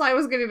walls. I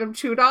was getting them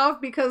chewed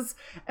off because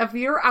if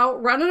you're out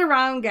running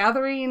around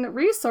gathering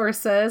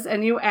resources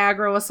and you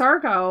aggro a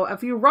Sarco,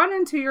 if you run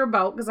into your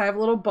boat, because I have a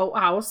little boat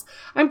house,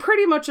 I'm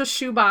pretty much a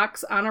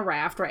shoebox on a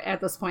raft right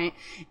at this point.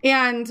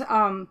 And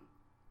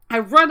I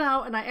run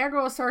out and I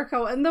aggro a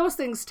Sarco, and those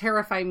things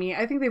terrify me.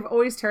 I think they've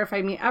always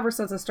terrified me ever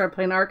since I started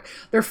playing Ark.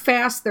 They're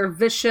fast, they're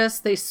vicious,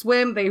 they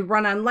swim, they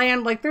run on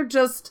land, like they're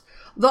just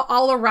the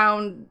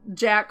all-around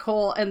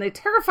jackhole, and they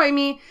terrify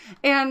me.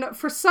 And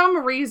for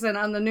some reason,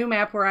 on the new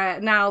map we're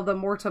at now, the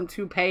Mortum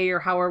Tupac, or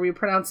however you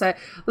pronounce it,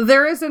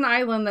 there is an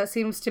island that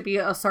seems to be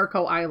a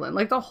Sarco island.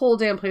 Like, the whole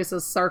damn place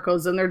is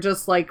Sarcos, and they're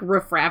just like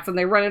riffraff, and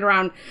they run it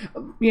around,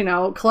 you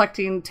know,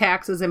 collecting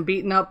taxes and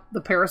beating up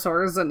the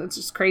parasaurs, and it's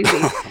just crazy.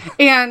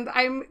 And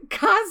I'm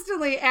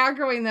constantly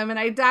aggroing them, and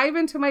I dive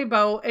into my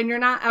boat, and you're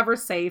not ever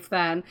safe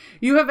then.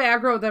 You have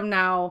aggroed them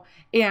now,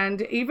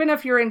 and even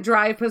if you're in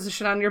drive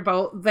position on your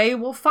boat, they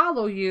will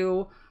follow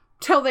you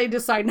till they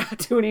decide not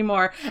to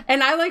anymore.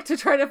 And I like to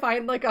try to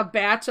find like a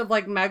batch of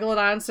like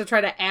megalodons to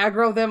try to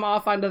aggro them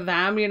off onto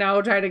them, you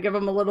know, try to give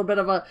them a little bit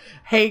of a,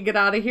 hey, get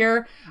out of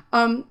here.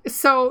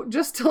 So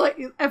just to let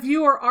you, if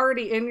you are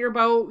already in your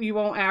boat, you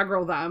won't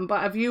aggro them.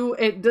 But if you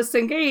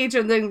disengage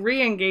and then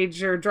re-engage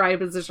your drive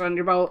position on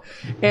your boat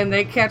and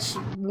they catch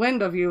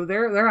wind of you,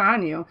 they're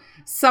on you.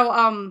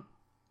 So,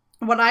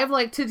 what I've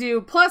liked to do,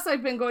 plus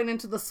I've been going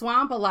into the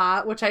swamp a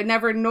lot, which I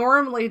never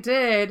normally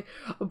did,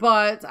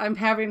 but I'm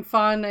having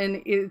fun,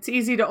 and it's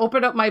easy to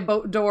open up my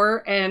boat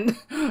door and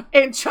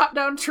chop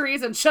down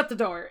trees and shut the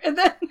door and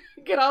then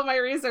get all my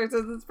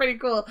resources. It's pretty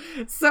cool.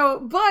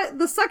 So, but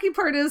the sucky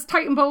part is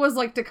Titan boas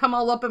like to come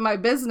all up in my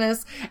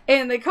business,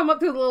 and they come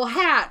up through the little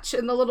hatch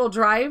in the little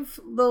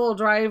drive,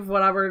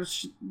 whatever,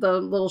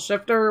 the little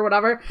shifter or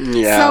whatever.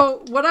 Yeah.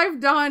 So what I've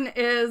done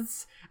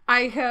is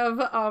I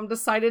have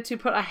decided to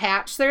put a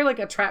hatch there, like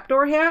a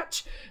trapdoor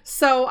hatch.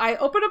 So I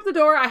open up the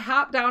door, I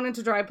hop down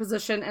into drive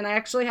position, and I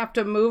actually have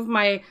to move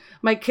my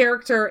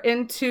character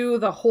into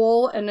the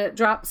hole, and it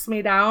drops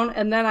me down,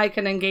 and then I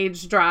can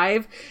engage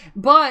drive.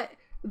 But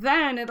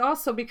then it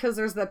also, because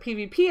there's the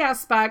PvP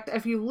aspect,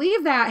 if you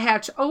leave that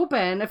hatch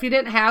open, if you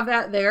didn't have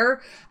that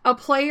there, a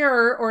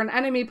player or an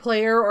enemy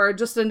player or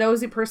just a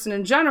nosy person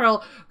in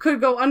general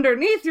could go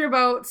underneath your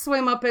boat,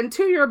 swim up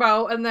into your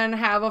boat, and then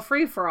have a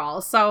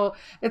free-for-all. So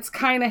it's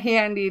kind of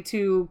handy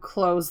to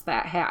close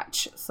that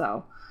hatch.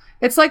 So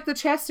it's like the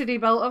chastity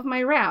belt of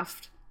my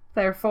raft.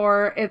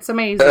 Therefore, it's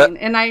amazing.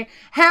 And I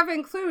have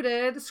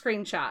included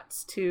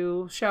screenshots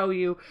to show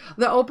you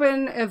the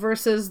open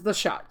versus the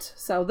shut.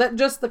 So that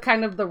just the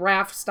kind of the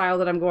raft style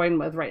that I'm going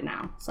with right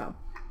now. So,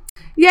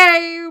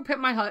 yay! Pimp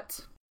my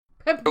hut.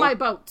 Pimp my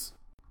boat.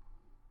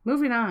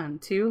 Moving on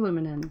to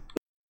Luminen.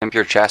 Pimp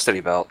your chastity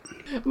belt.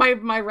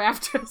 My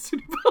raft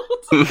chastity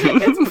belt.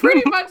 It's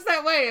pretty much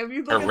that way. If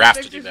you look at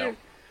the pictures, belt.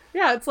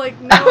 Yeah, it's like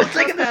no. I was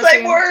thinking the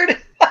same word.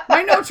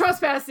 My no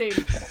trespassing.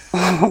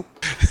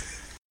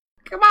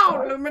 Come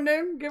on,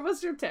 Luminen, give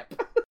us your tip.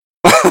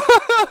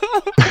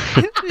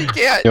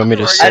 Yeah, you want me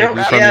to save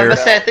you from your...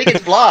 I think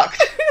it's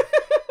blocked.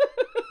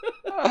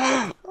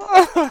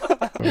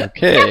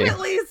 Okay. Stop it,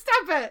 Lee,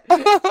 stop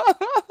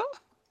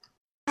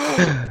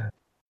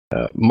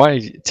it. My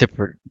tip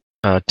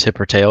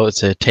or tail,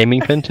 it's a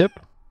taming pin tip.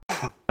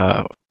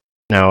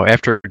 Now,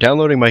 after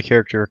downloading my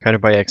character kind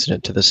of by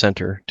accident to the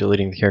center,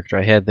 deleting the character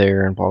I had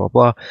there and blah,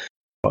 blah,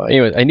 blah.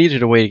 Anyway, I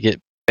needed a way to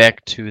get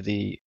back to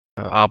the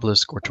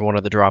obelisk or to one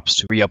of the drops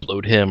to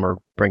re-upload him or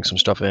bring some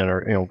stuff in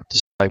or,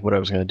 decide what I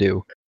was going to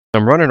do.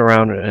 I'm running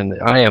around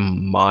and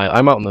I'm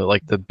out on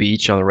the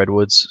beach on the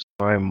redwoods.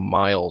 So I'm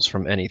miles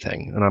from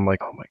anything. And I'm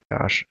like, oh my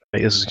gosh,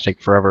 this is going to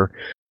take forever.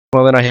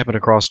 Well, then I happened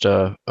across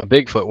a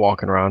Bigfoot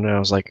walking around and I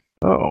was like,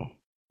 oh,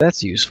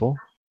 that's useful.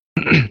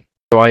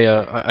 So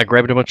I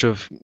grabbed a bunch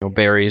of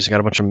berries, got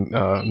a bunch of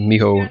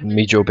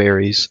mijo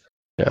berries.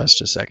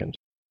 Just a second.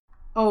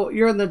 Oh,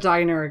 you're in the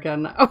diner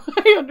again now.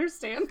 I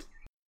understand.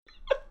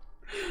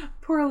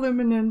 Poor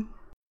Illuminin.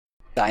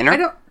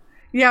 Diner?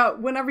 Yeah,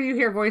 whenever you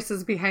hear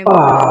voices behind the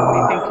window,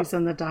 we think he's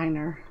in the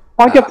diner.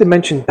 Why'd you have to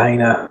mention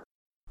diner?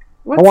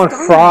 What's I want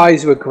diner?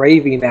 Fries with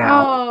gravy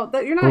now.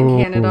 Oh, you're not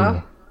in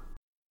Canada.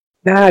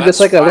 Nah, just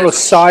like a little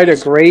side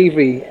of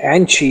gravy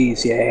and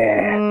cheese,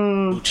 yeah.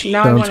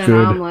 Now I want an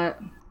omelet.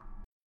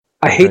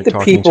 I hate the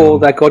people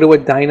that go to a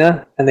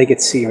diner and they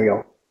get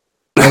cereal.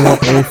 I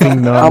want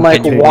anything I'm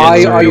like,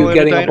 why are you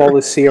getting a bowl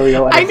of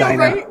cereal at a diner?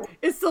 Right?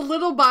 It's the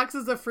little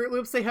boxes of Fruit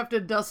Loops they have to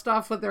dust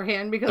off with their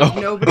hand because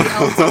nobody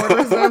else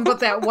orders them but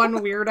that one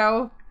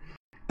weirdo.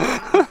 Is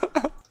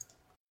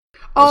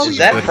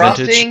that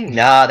frosting?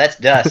 Nah, that's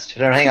dust.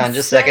 Hang on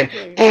just a second.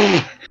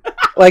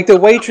 Like, the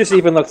waitress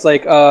even looks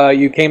like,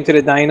 you came to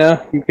the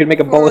diner? You could make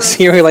a bowl of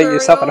cereal like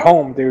yourself at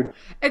home, dude.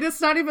 And it's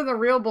not even the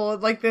real bowl.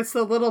 Like, it's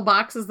the little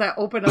boxes that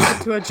open up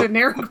into a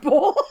generic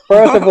bowl.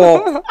 First of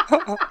all,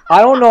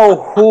 I don't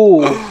know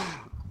who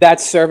that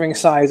serving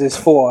size is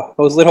for.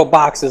 Those little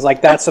boxes.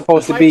 Like, that's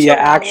supposed to be your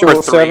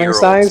actual serving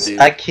size?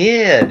 A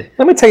kid.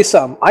 Let me tell you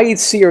something. I eat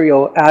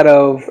cereal out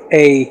of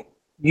a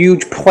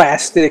huge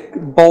plastic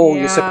bowl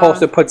you're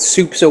supposed to put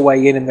soups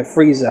away in the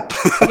freezer.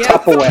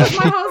 Tupperware.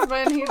 My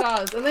husband, he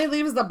does. And then he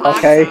leaves the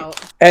box out.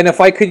 And if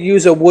I could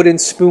use a wooden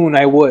spoon,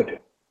 I would.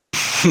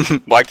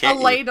 Why can't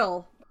you? A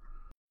ladle.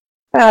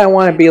 I don't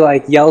want to be,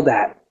 yelled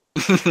at.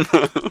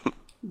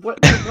 What?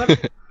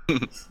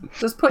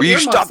 Just put Will you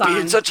earmuffs stop on.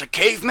 being such a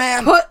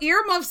caveman? Put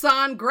earmuffs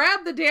on,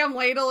 grab the damn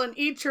ladle, and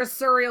eat your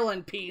cereal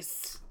in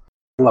peace.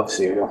 I love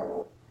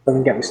cereal.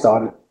 Doesn't get me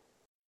started.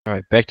 All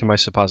right, back to my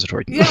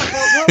suppository. Yeah,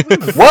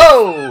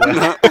 Whoa!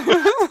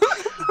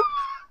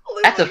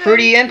 That's a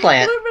fruity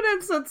implant.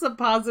 Illuminin said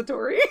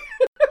suppository.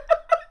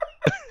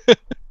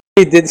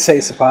 He did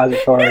say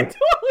suppository.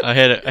 I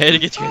had to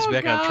get you guys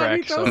back on track.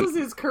 He throws us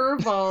these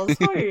curveballs.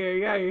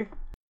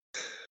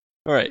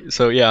 All right,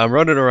 so yeah, I'm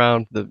running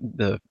around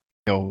the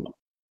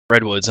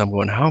redwoods. I'm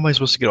going, how am I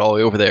supposed to get all the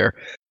way over there?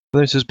 And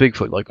there's this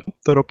Bigfoot like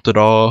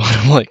da-da-da-da.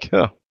 I'm like,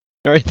 oh, all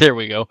right, there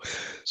we go.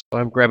 So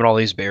I'm grabbing all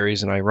these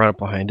berries and I run up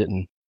behind it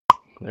and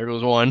there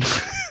goes one.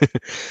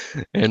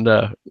 And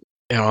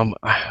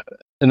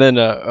then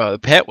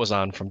Pat was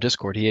on from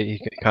Discord.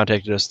 He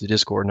contacted us through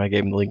Discord and I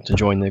gave him the link to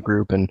join the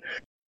group and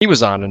he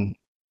was on and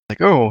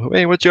like, oh,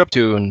 hey, what you up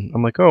to? And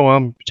I'm like, oh,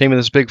 I'm taming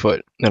this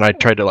Bigfoot. And I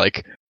tried to I'm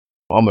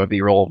gonna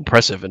be real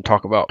impressive and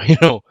talk about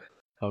how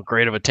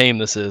great of a tame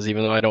this is,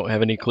 even though I don't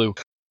have any clue.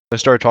 I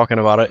started talking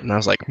about it and I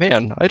was like,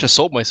 man, I just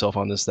sold myself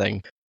on this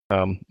thing.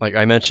 Like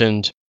I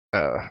mentioned,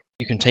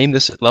 you can tame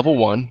this at level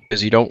 1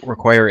 because you don't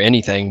require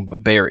anything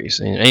but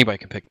berries, and anybody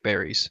can pick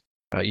berries.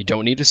 You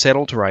don't need a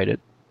saddle to ride it.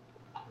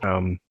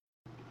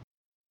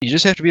 You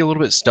just have to be a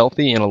little bit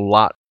stealthy and a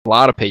lot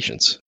of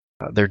patience.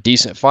 They're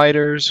decent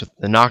fighters,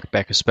 the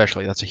knockback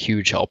especially. That's a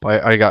huge help.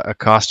 I got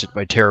accosted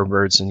by terror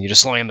birds, and you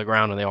just slam the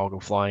ground, and they all go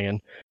flying in.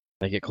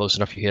 They get close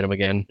enough, you hit them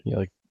again.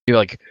 You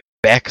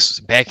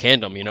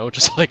backhand them,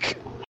 just get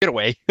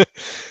away.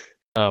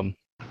 They're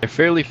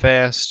fairly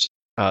fast.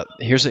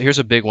 Here's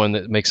a big one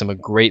that makes them a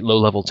great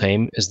low-level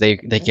tame, is they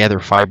gather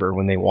fiber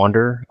when they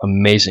wander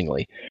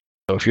amazingly.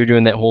 So if you're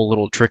doing that whole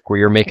little trick where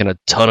you're making a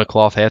ton of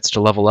cloth hats to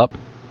level up,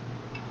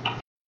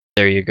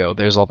 there you go.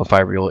 There's all the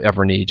fiber you'll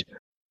ever need.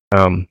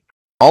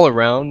 All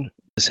around,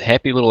 this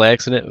happy little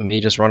accident of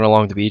me just running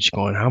along the beach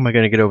going, how am I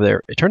going to get over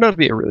there? It turned out to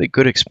be a really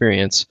good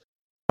experience.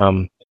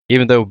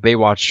 Even though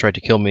Baywatch tried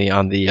to kill me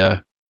on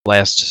the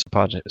last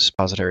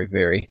suppository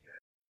berry.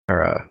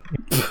 Or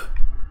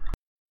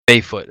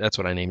Bayfoot, that's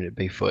what I named it,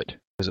 Bayfoot.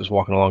 Because it was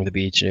walking along the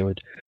beach and it would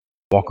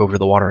walk over to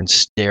the water and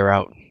stare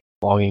out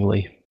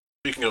longingly.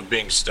 Speaking of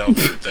being stealthy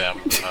with them,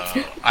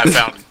 I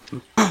found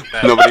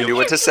that nobody knew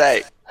what to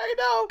say. I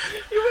know.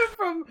 You went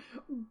from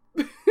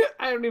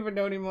I don't even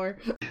know anymore.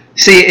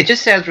 See, it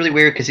just sounds really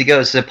weird because he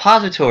goes,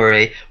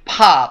 suppository,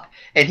 pop,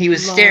 and he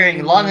was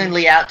staring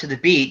longingly out to the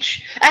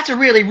beach. That's a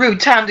really rude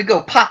time to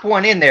go pop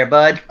one in there,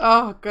 bud.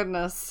 Oh,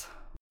 goodness.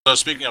 So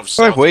speaking of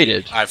stealthy, I've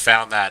waited. I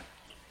found that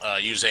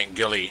using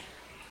Ghillie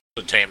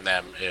to tame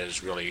them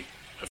is really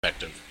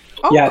effective.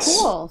 Oh, yes.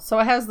 Cool. So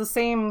it has the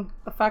same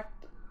effect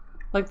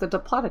like the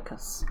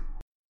Diplodocus.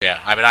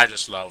 Yeah, I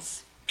just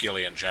love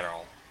Ghillie in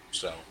general,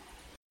 so...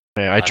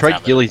 Yeah, I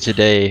tried Ghillie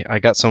today. I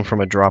got some from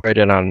a drop I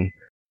did on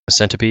a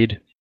centipede.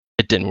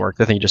 It didn't work.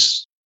 The thing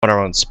just went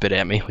around and spit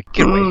at me. Like,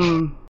 get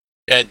away.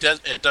 Yeah,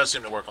 it does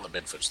seem to work on the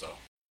Bigfoots, though.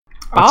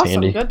 That's awesome.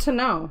 Handy. Good to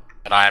know.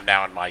 And I am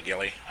now in my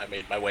Ghillie. I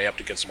made my way up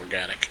to get some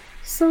organic.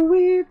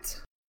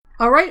 Sweet.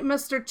 All right,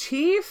 Mr.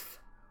 Chief,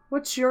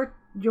 what's your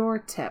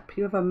tip?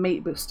 You have a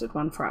mate boosted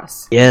one for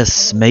us.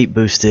 Yes, mate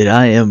boosted.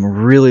 I am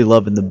really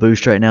loving the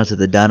boost right now to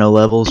the dino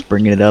levels,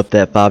 bringing it up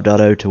that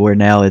 5.0 to where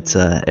now it's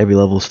every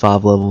level's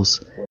 5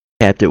 levels,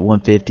 capped at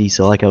 150.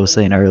 So like I was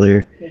saying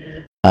earlier,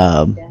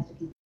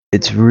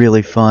 it's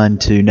really fun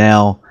to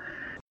now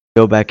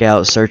go back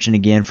out searching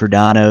again for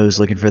dinos,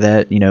 looking for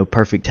that,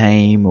 perfect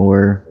tame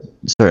or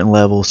certain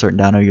level, certain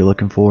dino you're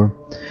looking for.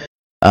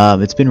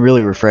 It's been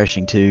really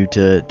refreshing too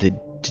to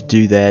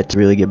do that, to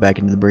really get back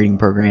into the breeding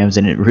programs,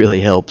 and it really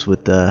helps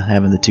with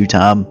having the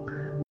 2-time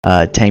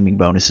taming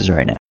bonuses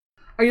right now.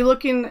 Are you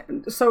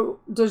looking, so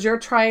does your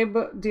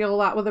tribe deal a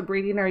lot with the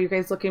breeding? Are you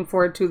guys looking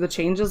forward to the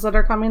changes that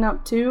are coming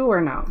up too,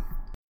 or no?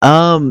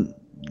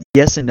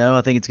 Yes and no.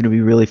 I think it's going to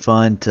be really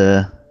fun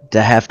to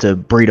have to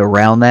breed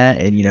around that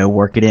and,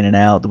 work it in and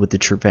out with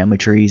the family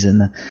trees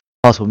and the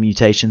possible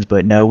mutations.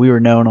 But no, we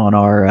were known on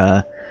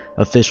our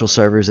official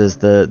servers as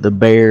the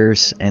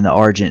Bears and the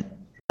Argent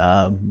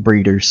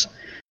breeders.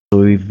 So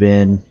we've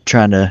been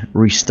trying to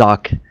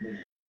restock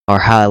our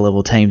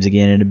high-level tames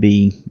again and to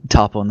be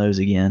top on those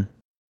again.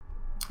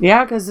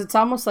 Yeah, because it's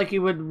almost like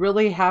you would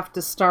really have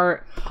to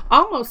start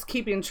almost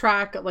keeping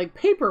track, like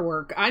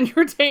paperwork on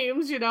your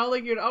tames,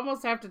 like you'd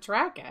almost have to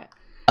track it.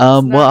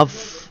 Well,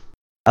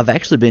 I've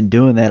actually been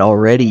doing that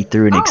already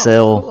through an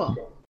Excel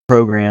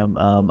program.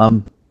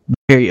 I'm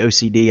very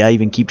OCD. I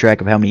even keep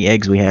track of how many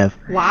eggs we have.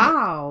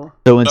 Wow.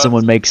 So when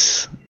someone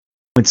makes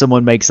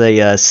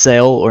a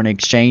sale or an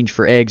exchange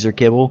for eggs or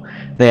kibble,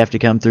 they have to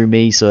come through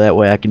me, so that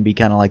way I can be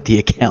kind of like the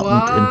accountant.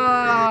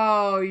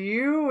 Wow,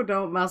 you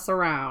don't mess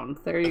around.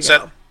 There you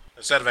go.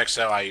 Instead of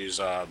Excel, I use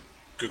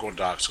Google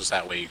Docs, because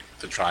that way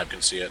the tribe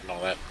can see it and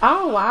all that.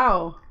 Oh,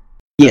 wow.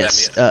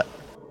 Yes. And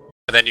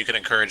then you can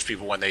encourage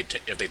people when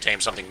if they tame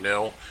something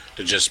new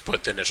to just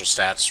put the initial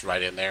stats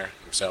right in there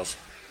themselves.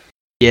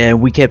 Yeah,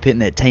 we kept hitting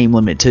that tame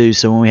limit too,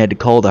 so when we had to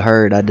cull the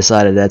herd, I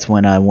decided that's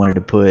when I wanted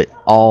to put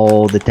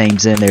all the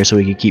tames in there so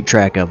we could keep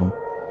track of them.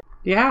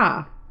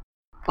 Yeah.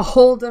 A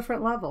whole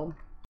different level.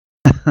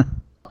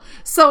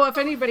 So if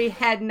anybody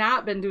had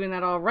not been doing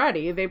that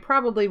already, they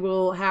probably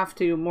will have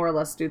to more or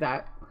less do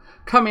that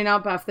coming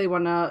up if they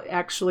want to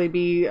actually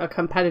be a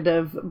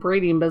competitive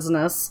breeding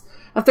business.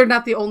 If they're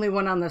not the only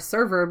one on the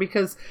server,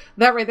 because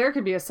that right there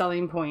could be a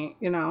selling point,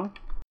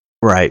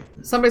 Right.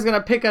 Somebody's going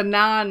to pick a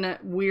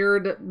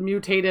non-weird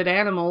mutated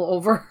animal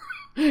over.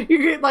 You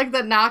get like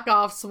the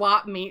knockoff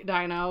swap meat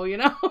dino,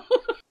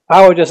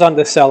 I would just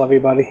undersell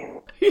everybody.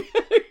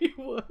 You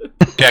would.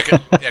 Yeah,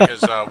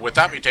 because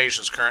without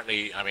mutations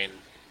currently,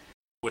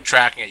 with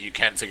tracking it, you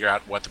can figure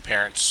out what the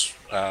parents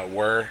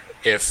were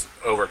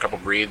if over a couple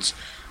breeds,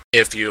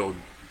 if you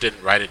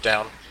didn't write it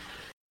down,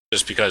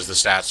 just because the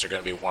stats are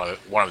going to be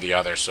one of the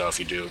other. So if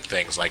you do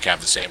things like have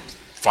the same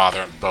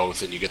father on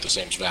both, and you get the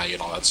same value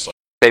and all that stuff.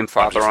 Same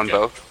father on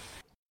both?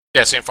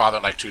 Yeah, same father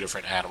on like 2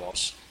 different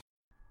animals.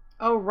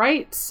 Oh,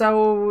 right.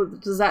 So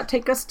does that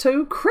take us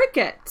to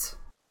Cricket?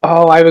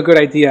 Oh, I have a good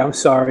idea. I'm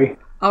sorry.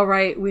 All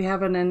right, we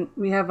have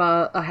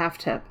a half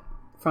tip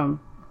from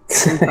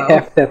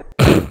half tip.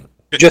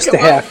 Just a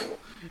half.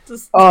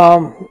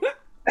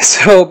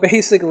 So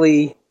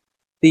basically,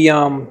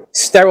 the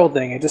sterile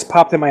thing, it just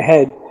popped in my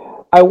head.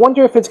 I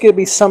wonder if it's going to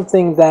be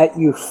something that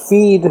you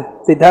feed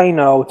the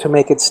dino to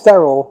make it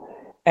sterile,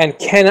 and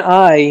can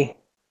I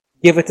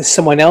give it to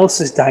someone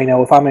else's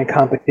dino if I'm in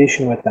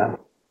competition with them?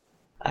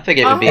 I think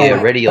it would be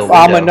a radial window.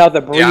 I'm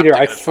another breeder,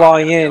 I fly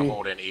in,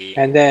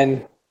 and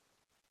then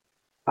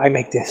I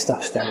make this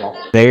stuff sterile.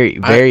 Very,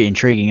 very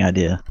intriguing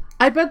idea.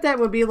 I bet that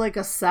would be like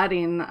a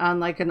setting on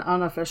like an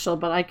unofficial,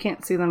 but I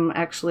can't see them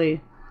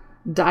actually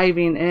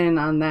diving in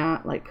on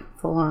that, like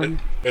full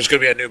on. There's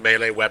going to be a new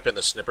melee weapon,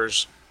 the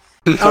snippers.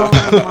 Oh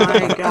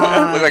my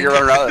god. Look like you're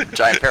running around with a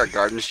giant pair of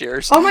garden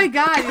shears. Oh my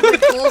god, you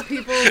like pull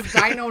people's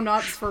dino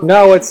nuts for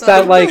No, it's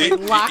that like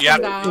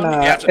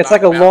it's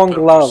like a long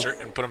glove.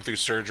 And put them through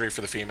surgery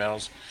for the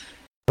females.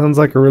 Sounds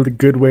like a really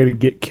good way to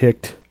get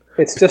kicked.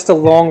 It's just a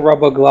long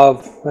rubber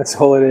glove. That's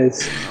all it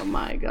is. Oh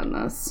my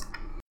goodness.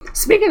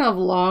 Speaking of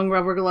long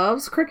rubber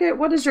gloves, Cricket,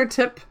 what is your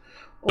tip?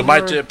 So my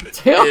tip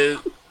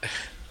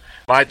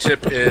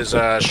is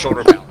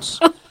shoulder mounts.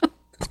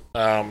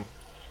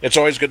 It's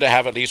always good to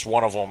have at least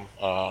one of them.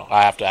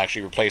 I have to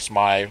actually replace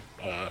my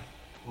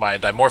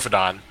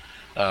Dimorphodon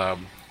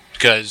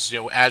because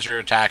as you're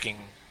attacking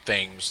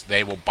things,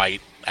 they will bite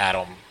at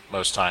them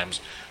most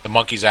times. The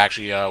monkeys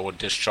actually will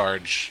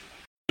discharge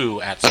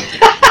poo at something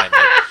behind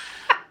it.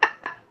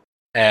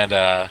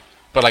 And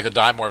but like the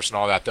Dimorphs and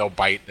all that, they'll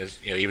bite.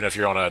 Even if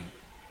you're on a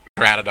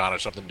Pteranodon or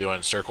something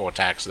doing circle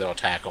attacks, they'll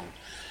attack them.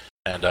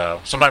 And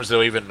sometimes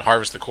they'll even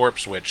harvest the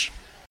corpse, which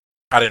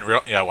I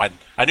didn't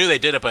I knew they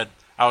did it, but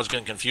I was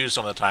getting confused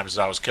some of the times as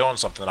I was killing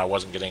something and I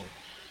wasn't getting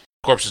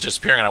corpses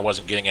disappearing and I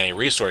wasn't getting any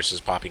resources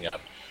popping up.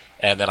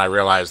 And then I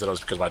realized that it was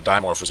because my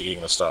Dimorph was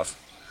eating the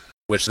stuff,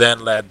 which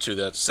then led to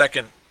the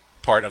second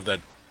part of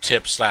the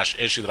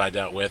tip/issue that I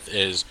dealt with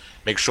is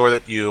make sure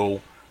that you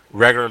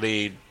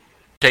regularly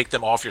take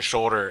them off your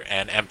shoulder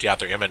and empty out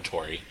their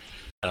inventory.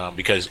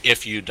 Because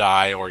if you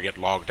die or get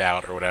logged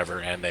out or whatever,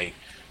 and they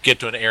get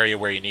to an area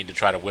where you need to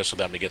try to whistle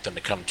them to get them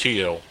to come to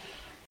you,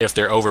 if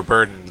they're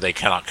overburdened, they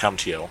cannot come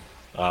to you.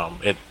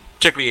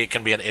 Particularly, it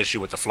can be an issue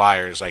with the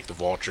flyers, like the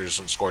vultures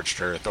and Scorched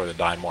Earth or the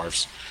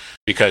Dimorphs,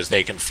 because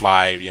they can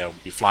fly,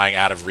 be flying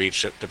out of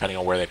reach depending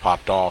on where they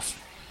popped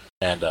off,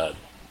 and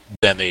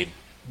then they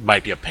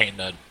might be a pain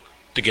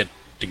to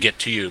get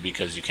to you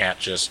because you can't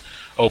just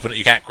open it.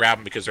 You can't grab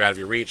them because they're out of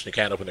your reach, and you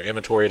can't open their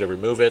inventory to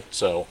remove it.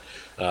 So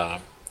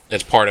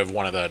it's part of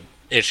one of the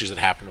issues that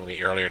happened with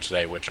me earlier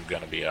today, which I'm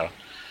going to be a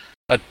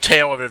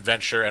tale of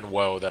adventure and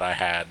woe that I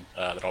had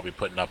that I'll be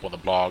putting up on the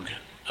blog.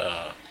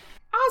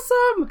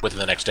 Awesome! Within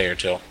the next day or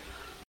two.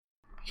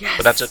 Yes.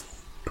 But that's it.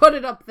 Put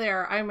it up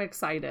there. I'm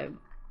excited.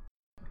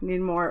 We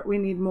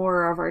need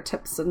more of our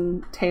tips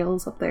and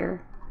tales up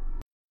there.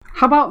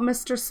 How about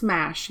Mr.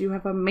 Smash? You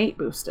have a mate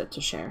boosted to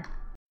share.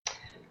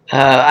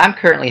 I'm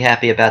currently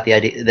happy about the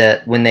idea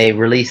that when they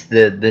released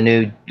the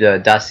new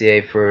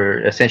dossier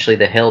for essentially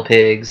the Hell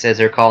Pigs, as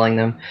they're calling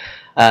them,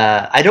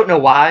 I don't know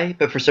why,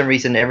 but for some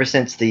reason, ever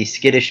since the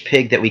skittish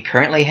pig that we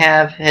currently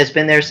have has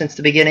been there since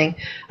the beginning,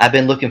 I've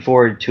been looking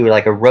forward to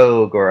like a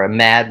rogue or a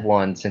mad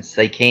one, since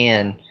they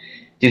can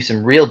do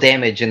some real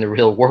damage in the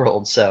real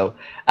world. So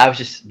I was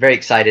just very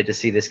excited to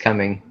see this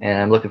coming,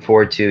 and I'm looking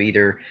forward to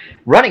either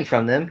running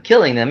from them,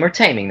 killing them, or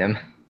taming them.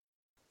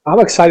 I'm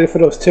excited for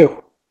those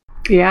too.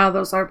 Yeah,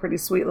 those are pretty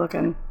sweet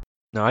looking.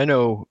 Now, I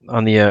know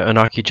on the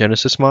Anaki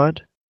Genesis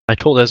mod, I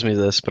told Esme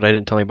this, but I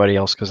didn't tell anybody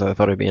else because I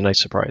thought it'd be a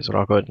nice surprise, but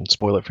I'll go ahead and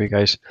spoil it for you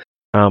guys.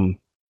 The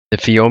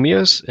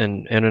Phiomias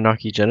in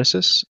Anunnaki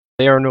Genesis,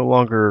 they are no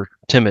longer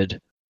timid.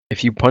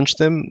 If you punch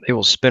them, they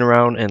will spin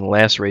around and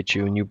lacerate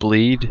you, and you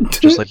bleed,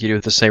 just like you do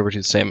with the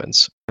saber-toothed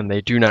salmons. And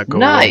they do not go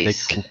away. They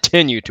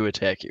continue to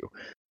attack you.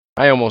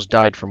 I almost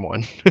died from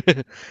one.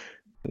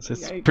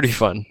 It's pretty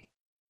fun.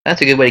 That's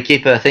a good way to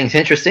keep things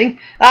interesting.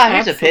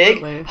 Here's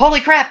Absolutely. a pig. Holy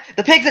crap,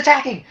 the pig's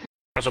attacking!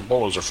 That's what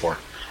bolas are for.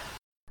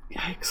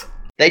 Yikes.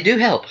 They do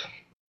help.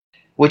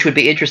 Which would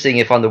be interesting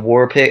if on the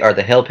war pig, or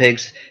the hell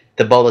pigs,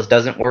 the bolas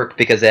doesn't work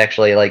because they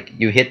actually,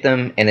 you hit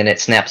them and then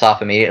it snaps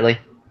off immediately.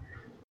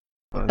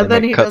 And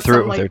then they he cut does through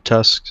some, it with their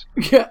tusks.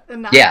 Yeah,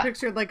 and I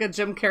pictured a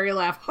Jim Carrey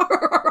laugh.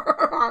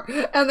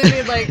 And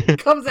then he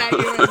comes at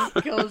you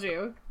and kills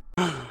you.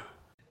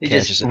 He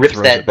just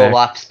rips that bowl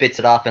off, spits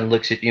it off, and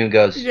looks at you and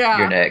goes,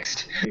 "You're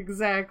next."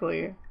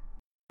 Exactly.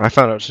 I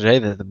found out today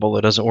that the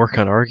bola doesn't work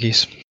on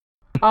Argies.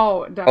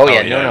 Oh, no,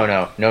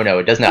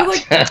 it does not.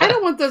 You're I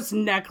don't want this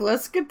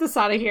necklace. Get this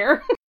out of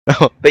here.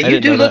 But you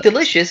do look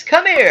delicious.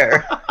 Come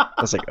here. I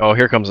was like, oh,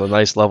 here comes a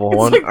nice level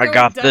one. I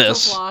got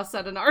this. Floss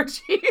at an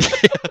Archie.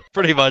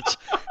 Pretty much.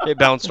 It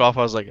bounced off.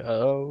 I was like,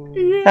 oh.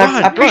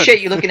 I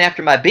appreciate you looking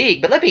after my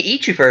beak, but let me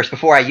eat you first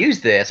before I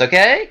use this,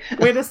 okay?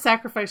 Way to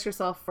sacrifice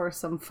yourself for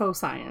some faux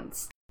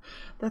science.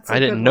 I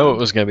didn't know it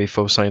was going to be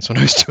faux science when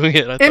I was doing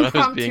it. I thought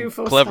I was being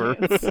clever.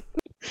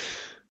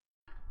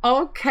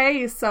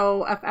 Okay,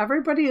 so if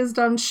everybody is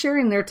done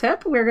sharing their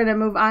tip, we're going to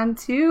move on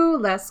to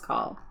Last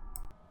Call.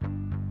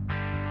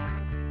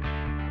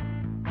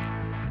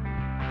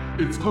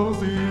 It's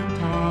closing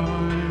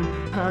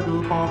time. Pack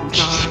up all the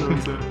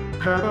items and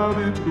head out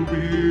into the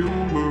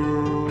real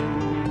world.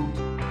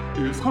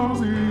 It's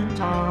closing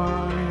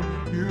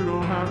time. You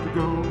don't have to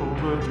go,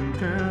 but you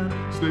can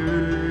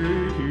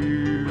stay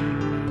here.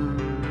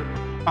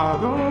 I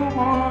don't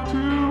want to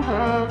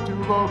have to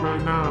log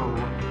right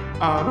now.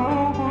 I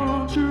don't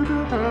want you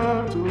to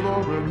have to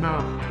log right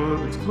now.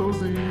 But it's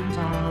closing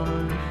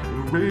time.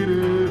 The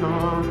Rated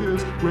R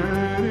is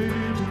ready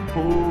to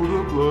pull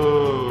the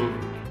plug.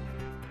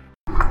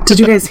 Did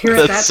you guys hear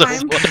it that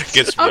time?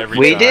 Gets me every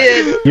we time.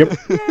 did. Yep.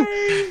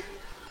 Yay.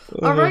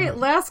 All right,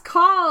 last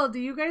call. Do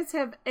you guys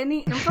have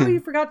any info you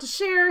forgot to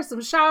share?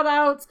 Some shout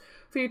outs,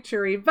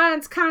 future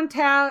events,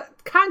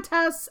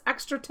 contests,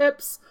 extra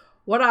tips,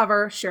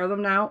 whatever. Share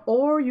them now,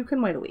 or you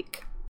can wait a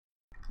week.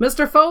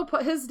 Mr. Foe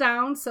put his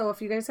down, so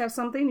if you guys have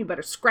something, you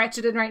better scratch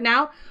it in right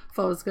now.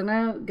 Foe's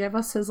gonna give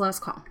us his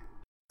last call.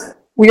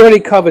 We already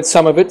covered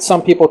some of it.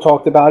 Some people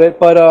talked about it,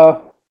 but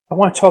I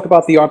want to talk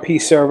about the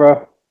RP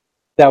server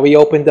that we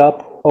opened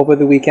up over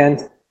the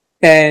weekend,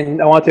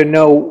 and I want to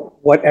know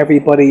what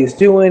everybody is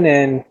doing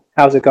and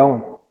how's it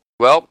going.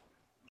 Well,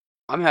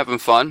 I'm having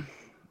fun.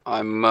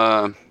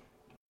 I'm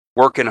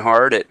working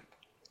hard at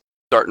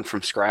starting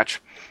from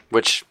scratch,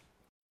 which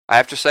I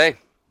have to say,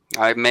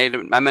 I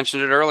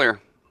mentioned it earlier.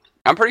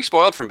 I'm pretty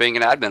spoiled from being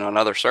an admin on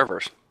other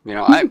servers.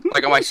 I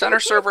like on my center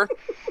server,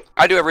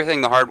 I do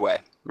everything the hard way,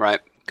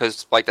 right?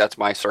 Because that's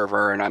my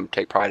server and I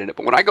take pride in it.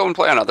 But when I go and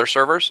play on other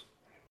servers,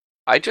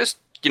 I just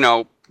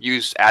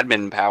use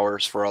admin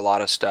powers for a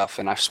lot of stuff,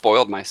 and I've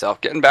spoiled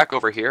myself. Getting back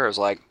over here is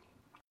like,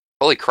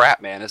 holy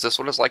crap, man! Is this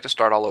what it's like to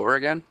start all over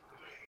again?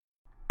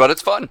 But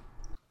it's fun,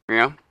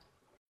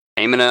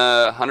 aiming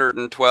a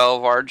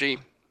 112 RG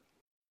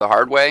the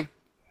hard way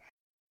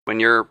when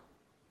you're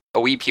a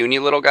wee puny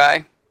little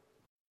guy,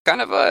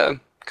 kind of an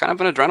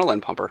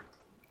adrenaline pumper.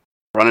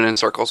 Running in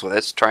circles with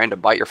it, trying to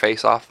bite your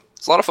face off.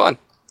 It's a lot of fun.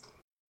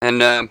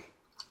 And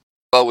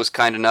Bo was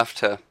kind enough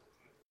to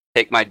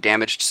take my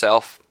damaged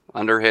self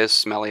under his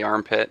smelly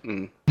armpit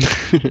and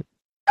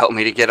help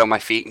me to get on my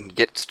feet and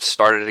get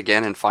started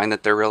again and find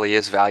that there really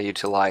is value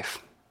to life.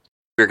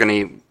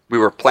 We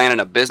were planning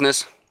a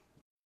business.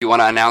 You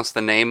want to announce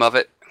the name of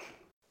it?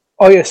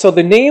 Oh yeah, so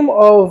the name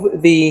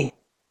of the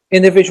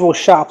individual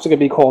shops are going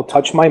to be called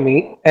Touch My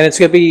Meat, and it's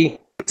going to be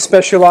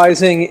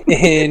specializing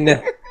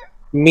in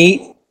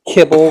meat,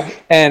 kibble,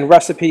 and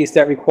recipes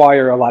that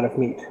require a lot of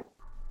meat.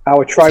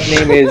 Our tribe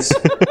name is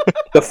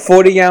the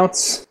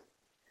 40-ounce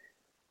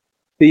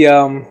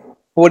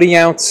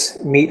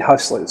Meat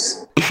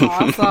Hustlers.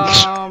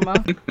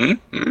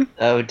 Awesome.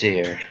 Oh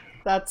dear.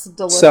 That's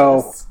delicious.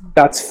 So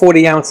that's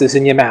 40 ounces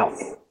in your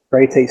mouth.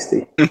 Very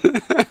tasty.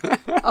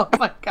 Oh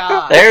my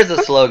god. There's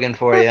a slogan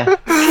for you.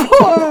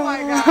 Oh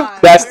my god.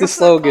 That's the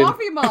slogan.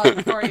 Coffee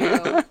mug for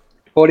you.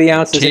 40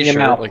 ounces in your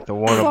mouth. Like the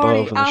one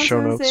above in the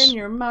show notes. In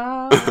your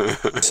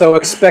mouth. So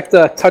expect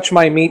a Touch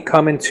My Meat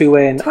coming to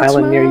an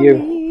island near you.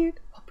 Meat.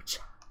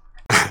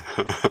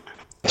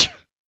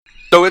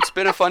 So it's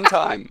been a fun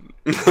time.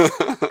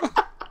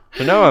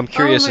 So now I'm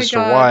curious as to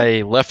God.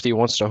 why Lefty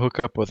wants to hook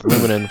up with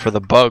Luminen for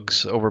the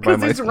bugs over by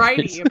my Because he's place.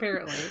 righty,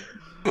 apparently.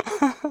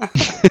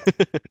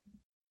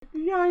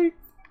 Yikes.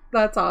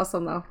 That's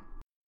awesome, though.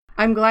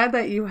 I'm glad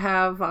that you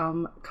have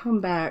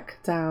come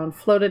back down,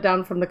 floated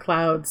down from the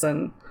clouds,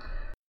 and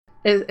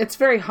it's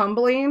very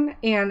humbling,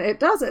 and it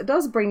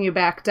does bring you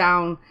back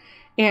down,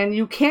 and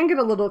you can get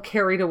a little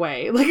carried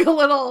away, like a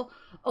little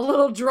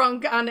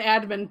drunk on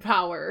admin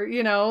power,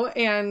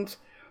 and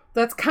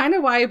that's kind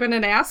of why I've been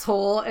an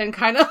asshole and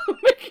kind of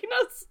making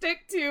us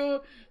stick to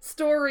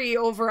story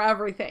over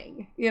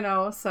everything,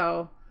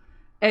 so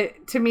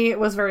to me it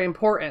was very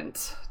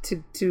important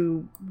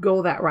to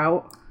go that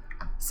route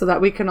so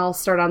that we can all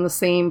start on the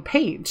same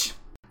page.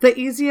 The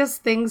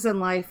easiest things in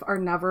life are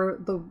never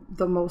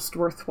the most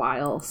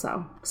worthwhile,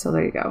 so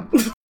there you go.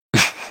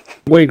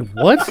 Wait,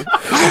 what?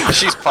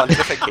 She's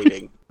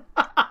pontificating.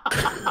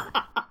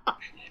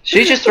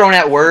 She's just throwing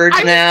out words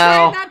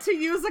now. I'm trying not to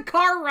use a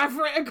car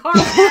reference,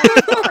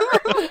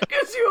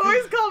 because you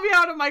always call me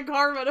out of my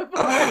car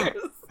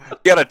metaphors. You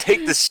gotta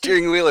take the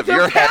steering wheel of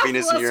your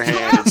happiness in your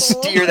hand and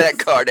steer that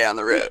car down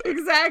the road.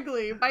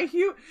 Exactly.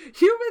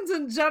 Humans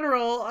in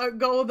general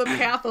go the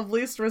path of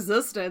least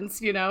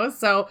resistance,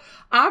 So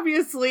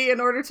obviously, in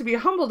order to be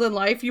humbled in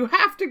life, you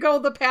have to go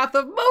the path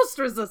of most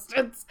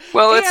resistance.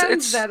 Well, that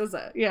is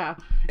it. Yeah.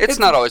 It's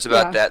not always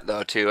about that,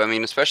 though, too. I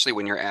mean, especially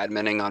when you're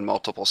adminning on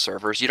multiple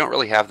servers, you don't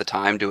really have the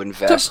time to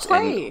invest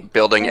in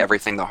building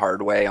everything the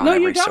hard way on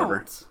every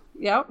server.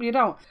 Yep, you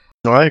don't.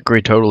 No, I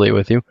agree totally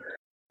with you.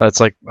 That's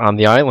like on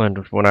the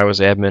island when I was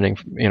adminning,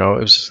 it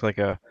was just like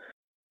I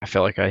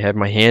felt like I had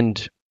my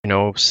hand,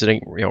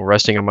 sitting,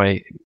 resting on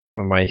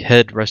my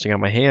head, resting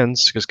on my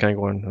hands, just kind of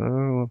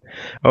going,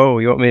 oh,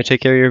 you want me to take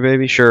care of your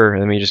baby? Sure.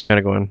 And then me just kind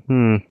of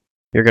going,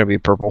 you're going to be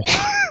purple.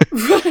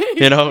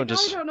 Right.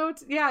 Just I don't know.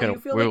 you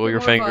feel wiggle like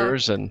your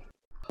fingers and.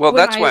 Well,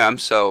 that's why I'm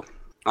so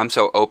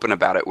open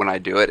about it when I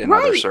do it in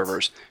other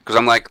servers, because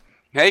I'm like,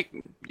 hey,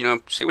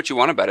 say what you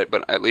want about it,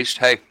 but at least,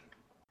 hey,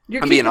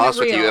 I'm being honest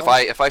with you.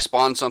 If I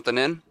spawn something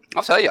in,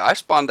 I'll tell you, I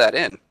spawned that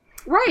in.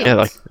 Right. Yeah,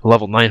 like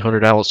level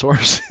 900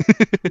 Allosaurus.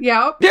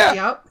 Yep. Yeah.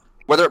 Yep.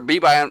 Whether it be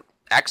by an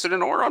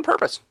accident or on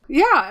purpose.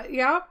 Yeah.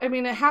 Yep. I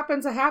mean, it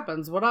happens,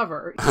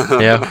 whatever.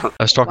 Yeah.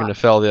 I was talking to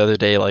Fel the other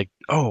day, like,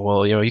 oh,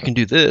 well, you can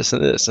do this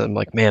and this. And I'm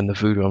like, man, the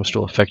voodoo, I'm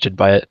still affected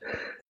by it.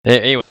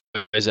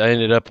 Anyways, I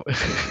ended up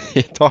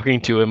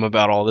talking to him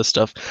about all this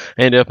stuff.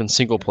 I ended up in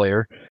single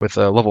player with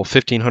a level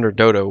 1500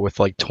 Dodo with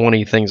like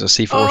 20 things of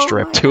C4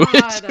 strapped to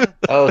it.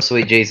 Oh,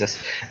 sweet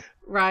Jesus.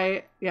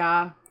 Right,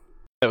 yeah.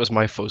 That was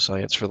my faux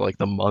science for like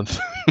the month.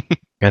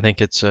 I think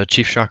it's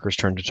Chief Shocker's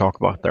turn to talk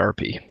about the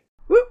RP.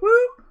 Whoop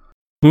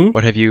whoop.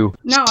 What have you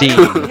seen?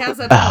 He has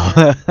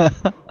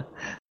a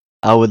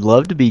I would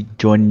love to be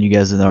joining you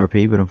guys in the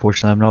RP, but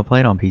unfortunately I'm not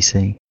playing on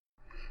PC.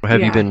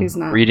 Have you been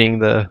reading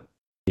the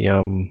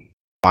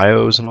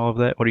bios and all of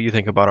that? What do you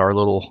think about our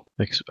little...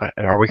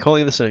 Are we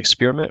calling this an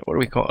experiment? What do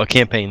we call a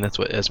campaign? That's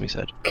what Esme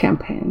said.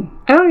 Campaign.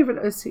 I don't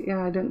even see...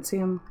 Yeah, I didn't see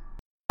him.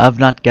 I've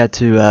not got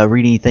to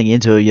read anything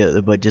into it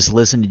yet, but just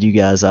listening to you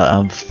guys,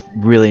 I've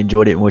really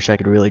enjoyed it and wish I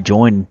could really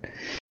join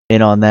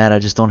in on that. I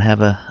just don't have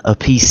a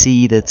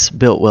PC that's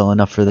built well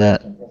enough for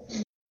that.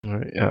 All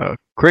right,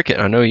 Cricket,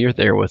 I know you're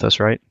there with us,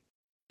 right?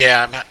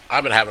 Yeah,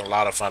 I've been having a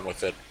lot of fun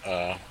with it.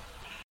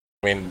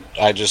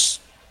 I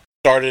just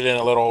started in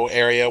a little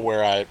area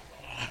where I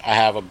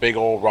have a big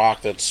old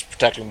rock that's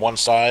protecting one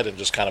side and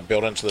just kind of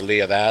built into the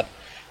lee of that.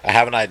 I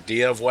have an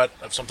idea of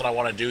something I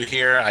want to do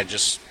here. I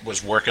just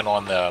was working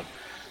on the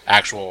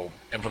actual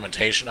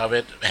implementation of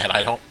it, and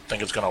I don't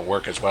think it's going to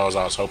work as well as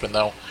I was hoping,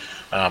 though.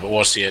 But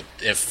we'll see it.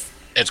 If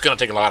it's going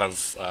to take a lot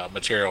of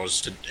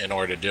materials in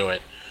order to do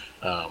it.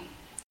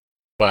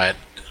 But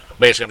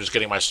basically, I'm just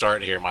getting my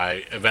start here.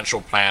 My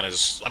eventual plan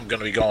is I'm going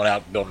to be going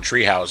out and building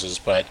tree houses,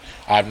 but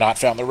I've not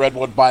found the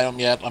redwood biome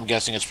yet. I'm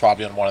guessing it's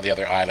probably on one of the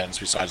other islands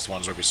besides the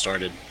ones where we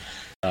started.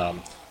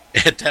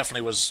 It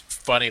definitely was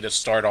funny to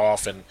start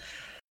off and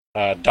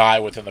die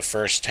within the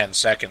first 10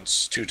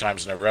 seconds 2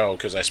 times in a row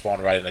because I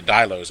spawned right into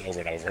Dilos over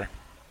and over.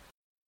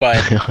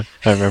 But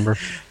I remember.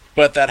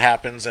 But that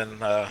happens, and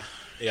now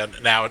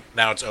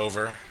it's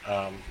over.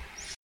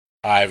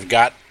 I've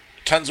got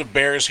tons of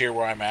bears here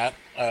where I'm at,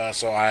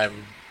 so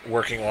I'm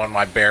working on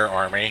my bear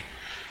army,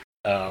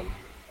 and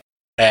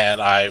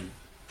I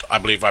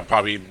believe I'm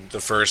probably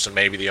the first and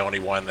maybe the only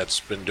one that's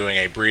been doing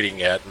a breeding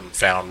yet and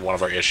found one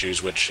of our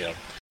issues, which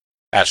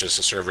that's just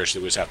a server issue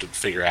that we just have to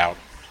figure out.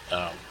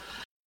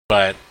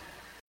 But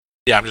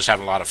yeah, I'm just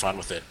having a lot of fun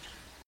with it.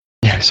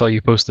 Yeah, I saw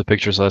you post the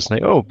pictures last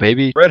night. Oh,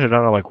 baby, Reddit, and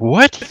I'm like,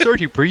 what? It's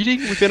already breeding?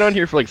 We've been on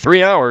here for like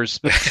 3 hours.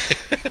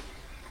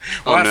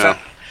 Well,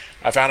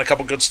 I found a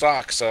couple good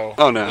stocks, so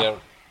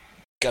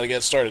gotta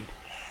get started.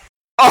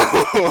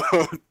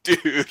 Oh,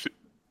 dude!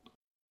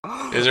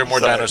 Is there more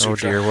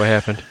dinosaurs? Oh dear, what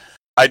happened?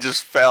 I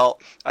just fell.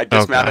 I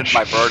dismounted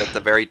my bird at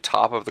the very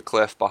top of the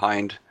cliff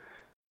behind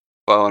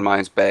Bo and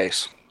mine's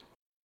base,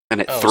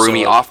 and it threw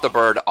me off the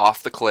bird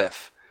off the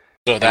cliff.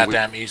 So that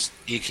damn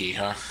Iki,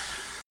 huh?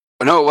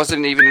 No, it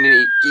wasn't even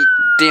an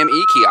damn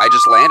Iki. I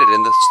just landed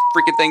and this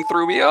freaking thing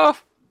threw me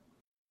off.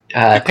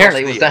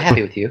 Apparently, it was not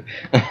happy with you.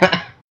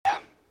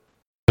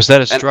 Was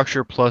that a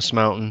structure plus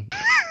mountain?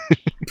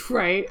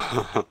 Right.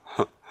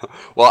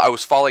 Well, I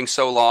was falling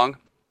so long.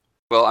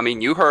 Well, I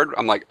mean, you heard.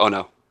 I'm like, oh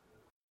no.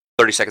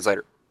 30 seconds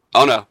later.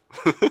 Oh no.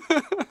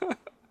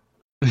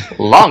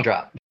 Long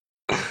drop.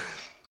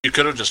 You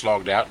could have just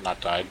logged out and not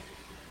died.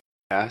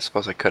 Yeah, I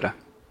suppose I could have.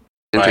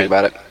 Didn't think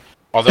about it.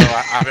 Although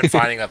I've been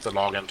finding that the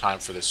login time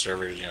for this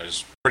server,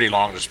 is pretty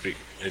long to speak.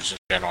 It's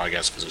just general, I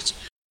guess, because it's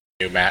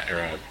a new map or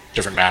a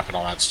different map and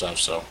all that stuff.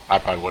 So I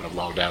probably wouldn't have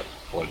logged out.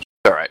 All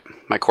right,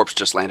 my corpse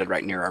just landed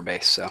right near our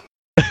base, so.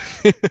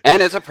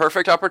 And it's a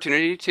perfect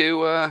opportunity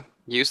to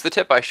use the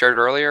tip I shared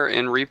earlier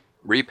in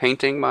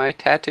repainting my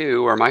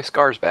tattoo or my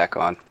scars back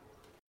on.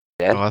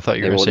 Dead. Oh, I thought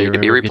you were going to say you were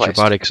going to get your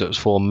body because it was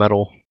full of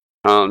metal.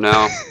 Oh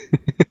no.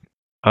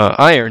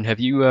 Iron, have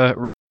you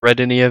read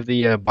any of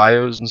the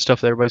bios and stuff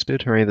that everybody's been,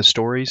 or any of the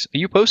stories?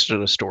 You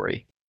posted a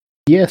story.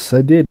 Yes,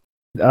 I did.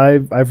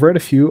 I've read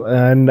a few,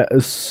 and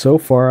so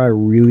far I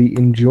really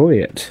enjoy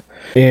it.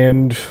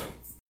 And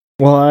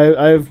well,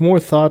 I have more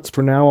thoughts.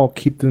 For now, I'll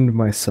keep them to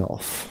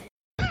myself.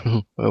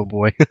 Oh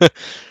boy.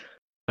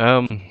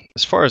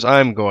 As far as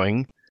I'm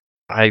going,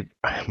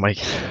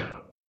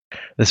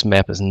 this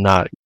map is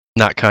not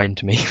kind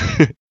to me.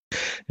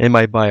 In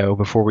my bio,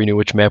 before we knew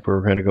which map we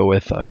were going to go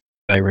with,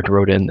 I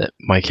wrote in that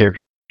my character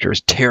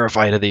is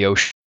terrified of the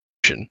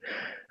ocean.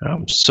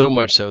 So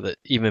much so that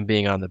even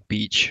being on the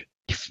beach,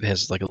 he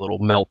has like a little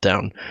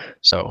meltdown.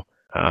 So,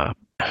 and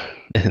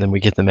then we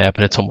get the map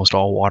and it's almost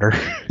all water.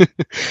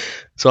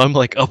 So I'm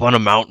like up on a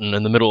mountain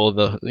in the middle of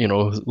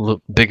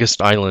the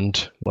biggest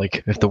island.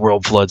 Like if the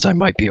world floods, I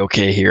might be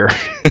okay here.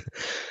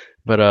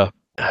 But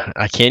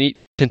I can't eat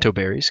tinto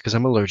berries because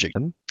I'm allergic to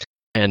them.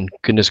 And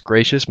goodness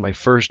gracious, my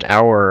first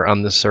hour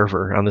on this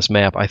server, on this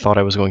map, I thought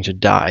I was going to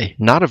die.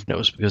 Not of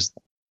nose, because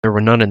there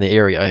were none in the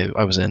area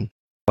I was in.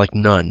 Like,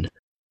 none.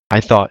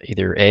 I thought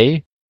either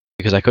A,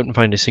 because I couldn't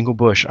find a single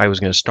bush, I was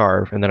going to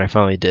starve, and then I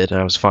finally did,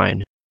 and I was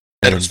fine.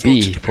 And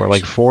B, for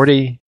like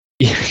 40...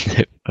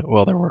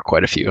 well, there were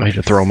quite a few. I had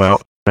to throw them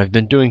out. I've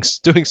been doing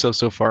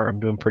so far. I'm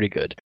doing pretty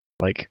good.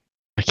 Like,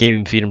 I can't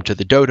even feed them to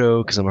the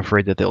dodo, because I'm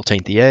afraid that they'll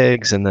taint the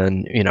eggs, and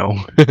then,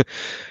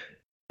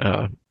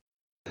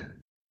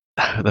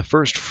 the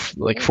first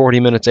 40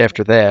 minutes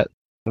after that,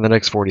 and the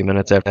next 40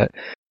 minutes after that,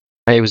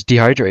 I was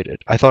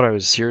dehydrated. I thought I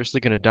was seriously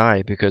going to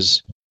die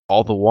because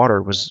all the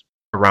water was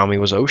around me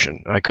was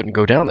ocean. I couldn't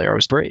go down there. I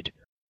was afraid.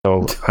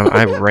 So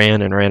I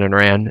ran and ran and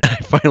ran. I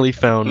finally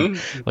found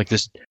like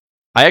this.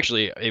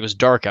 It was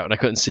dark out and I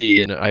couldn't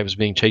see, and I was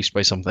being chased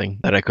by something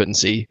that I couldn't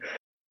see,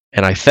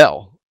 and I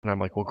fell. And I'm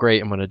like, well,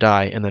 great, I'm going to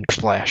die. And then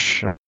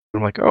splash. And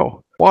I'm like,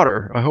 oh,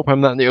 water. I hope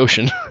I'm not in the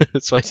ocean.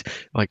 So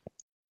I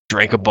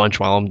drank a bunch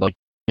while I'm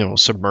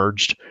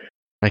submerged.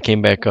 I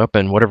came back up,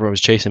 and whatever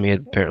was chasing me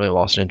had apparently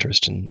lost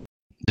interest and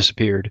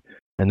disappeared.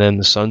 And then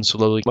the sun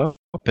slowly came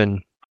up,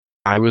 and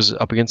I was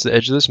up against the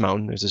edge of this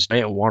mountain. There's this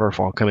giant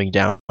waterfall coming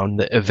down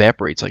that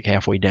evaporates like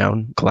halfway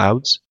down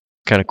clouds.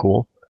 Kind of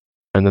cool.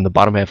 And then the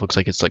bottom half looks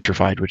like it's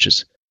electrified, which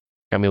is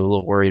got me a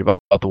little worried about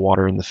the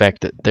water and the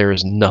fact that there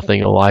is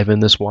nothing alive in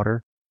this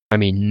water. I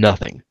mean,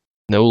 nothing.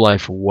 No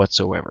life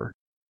whatsoever.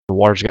 The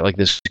water's got like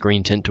this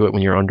green tint to it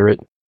when you're under it.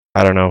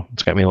 I don't know.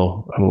 It's got me I'm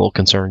a little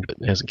concerned, but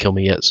it hasn't killed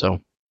me yet. So,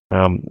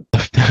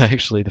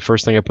 actually, the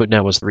first thing I put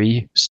down was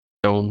 3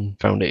 stone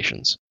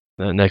foundations.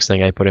 The next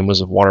thing I put in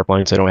was a water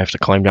plant, so I don't have to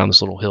climb down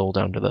this little hill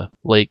down to the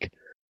lake.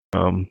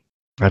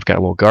 I've got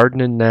a little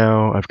garden in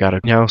now. I've got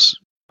a greenhouse,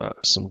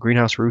 some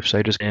greenhouse roofs.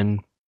 I just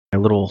in my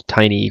little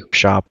tiny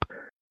shop.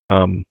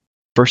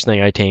 First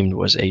thing I tamed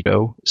was a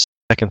doe.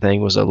 Second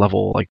thing was a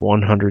level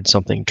 100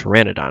 something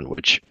pteranodon,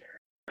 which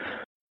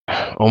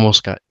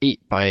almost got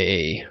ate by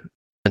a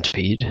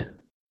centipede.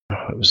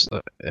 It was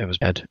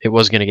bad. It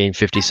was going to gain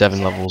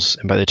 57 levels,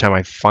 and by the time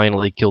I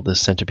finally killed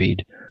this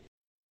centipede,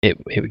 it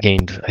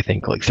gained, I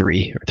think,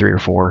 3 or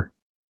 4.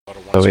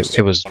 So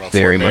it was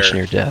very much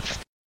near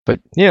death. But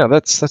yeah,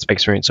 that's my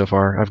experience so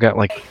far. I've got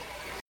like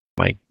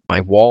my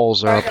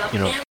walls are up,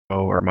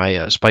 or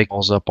my spike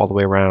walls up all the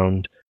way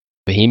around.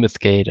 Behemoth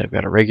gate. I've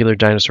got a regular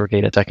dinosaur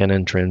gate at second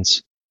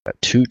entrance.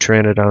 Got 2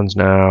 Pteranodons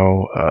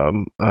now.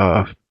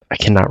 I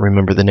cannot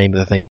remember the name of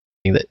the thing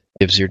that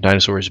gives your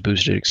dinosaurs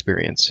boosted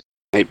experience.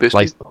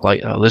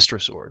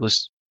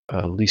 Listrosaurus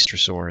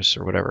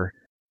or whatever.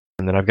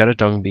 And then I've got a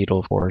dung beetle,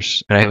 of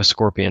course, and I have a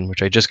scorpion,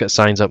 which I just got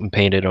signs up and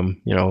painted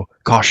him.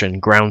 Caution,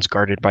 grounds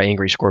guarded by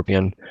angry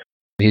scorpion.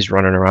 He's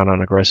running around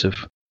on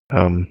aggressive.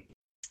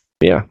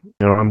 Yeah,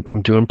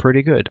 I'm doing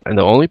pretty good. And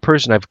the only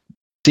person I've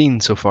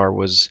seen so far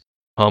was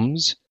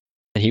Hums,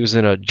 and he was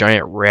in a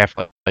giant raft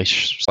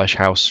slash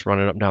house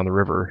running up down the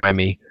river by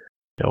me,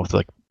 with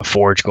like a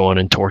forge going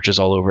and torches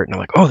all over it. And I'm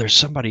like, oh, there's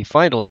somebody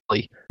finally.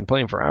 I'm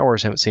playing for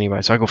hours, haven't seen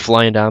anybody. So I go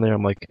flying down there.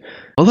 I'm like,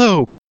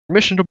 hello,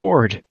 permission to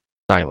board.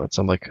 Silence.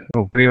 I'm like,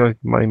 oh, maybe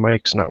my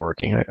mic's not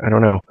working. I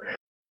don't know.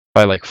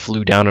 I like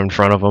flew down in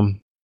front of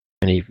him,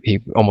 and he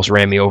almost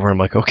ran me over. I'm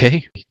like,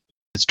 okay,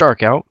 it's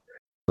dark out.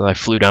 So I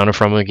flew down in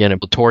front of him again and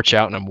put the torch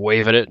out, and I'm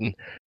waving it, and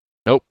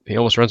nope, he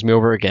almost runs me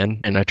over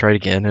again. And I tried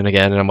again and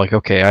again, and I'm like,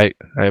 okay, I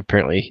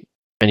apparently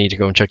need to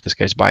go and check this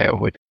guy's bio.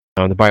 Which,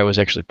 the bio is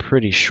actually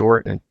pretty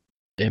short, and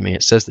I mean,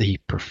 it says that he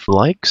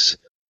likes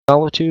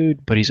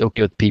solitude, but he's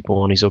okay with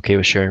people, and he's okay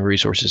with sharing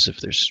resources if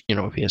there's,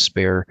 if he has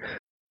spare.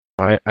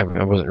 I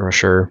wasn't real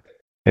sure.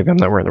 Maybe I'm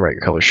not wearing the right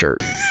color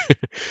shirt.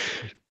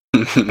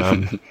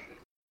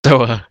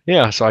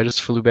 So I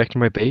just flew back to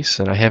my base,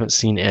 and I haven't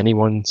seen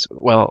anyone's.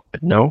 Well,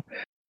 no.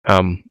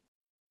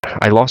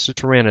 I lost a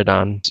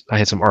Pteranodon. I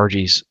had some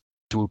Argies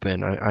swoop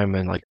in. I'm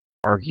in like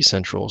Argy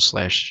Central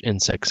 /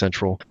 Insect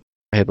Central.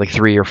 I had like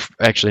 3 or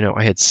actually no,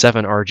 I had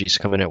 7 Argies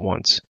coming at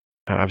once.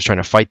 I was trying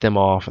to fight them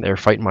off, and they were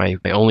fighting my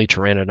only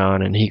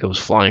Pteranodon, and he goes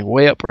flying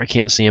way up where I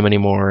can't see him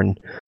anymore. And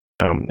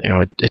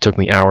it took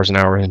me hours and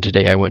hours, and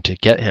today I went to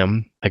get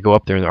him. I go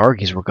up there, and the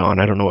Argies were gone.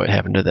 I don't know what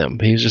happened to them.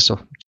 But he was just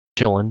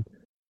chilling.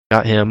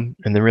 Got him,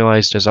 and then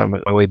realized as I'm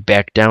on my way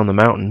back down the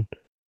mountain,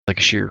 like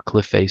a sheer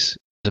cliff face,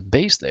 there's a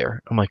base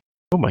there. I'm like,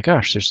 oh my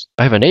gosh,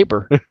 I have a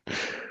neighbor.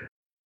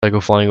 I go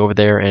flying over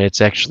there, and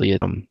it's actually, I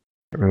don't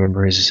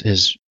remember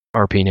his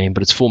RP name,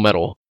 but it's Full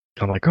Metal.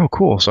 I'm like, oh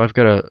cool, so I've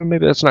got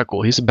maybe that's not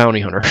cool. He's a bounty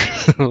hunter.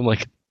 I'm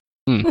like,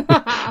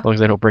 as long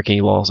as I don't break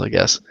any laws, I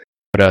guess.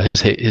 But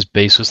his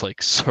base was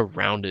like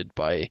surrounded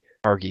by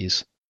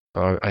Argies.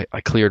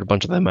 I cleared a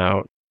bunch of them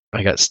out.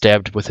 I got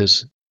stabbed with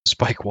his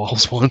spike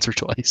walls once or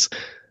twice.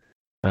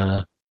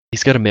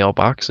 He's got a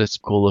mailbox that's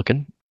cool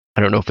looking.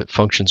 I don't know if it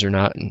functions or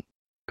not, and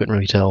couldn't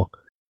really tell.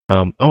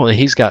 And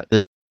he's got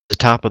the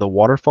top of the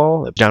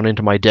waterfall down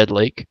into my dead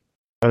lake.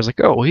 I was like,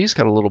 oh, well, he's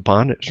got a little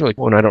pond. It's really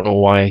cool, and I don't know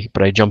why,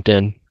 but I jumped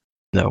in.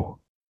 No,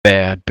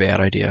 bad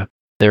idea.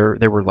 There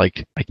were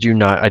like, I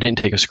didn't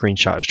take a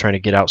screenshot. I was trying to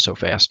get out so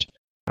fast.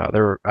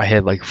 I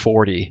had like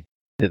 40.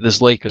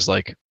 This lake is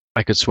like,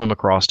 I could swim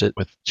across it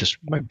with just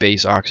my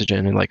base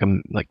oxygen in like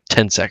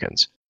 10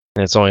 seconds.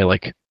 And it's only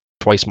like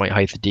twice my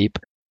height deep.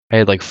 I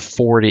had like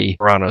 40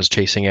 piranhas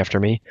chasing after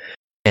me.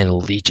 And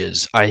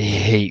leeches. I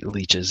hate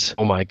leeches.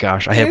 Oh my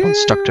gosh. I had one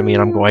stuck to me,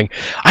 and I'm going,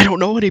 I don't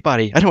know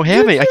anybody. I don't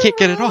have any. I can't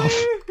get it off.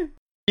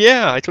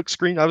 Yeah, I took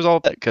screen. I was all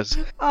that because.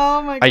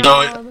 Oh my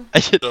god.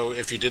 So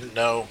if you didn't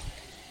know,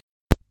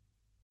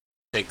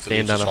 take the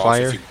stand on a off.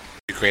 fire. If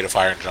you create a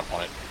fire and jump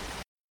on it.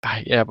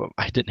 Yeah, but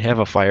I didn't have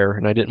a fire,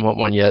 and I didn't want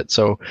one yet,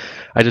 so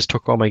I just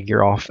took all my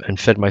gear off and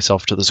fed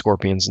myself to the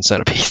scorpions and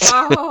centipedes.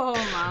 Oh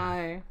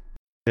my.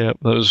 Yeah,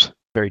 that was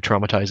very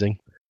traumatizing.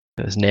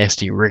 It was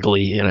nasty,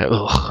 wriggly, and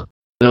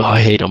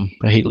I hate them.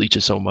 I hate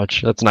leeches so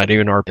much. That's not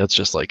even ARP. That's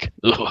just like,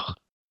 ugh.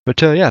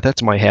 But yeah,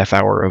 that's my half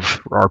hour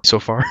of ARP so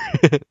far.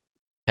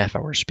 Half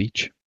hour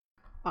speech.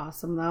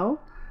 Awesome, though.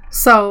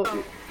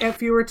 So,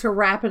 if you were to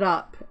wrap it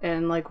up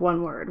in like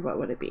one word, what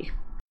would it be?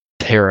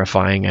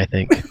 Terrifying, I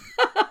think.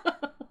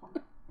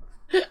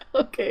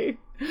 Okay.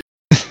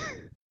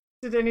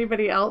 Did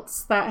anybody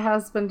else that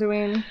has been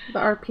doing the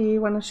RP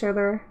want to share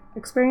their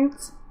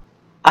experience?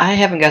 I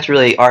haven't got to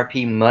really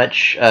RP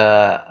much.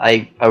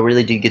 I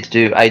really did get to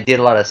do. I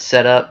did a lot of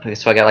setup,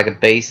 so I got like a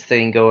base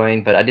thing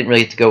going, but I didn't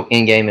really get to go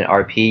in game and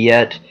RP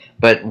yet.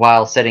 But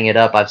while setting it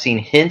up, I've seen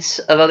hints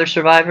of other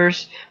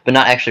survivors, but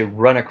not actually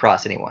run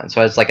across anyone.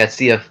 So it's like I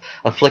see a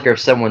flicker of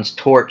someone's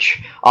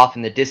torch off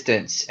in the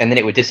distance, and then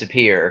it would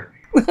disappear.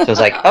 So it's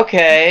like,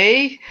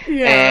 okay,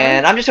 yeah.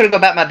 And I'm just going to go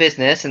about my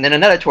business, and then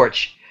another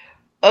torch.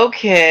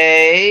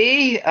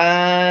 Okay,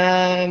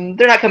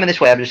 they're not coming this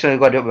way. I'm just going to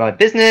go do my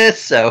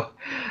business. So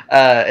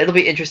it'll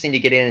be interesting to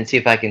get in and see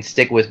if I can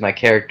stick with my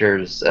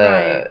character's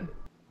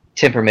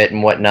temperament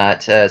and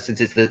whatnot. Since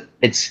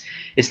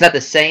it's not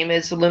the same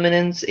as the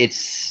Luminans, it's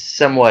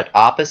somewhat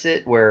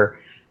opposite. Where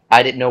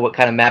I didn't know what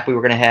kind of map we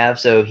were going to have,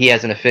 so he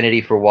has an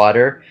affinity for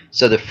water.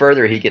 So the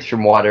further he gets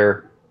from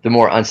water, the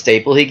more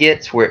unstable he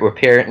gets. Where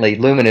apparently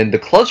Luminan, the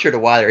closer to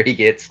water he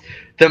gets,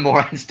 the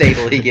more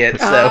unstable he gets.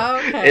 So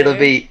it'll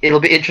be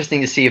interesting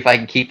to see if I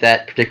can keep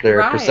that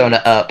particular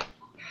persona up.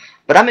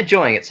 But I'm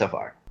enjoying it so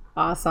far.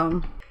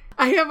 Awesome.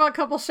 I have a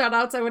couple shout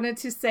outs I wanted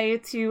to say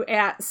to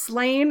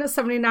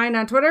 @Slain79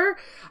 on Twitter.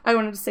 I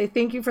wanted to say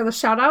thank you for the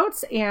shout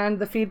outs and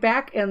the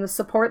feedback and the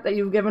support that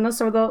you've given us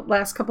over the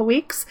last couple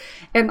weeks.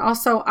 And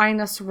also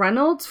Ines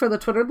Reynolds for the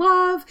Twitter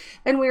love.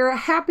 And we are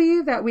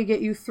happy that we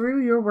get you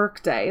through your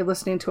workday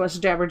listening to us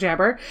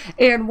jabber.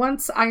 And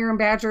once Iron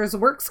Badger's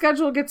work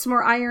schedule gets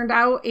more ironed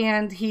out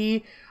and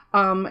he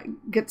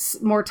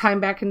gets more time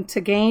back into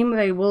game,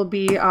 they will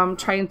be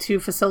trying to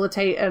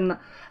facilitate an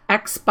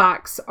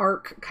Xbox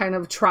Arc kind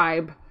of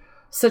tribe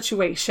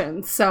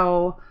situation.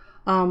 So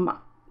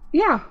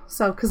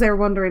because they were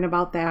wondering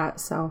about that,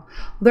 so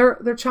they're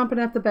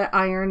chomping at the bit,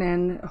 Iron,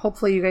 and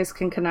hopefully you guys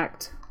can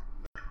connect.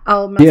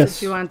 I'll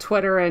message you on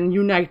Twitter and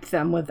unite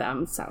them with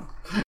them. So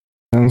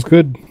sounds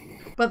good.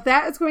 But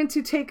that is going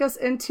to take us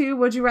into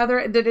Would You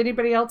Rather. Did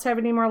anybody else have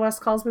any more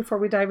last calls before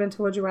we dive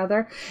into Would You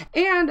Rather?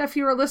 And if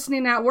you are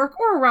listening at work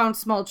or around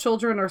small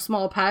children or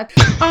small pet,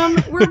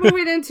 we're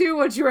moving into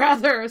Would You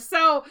Rather.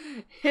 So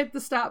hit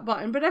the stop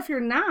button. But if you're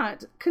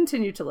not,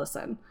 continue to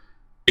listen.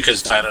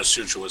 Because Dino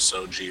Sutra was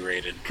so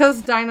G-rated.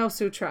 Because Dino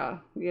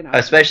Sutra, you know.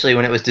 Especially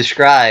when it was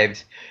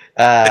described.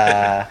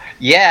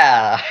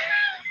 Yeah.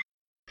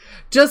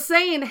 Just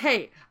saying,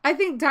 hey, I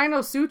think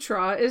Dino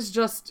Sutra is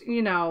just,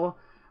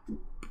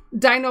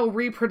 dino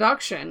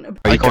reproduction.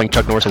 Are you calling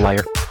Chuck Norris a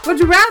liar? Would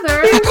you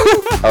rather?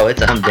 Oh, it's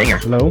a humdinger.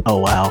 Hello? Oh,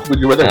 wow. Would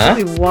you rather?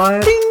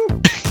 What?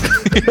 Oh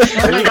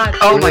my god.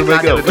 Oh my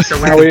god. That was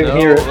so Now we didn't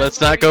hear it.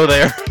 Let's not go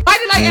there. Why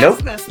did I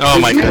ask this?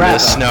 Oh my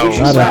goodness, no.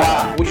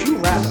 Would you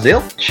rather?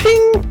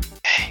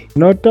 Zilch.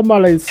 No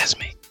tamales. That's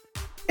me.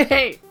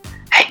 Hey.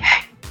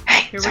 Hey.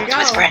 Here we Someone's go.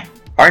 whispering.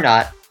 Or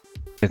not.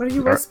 What are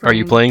you Are whispering?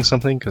 you playing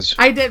something? Because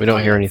I did. we don't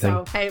play hear it, anything.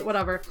 So, hey,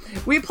 whatever.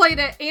 We played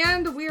it,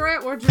 and we're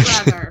at Would You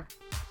Rather.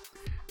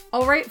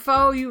 All right,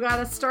 foe, you got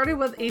us started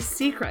with a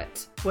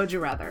secret. Would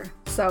you rather?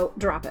 So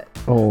drop it.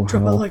 Oh,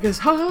 drop it hell. like it's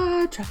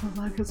hot. Drop it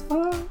like it's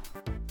hot.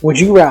 Would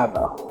you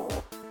rather,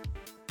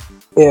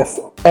 if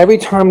every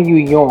time you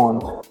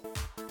yawned,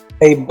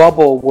 a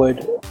bubble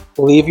would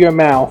leave your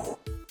mouth,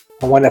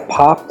 and when it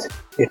popped,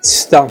 it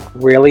stunk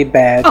really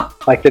bad,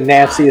 like the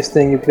nastiest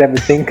thing you could ever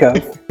think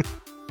of?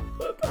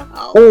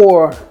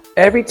 Or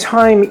every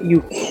time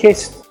you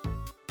kissed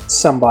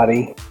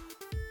somebody,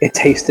 it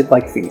tasted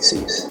like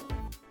feces?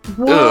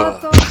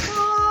 What the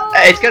fuck?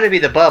 It's gonna be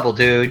the bubble,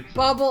 dude.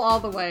 Bubble all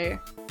the way.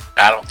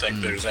 I don't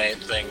think there's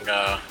anything,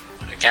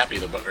 it can't be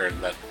the bubble, or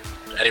that,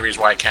 any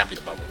reason why it can't be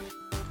the bubble.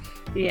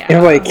 Yeah.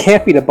 Anyway, it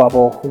can't be the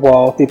bubble.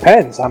 Well, it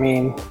depends. I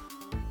mean,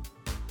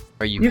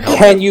 Are you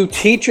can you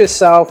teach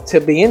yourself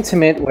to be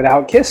intimate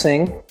without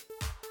kissing?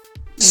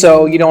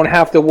 So you don't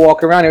have to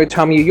walk around every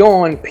time you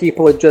yawn,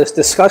 people are just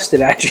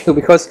disgusted at you,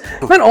 because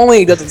not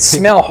only does it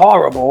smell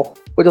horrible,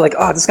 but they're like,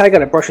 oh, this guy got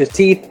to brush his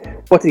teeth.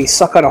 What, did he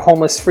suck on a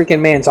homeless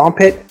freaking man's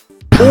armpit?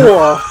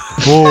 Or,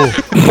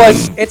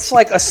 but it's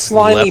like a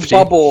slimy Lefty.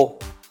 bubble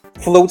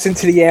floats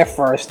into the air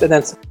first, and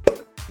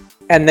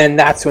then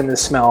that's when the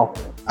smell.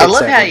 I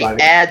love how everybody.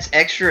 he adds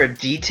extra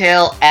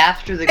detail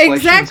after the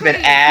question's been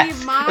asked.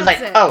 He mods It's like,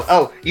 it.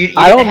 you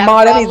I don't have a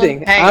mod problem?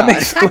 anything. Hang I'm on.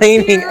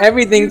 explaining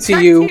everything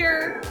to you.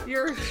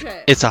 Your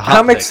shit. It's a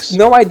hot fix.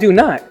 No, I do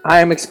not. I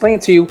am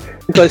explaining to you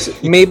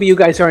because maybe you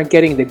guys aren't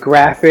getting the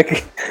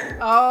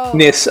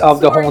graphicness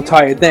of the whole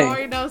entire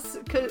thing.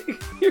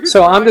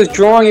 So I'm just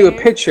drawing you a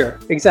picture.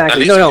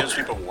 Exactly. No.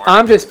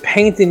 I'm just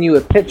painting you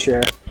a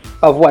picture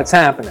of what's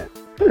happening.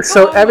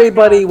 So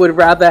everybody would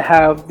rather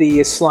have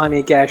the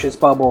slimy gaseous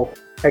bubble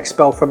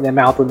expelled from their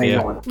mouth when they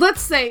yawn. Let's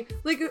say,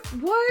 like,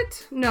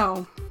 what?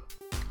 No.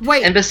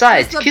 Wait. And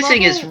besides,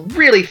 kissing is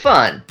really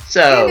fun.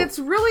 So And it's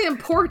really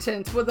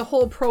important with the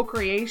whole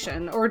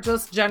procreation or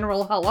just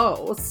general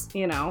hellos,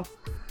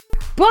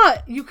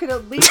 But you could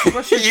at least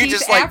brush your You teeth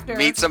just after.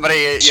 meet somebody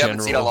you haven't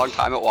seen in a long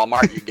time at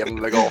Walmart. You give them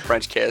a big old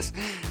French kiss,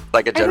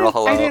 like a general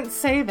hello. I didn't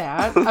say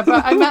that.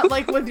 I meant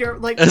like with your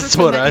That's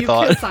person what that I you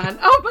thought. kiss on.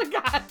 Oh my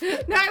god!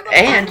 Now I'm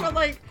talking about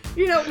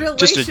relationship.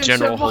 Just a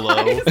general hello.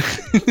 now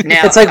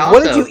It's like, also,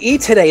 what did you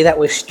eat today that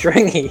was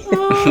stringy?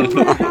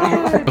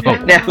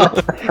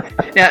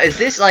 Now, is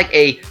this like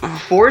a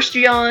forced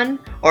yawn,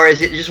 or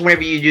is it just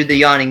whenever you do the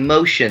yawning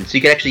motion, so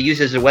you can actually use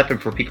it as a weapon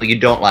for people you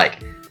don't like?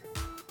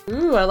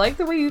 Ooh, I like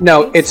the way you.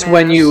 No, think, it's Smash.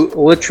 when you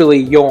literally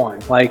yawn.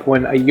 Like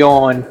when a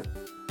yawn.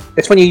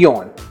 It's when you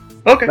yawn.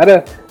 Okay. Not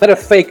a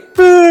fake.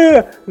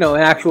 No,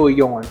 an actual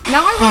yawn.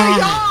 Now I want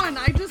to yawn.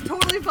 I just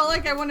totally felt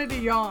like I wanted to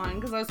yawn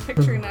because I was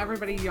picturing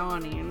everybody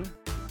yawning.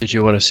 Did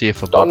you want to see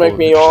if a Don't bubble make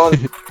me yawn.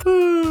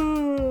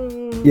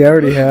 Yeah, I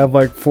already have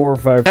like 4 or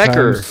 5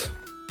 Hacker. times.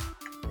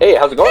 Hey,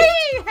 how's it going?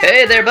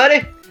 Hey there,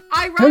 buddy.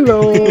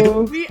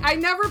 Hello. I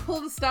never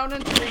pulled us down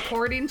into the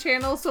recording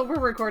channel, so we're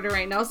recording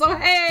right now. So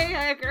hey,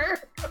 hacker.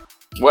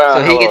 Well,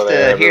 So he gets hello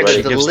to hear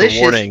there, the everybody.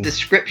 delicious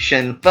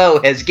description Foe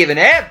has given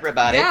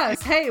everybody.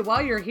 Yes. Hey,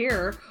 while you're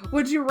here,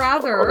 would you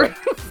rather?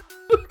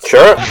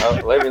 Sure.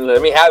 Let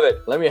me have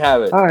it. Let me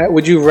have it. All right.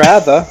 Would you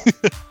rather,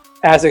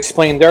 as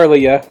explained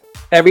earlier,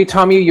 every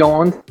time you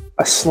yawned,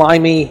 a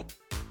slimy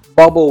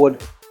bubble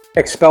would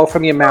expel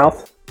from your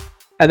mouth,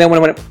 and then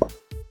when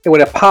it would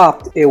have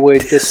popped, it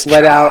would just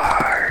let out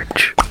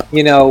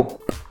you know,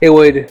 it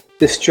would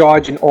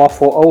discharge an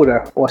awful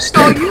odor or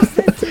stink. Oh, you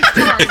said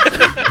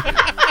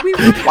discharge. We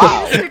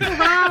Wow. stick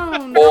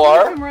around.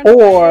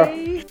 Or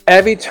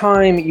every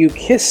time you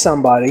kiss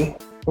somebody,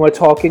 we're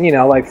talking, you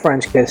know, like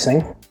French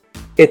kissing,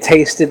 it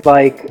tasted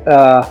like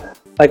a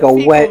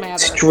wet, matter.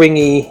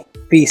 stringy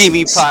feces.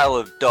 Steamy pile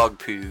of dog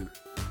poo.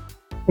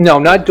 No,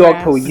 not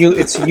dog poo.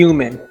 It's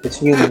human. It's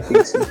human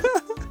feces.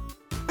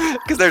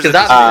 Because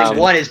obviously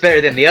one is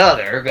better than the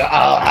other.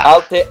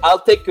 I'll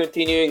take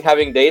continuing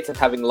having dates and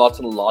having lots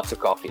and lots of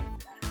coffee.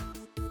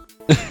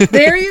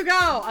 There you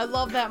go. I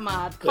love that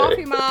mod.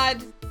 Coffee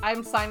mod.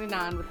 I'm signing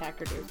on with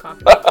Hacker Dude.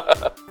 Coffee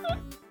mod.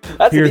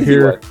 That's Here, an easy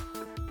here. one.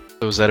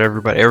 So is that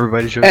everybody?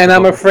 Everybody chose. And the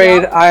I'm bubble?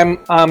 afraid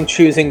I'm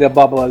choosing the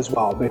bubble as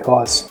well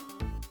because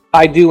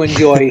I do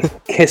enjoy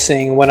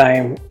kissing when I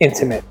am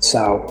intimate.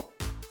 So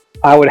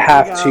I would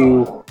have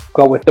to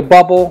go with the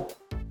bubble.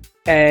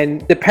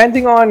 And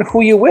depending on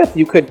who you're with,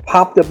 you could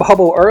pop the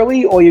bubble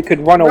early or you could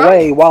run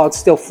away while it's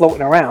still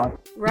floating around.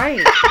 Right.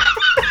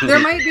 There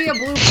might be a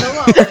blue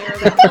pillow there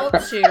that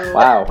helps you.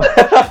 Wow.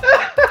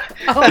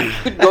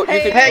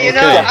 Hey, you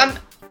know,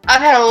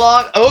 I've had a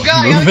long. Oh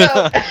God, I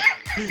gotta go.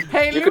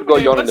 Hey, You could go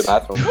yawn in the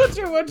bathroom.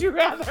 Would you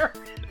rather?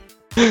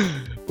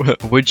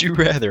 Would you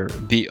rather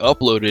be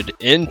uploaded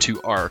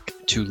into Ark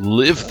to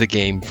live the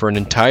game for an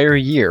entire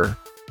year?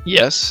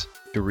 Yes,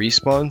 to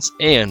respawns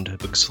and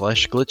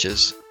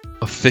 /glitches.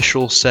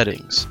 Official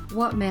settings.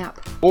 What map?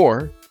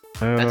 Or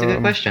That's a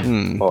good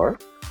question. Or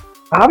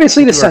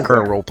obviously the our center.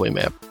 current roleplay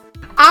map.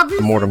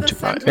 Obviously Mortem the 2.5.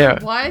 center. Yeah.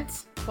 What?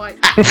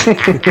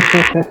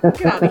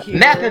 Get out of here.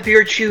 Map of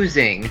your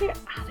choosing. Get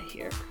out of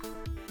here.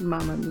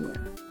 Mamma mia.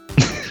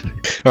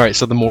 All right,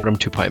 so the Mortem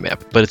 2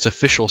 map, but it's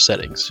official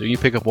settings. So you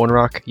pick up one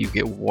rock, you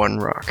get one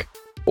rock.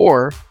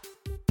 Or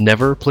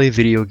never play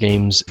video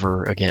games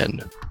ever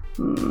again.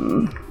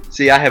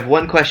 See, I have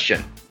one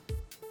question.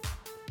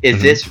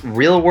 Is this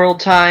real world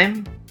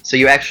time? So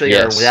you actually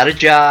are without a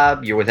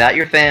job, you're without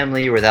your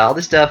family, you're without all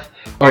this stuff?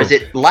 Or is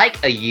it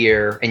like a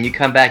year and you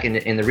come back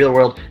in the real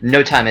world,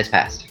 no time has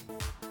passed?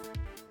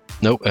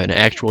 Nope, an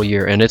actual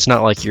year. And it's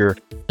not like you're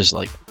just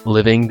like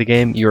living the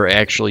game. You're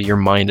actually, your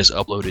mind is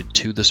uploaded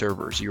to the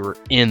servers. You're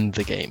in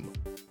the game.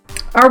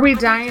 Are we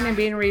dying and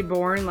being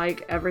reborn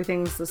like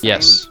everything's the same?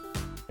 Yes.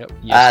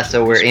 Yep.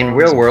 So we're in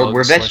real world,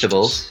 we're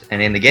vegetables,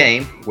 and in the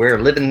game, we're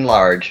living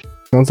large.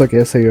 Sounds like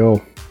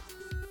SAO,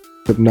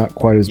 but not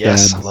quite as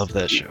Yes, bad. I love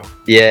that show.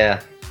 Yeah.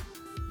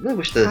 I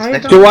wish the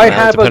next Do I one-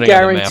 have a depending on the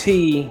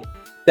guarantee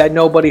that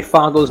nobody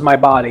fondles my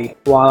body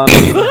while I'm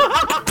in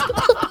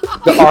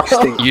the Ark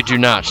state? You do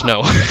not,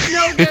 no.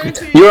 No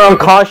guarantee. You're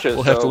unconscious.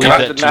 We'll have to so leave it that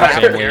doesn't to the matter.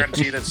 I family.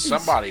 guarantee that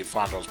somebody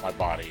fondles my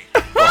body.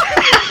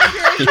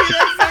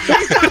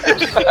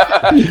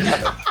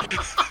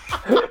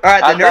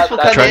 Alright, the nurse will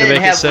come Tried to in and make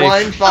it have safe.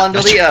 one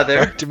fondle the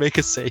other. Tried to make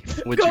it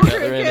safe. Would Go you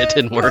rather? And it Cricket,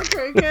 didn't go work.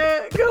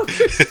 Cricket, go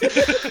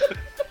Cricket.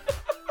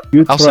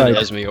 You I'll send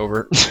tried. Esme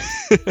over.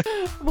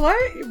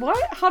 What?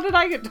 How did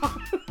I get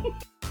done?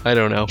 I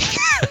don't know.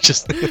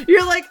 Just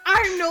You're like,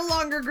 I'm no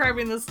longer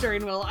grabbing the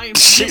steering wheel. I am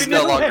She's giving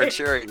no it longer away.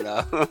 cheering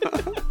now.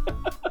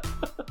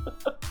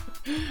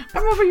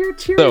 I'm over here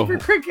cheering So, for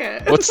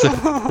Cricket. what's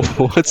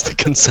the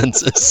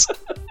consensus?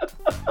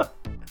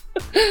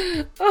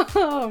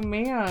 Oh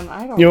man,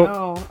 I don't You know.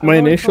 know, I'm my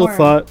really initial torn.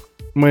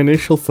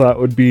 thought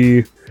would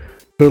be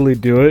totally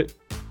do it,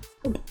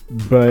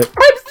 but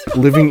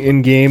living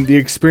in game, the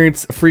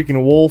experience, a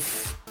freaking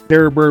wolf,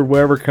 terrorbird,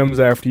 whatever comes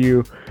after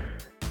you,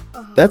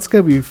 that's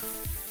gonna be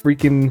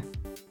freaking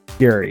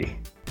scary.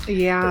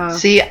 Yeah.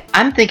 See,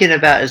 I'm thinking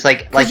about it's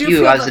like Did you.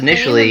 feel I was the pain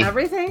initially. and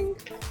everything.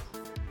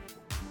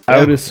 I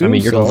would assume. I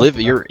mean, you're so.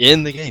 you're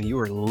in the game. You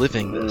are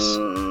living this.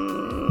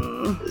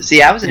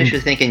 See, I was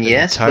initially thinking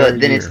yes, entire but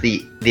then it's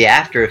the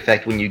after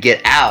effect when you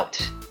get out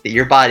that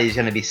your body is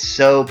going to be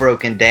so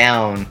broken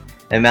down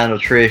and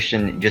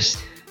malnutrition,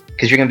 just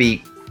because you're going to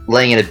be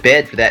laying in a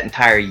bed for that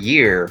entire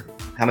year.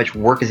 How much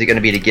work is it going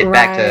to be to get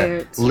back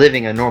to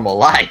living a normal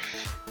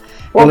life?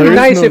 Well, it'd be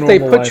there is nice no if they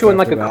normal put you in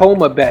life like a after that.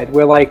 coma bed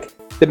where like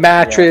the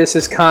mattress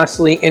is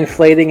constantly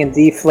inflating and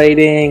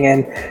deflating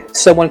and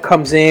someone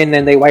comes in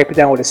and they wipe it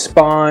down with a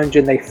sponge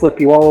and they flip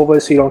you over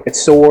so you don't get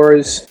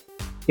sores.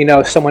 You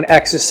know, someone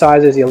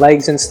exercises your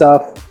legs and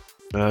stuff.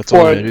 It's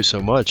only gonna do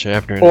so much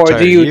after an Or entire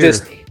do you year.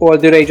 or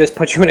do they just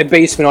put you in a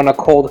basement on a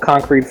cold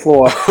concrete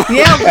floor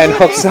and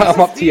hook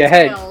something up to your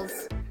head?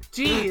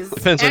 Jeez.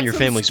 Depends on add your some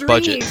family's stream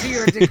budget. to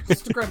your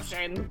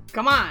description.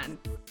 Come on.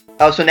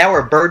 Oh, so now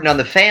we're a burden on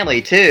the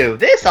family too.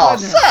 This all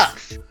Goodness.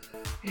 sucks.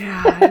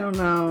 Yeah, I don't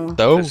know.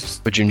 So,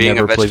 would you Being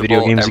never a play video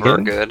vegetable games ever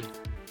again? good?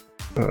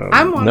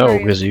 I'm No, wondering-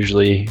 because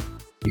usually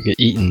you get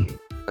eaten.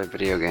 Play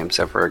video games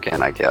ever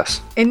again, I guess.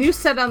 And you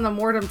said on the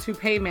Mortem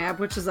 2 map,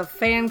 which is a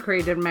fan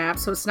created map,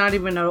 so it's not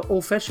even an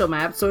official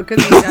map, so it could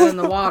be down in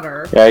the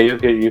water. Yeah,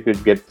 you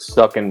could get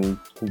stuck in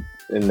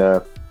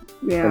the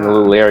Yeah.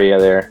 little area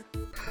there.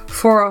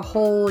 For a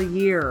whole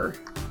year.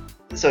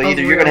 So Of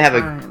either you're going to real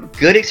have time. a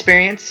good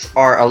experience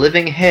or a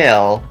living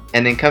hell,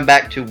 and then come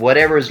back to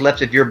whatever is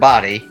left of your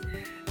body.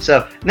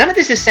 So none of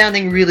this is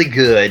sounding really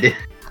good.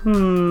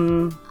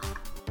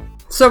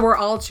 So we're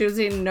all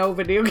choosing no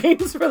video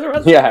games for the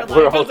rest Yeah, of our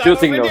we're life. all Is that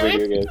choosing what no we're doing?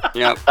 video games.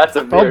 Yep. That's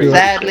a very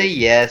Sadly,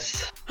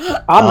 yes.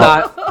 I'm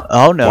not.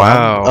 Oh no!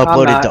 Wow. I'm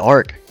uploaded I'm to not.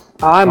 Arc.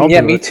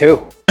 Yeah, me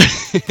too.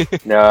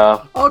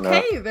 No.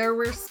 Okay, there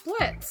we're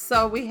split.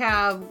 So we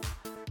have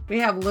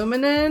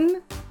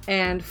Luminen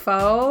and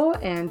Foe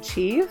and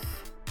Chief.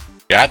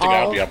 Yeah, I think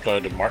I'll be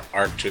uploaded to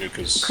Arc too,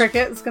 because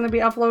Cricket is going to be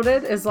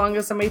uploaded as long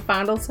as somebody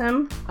fondles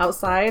him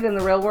outside in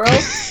the real world.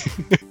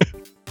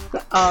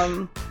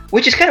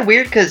 Which is kind of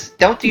weird, because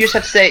don't you just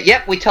have to say,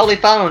 yep, we totally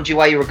followed you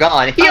while you were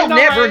gone. He'll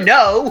never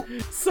know.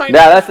 Sign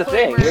Yeah, here, that's the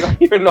thing. We don't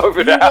even know if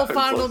it You will happens.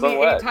 fondle so me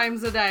what? 8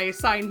 times a day.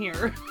 Sign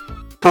here.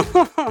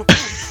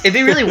 It'd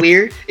be really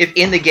weird if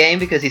in the game,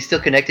 because he's still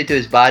connected to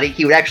his body,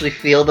 he would actually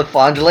feel the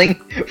fondling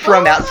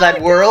from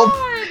outside world.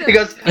 He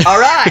goes,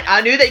 alright,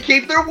 I knew they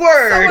keep their So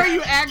word. are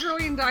you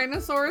aggroing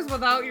dinosaurs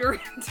without your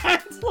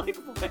intent? Like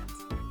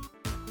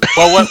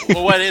what?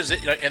 well, what is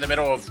it? In the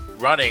middle of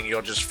running,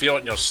 you'll just feel it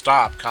and you'll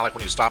stop, kind of like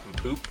when you stop and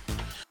poop.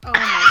 Oh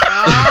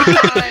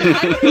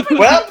my god.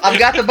 Well, I've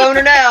got the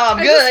boner now. I'm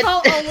I good. just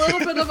felt a little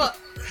bit of a.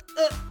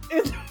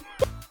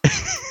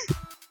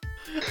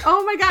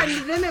 Oh my god!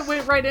 And then it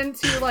went right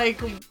into like,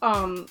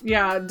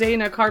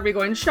 Dana Carvey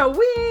going show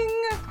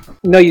wing.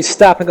 No, you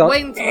stop and go.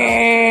 Wait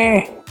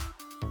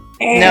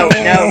No,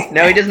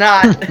 he does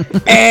not.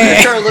 The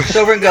turtle looks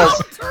over and goes,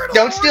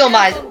 don't steal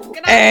my...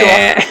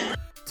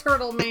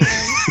 Turtle man.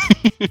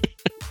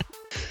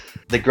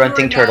 The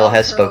grunting turtle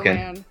has spoken.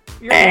 Man.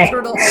 You're a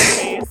turtle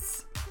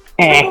face.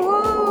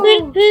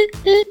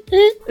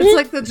 It's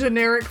like the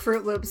generic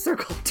Fruit Loops. They're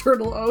called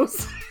Turtle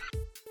O's.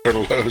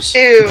 Turtle O's.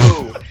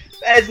 Ew!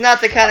 That is not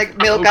the kind of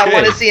milk I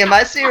want to see in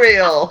my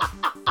cereal.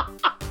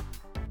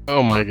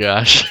 Oh my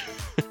gosh.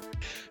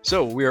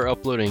 So we are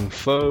uploading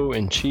Foe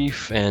and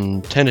Chief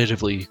and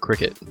tentatively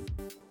Cricket.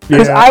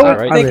 Because I would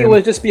Alright. think it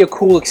would just be a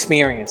cool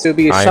experience. It would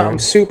be Iron. something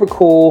super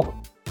cool,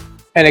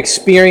 an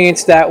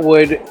experience that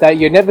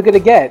you're never gonna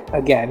get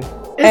again.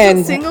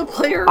 It's a single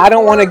player. I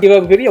don't want to give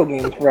up video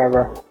games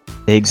forever.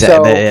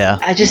 Exactly. So-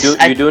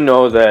 Yeah. You do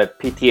know that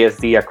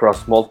PTSD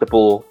across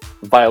multiple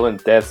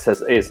violent deaths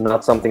is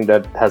not something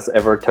that has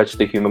ever touched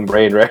the human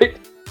brain, right?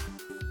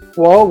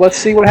 Well, let's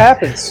see what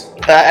happens.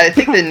 I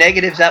think the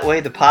negatives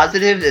outweigh the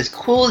positives. As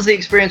cool as the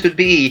experience would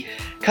be,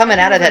 coming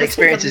out of that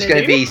experience is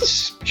going to be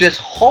just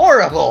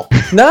horrible.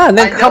 Nah, and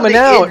I then know coming the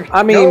out, end-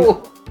 I mean,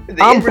 no,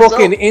 the I'm end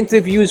booking result.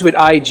 interviews with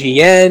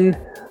IGN.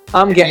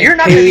 I'm getting You're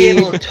not paid. going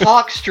to be able to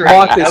talk straight.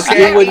 Martha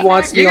okay? Stewart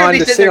wants me You're gonna on be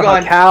to sitting sit there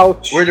on her going,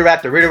 couch. Rita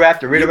Raptor, Rita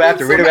Raptor, Rita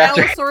Raptor, Rita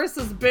Raptor.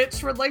 Allosaurus's bitch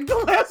for like the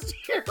last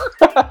year.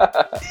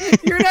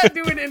 You're not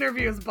doing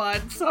interviews,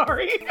 bud.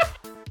 Sorry.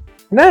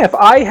 Nah, if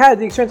I had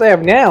the experience I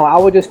have now, I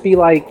would just be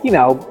like,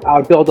 I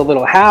would build a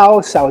little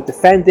house, I would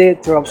defend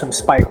it, throw up some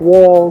spike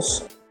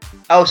walls.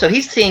 Oh, so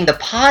he's seeing the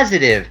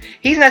positive.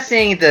 He's not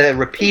seeing the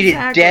repeated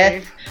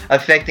death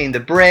affecting the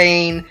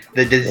brain,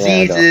 the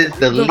diseases,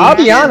 the leeches, I'll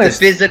be honest.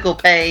 the physical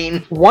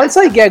pain. Once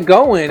I get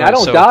going, I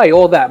don't die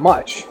all that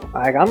much.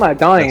 Like, I'm not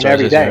dying That's what I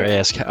every was just day. gonna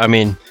ask. I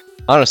mean,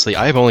 honestly,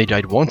 I've only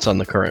died once on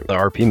the current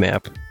RP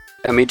map.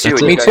 Yeah, me too.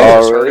 That's and it. you guys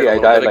Oh, started really? a I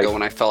little died bit like ago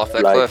when I fell off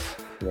that like- cliff.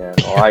 Yeah.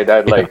 Oh, I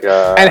died like.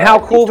 And how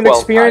cool of an 12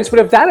 experience times. would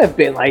have that have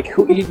been? Like,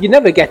 you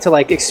never get to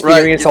like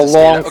experience you a just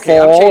long get it. Okay,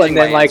 I'm fall changing and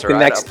then my like answer. the I'd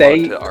next upload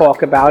day to Arc.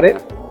 talk about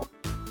it.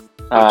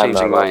 I'm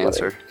changing no, my no,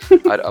 answer.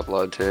 I'd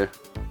upload too.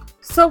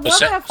 So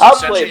what if I'll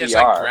Essentially, play it's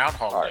VR. like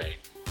Groundhog Day.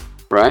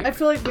 Right? I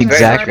feel like we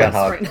Exactly. have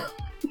right now.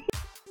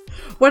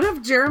 What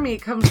if Jeremy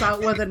comes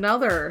out with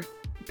another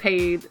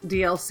paid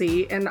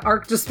DLC and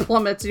Arc just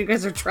plummets and you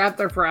guys are trapped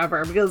there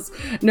forever because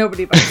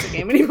nobody buys the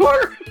game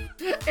anymore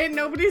and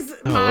nobody's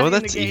modding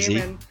that's the game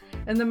easy.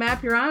 and the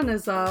map you're on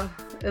is a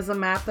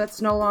map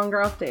that's no longer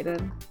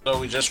updated. So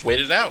we just wait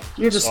it out.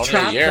 You're It's just only a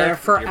trapped year. there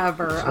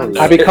forever.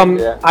 I become You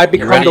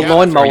the ready?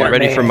 lawnmower Are you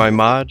ready man. for my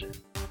mod?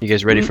 You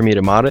guys ready for me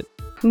to mod it?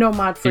 No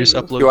mod for You you. just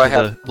upload Do I to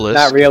have- the list.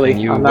 Not really.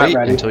 And you I'm not wait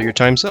ready. until your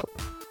time's up.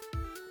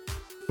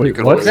 Wait,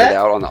 Could what? load it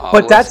out on the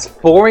But that's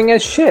boring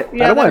as shit. I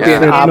don't want to be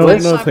an No,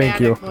 obelisk. no, thank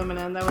you.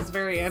 Luminen, that was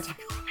very anti. I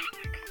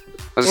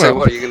was gonna say,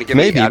 what are you gonna give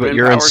maybe, me? but admin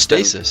you're in powers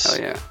then? stasis.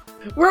 Hell yeah.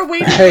 We're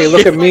waiting. Hey,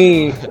 look at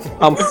me.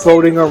 I'm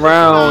floating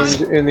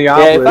around in the Yeah,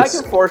 if I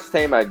obelisk. can force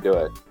tame, I'd do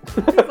it.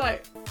 It's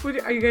like,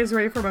 are you guys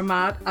ready for my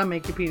mod? I'll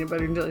make you peanut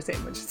butter and jelly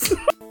sandwiches.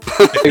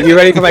 Are you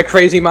ready for my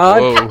crazy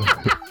mod? Whoa.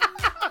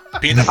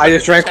 I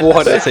just drank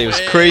water. That thing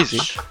was crazy.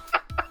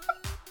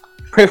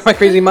 Ready for my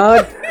crazy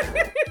mod?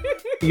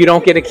 You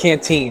don't get a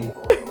canteen.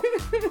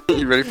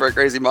 You ready for a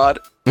crazy mod?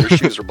 Your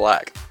shoes are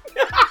black.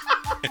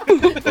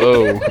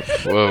 Whoa.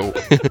 Whoa.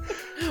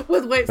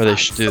 With white Are they,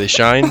 socks. do they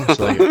shine? It's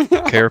like a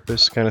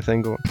carapace kind of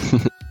thing going.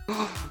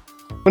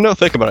 Well, no,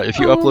 think about it. If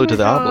you Oh upload to my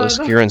the God.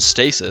 obelisk, you're in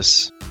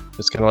stasis.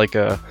 It's kind of like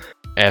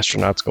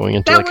astronauts going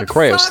into That like a would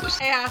cryosleep.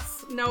 suck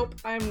ass. Nope,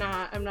 I'm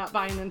not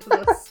buying into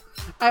this.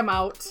 I'm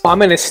out.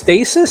 I'm in a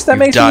stasis? That You've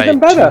makes it died even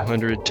better.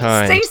 200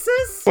 times.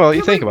 Stasis? Well, you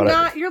You're think like about it.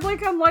 not, You're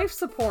like on life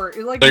support.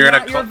 You're like So you're in a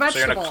not, you're a so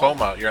you're in a vegetable.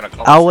 coma. You're in a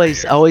coma. I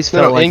always No,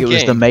 felt like it was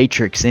in-game. the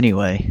Matrix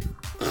anyway.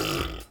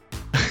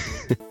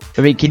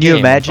 I mean, can you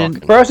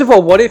imagine? First of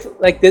all, what if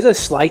there's a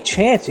slight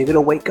chance you're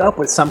gonna wake up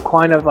with some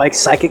kind of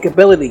psychic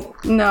ability?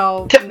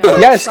 No.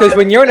 Yes, because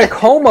when you're in a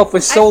coma for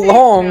so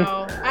long,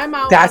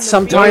 that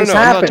sometimes happens.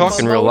 I'm not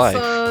talking real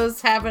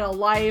life. Having a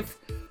life,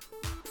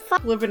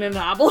 living in an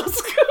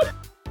obelisk.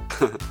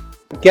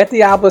 Get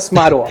the obelisk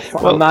mod off.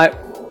 I'm not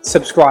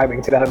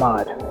subscribing to that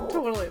mod.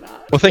 Totally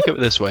not. Well, think of it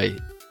this way: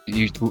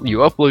 you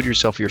upload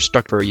yourself, you're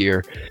stuck for a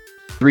year.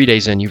 3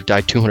 days in, you've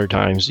died 200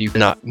 times. You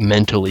cannot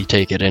mentally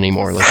take it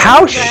anymore.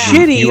 How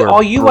shitty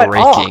are you at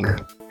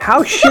ARK?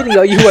 How shitty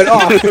are you at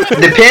ARK?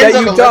 Depends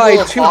on you the died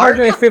level of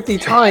 250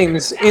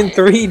 times in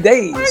 3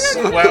 days.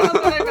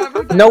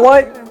 You know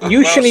what?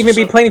 You shouldn't even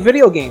be playing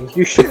video games.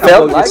 You should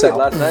upload yourself.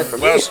 Last night for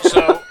me.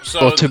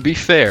 Well, to be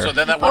fair, so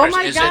then that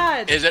wonders,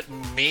 is it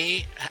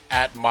me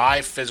at my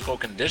physical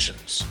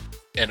conditions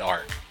in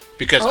ARK?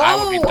 Because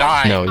I would be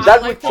dying. No,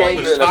 that would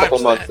change in a couple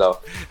months, though.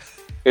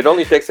 It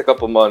only takes a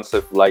couple months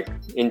of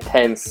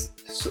intense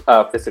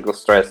physical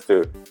stress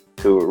to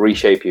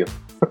reshape you.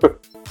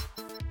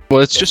 Well,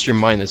 it's just your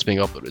mind that's being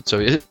uploaded, so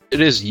it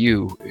is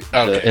you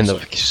in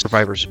the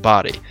survivor's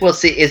body. Well,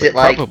 see, is it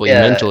probably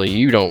mentally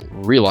you don't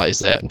realize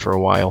that for a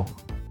while?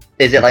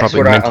 Is it like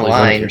Sword Art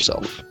Online,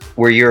 yourself,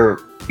 where your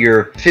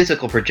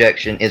physical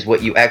projection is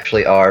what you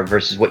actually are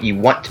versus what you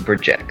want to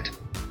project?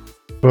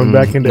 Going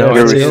back into your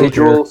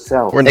residual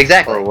self,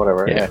 exactly, or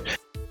whatever. Yeah.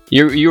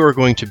 You are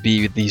going to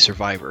be the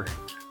survivor.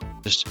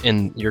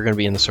 You're going to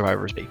be in the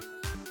survivor's body.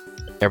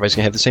 Everybody's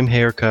going to have the same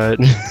haircut.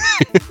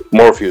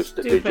 Morpheus,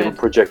 the digital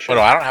projection. Oh,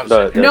 no, I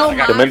don't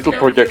have the mental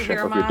projection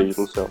of your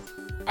digital self.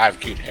 I have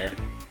cute hair.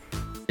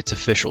 It's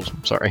official.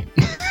 I'm sorry.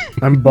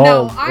 I'm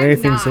bald. No,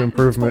 Anything's an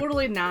improvement.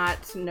 Totally not.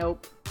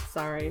 Nope.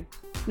 Sorry.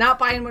 Not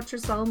buying what you're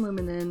selling,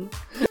 Luminen.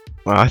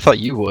 Well, I thought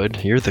you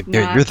would. You're the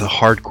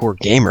hardcore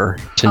gamer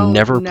to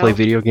never play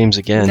video games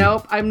again.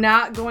 Nope. I'm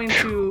not going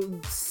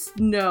to.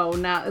 No,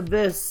 not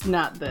this.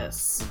 Not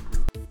this.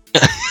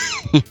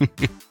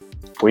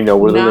 We know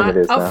where the limit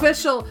is now.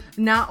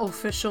 Not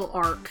official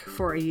ARK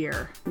for a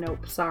year.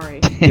 Nope,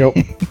 sorry. Nope.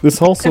 This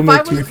also if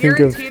makes I me was think of...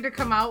 guaranteed to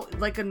come out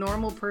like a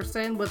normal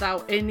person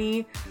without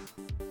any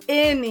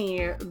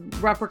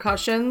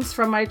repercussions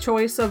from my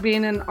choice of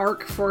being in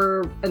ARK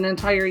for an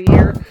entire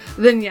year,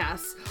 then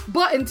yes.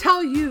 But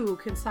until you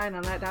can sign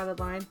on that dotted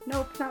line,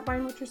 nope, not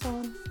buying what you're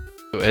selling.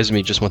 So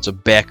Esme just wants a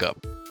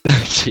backup.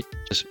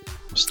 Just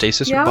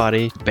stasis her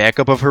body,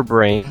 backup of her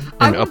brain,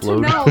 and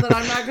upload. I want to know that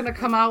I'm not going to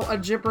come out a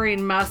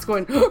gibbering mess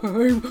going,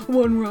 I'm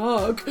one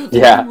rock,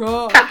 one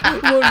rock.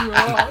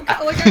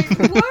 Like,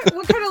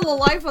 what kind of a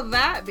life would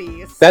that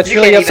be? That's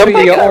really up to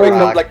your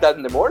own like that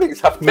in the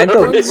mornings.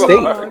 Mental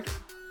state.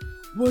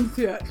 One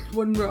set,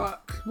 one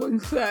rock, one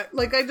set.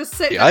 Like, I just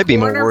sit I'd be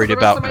more worried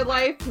about my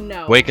life.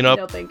 No, waking up.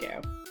 No, thank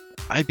you.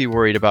 I'd be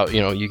worried about,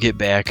 you get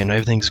back and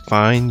everything's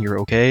fine, you're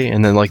okay,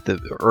 and then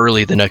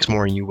the next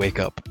morning you wake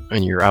up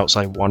and you're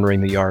outside wandering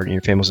the yard and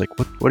your family's like,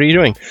 what are you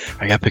doing?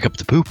 I gotta pick up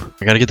the poop.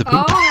 I gotta get the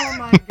poop. Oh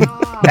my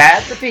god.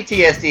 That's the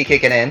PTSD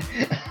kicking in.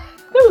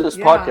 There was this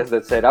podcast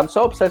that said, I'm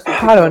so obsessed with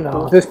I don't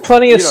know. There's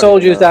plenty of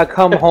soldiers that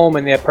come home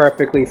and they're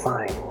perfectly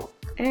fine.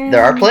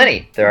 There are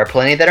plenty. There are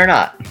plenty that are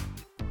not.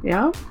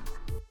 Yeah.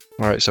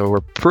 All right, so we're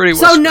pretty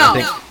well. So no.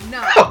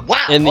 Oh,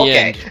 wow. In the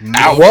end,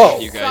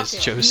 you guys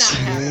chose to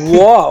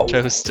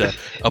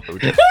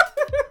upload it.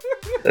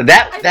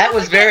 That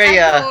was very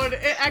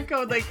It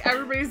echoed like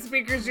everybody's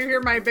speakers. You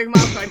hear my big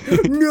mouth going,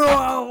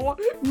 no.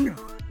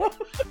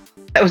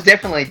 That was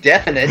definitely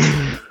definite.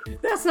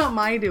 That's not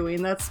my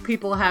doing. That's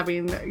people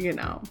having,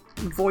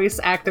 voice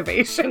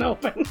activation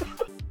open.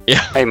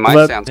 Yeah. Hey,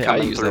 my sound's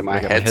coming through my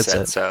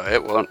headset, so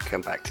it won't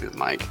come back to the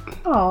mic.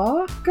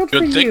 Aw, good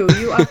for you.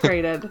 You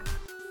upgraded.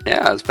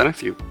 Yeah, it's been a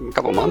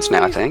couple months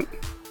now, I think.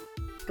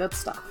 Good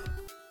stuff.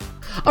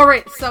 All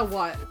right, so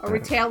what? Are we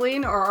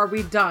tailing or are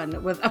we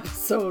done with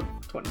episode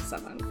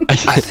 27? I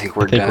think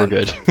we're done. We're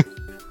good.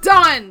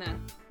 Done!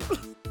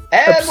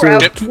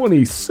 Episode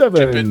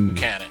 27.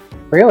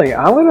 Really?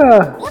 I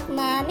wanna... Look,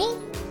 Mommy.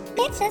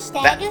 That's a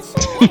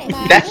Stegosaurus,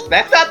 Mommy.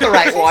 That's not the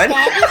right one.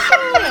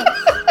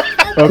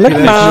 Okay, Look,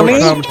 that's Mommy.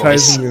 more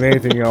traumatizing than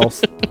anything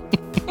else.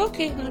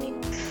 Okay, honey.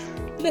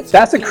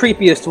 That's the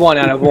creepiest one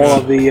out of all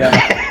of the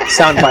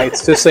sound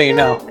bites, just so you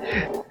know.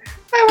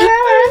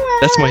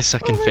 That's my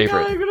second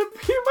favorite. God, I'm gonna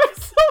pee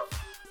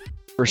myself.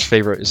 First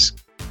favorite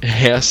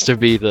has to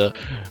be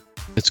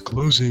it's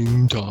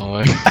closing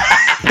time.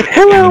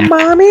 Hello,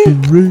 Mommy.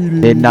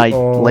 Midnight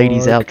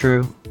ladies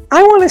outro.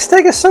 I want a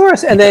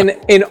Stegosaurus. And then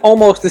in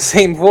almost the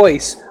same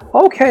voice,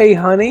 okay,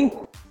 honey.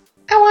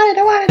 I want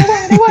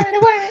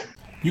it.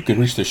 You can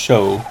reach the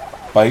show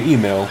by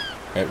email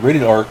at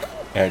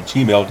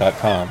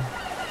ratedark@gmail.com.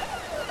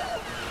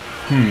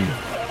 You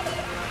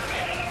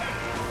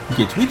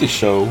can tweet the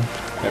show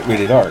at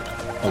ratedark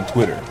on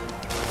Twitter.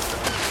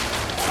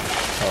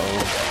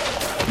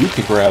 You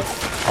can grab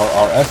our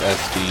RSS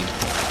feed,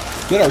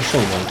 get our show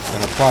notes,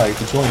 and apply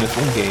to join us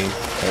in-game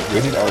at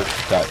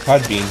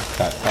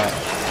ratedark.podbean.com.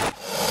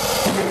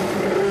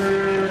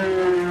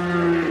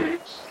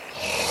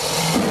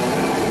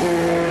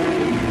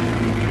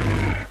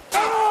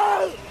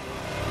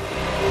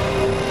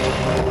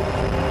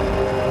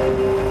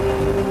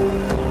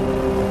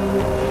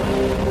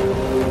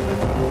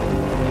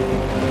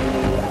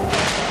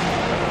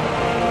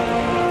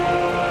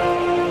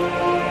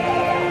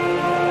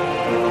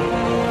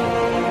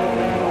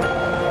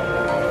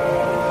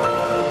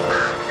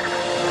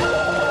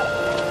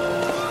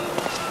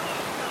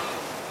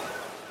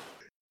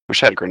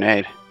 wish I had a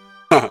grenade.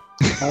 A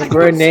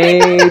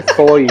grenade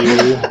for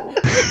you.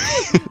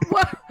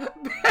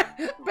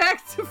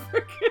 Back to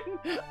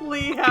freaking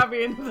Lee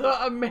having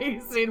the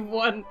amazing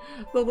one,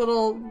 the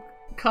little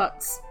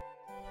cuts.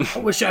 I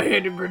wish I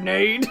had a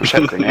grenade. Wish I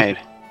had a grenade.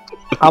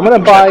 I'm gonna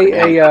buy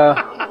a.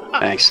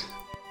 Thanks.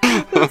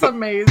 That's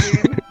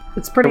amazing.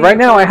 It's pretty. Right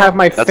now, I have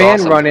my That's fan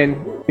awesome.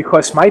 running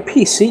because my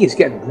PC is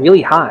getting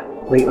really hot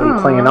lately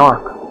playing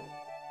Ark.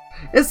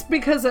 It's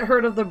because it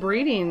heard of the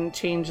breeding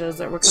changes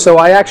that were. So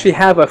I actually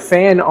have a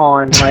fan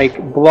on,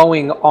 like,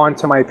 blowing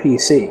onto my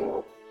PC.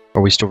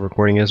 Are we still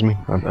recording, Esme?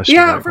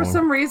 Yeah, for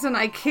some reason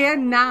I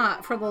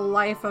cannot, for the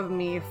life of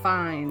me,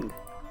 find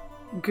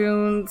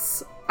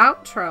Goon's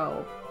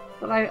outro,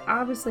 but I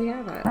obviously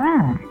have it.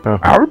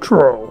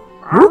 Outro.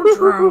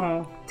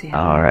 Damn.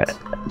 All right.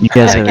 You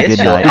guys have a good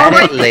night. All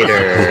right,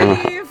 later.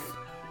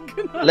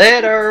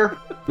 Later.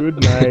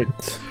 Good night.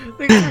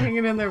 Thanks for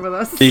hanging in there with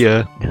us. See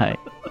ya. Good night.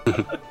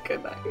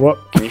 Good night.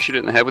 What? Can you shoot it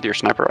in the head with your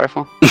sniper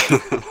rifle?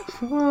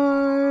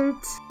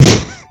 What?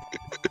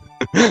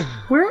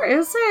 Where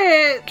is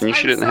it? Can you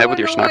shoot it in the head with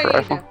your sniper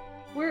annoyed. rifle?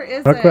 Where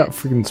is Talk it? about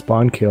freaking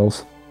spawn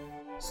kills.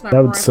 Sniper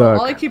That would rifle. suck.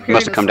 All I keep You hearing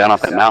must have is come down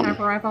off that mountain.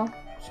 Sniper rifle.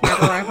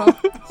 Sniper rifle.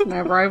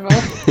 Sniper rifle.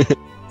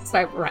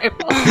 Sniper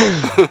rifle.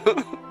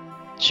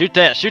 Shoot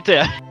that! Shoot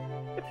that!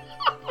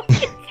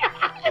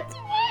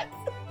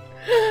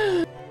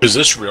 Is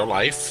this real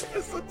life?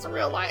 It's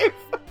real life.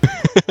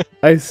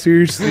 I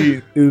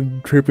seriously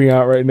am tripping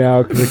out right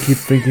now because I keep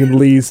thinking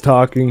Lee's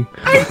talking.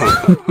 I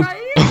know, right?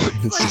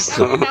 It's like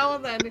every now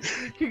and then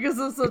he gives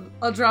us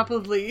a drop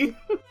of Lee.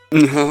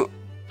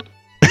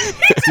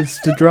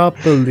 Just to drop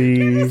the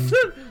Lee.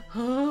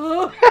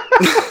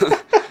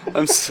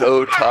 I'm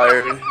so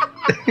tired.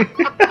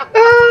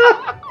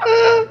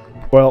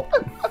 Well,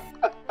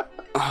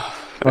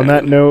 on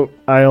that note,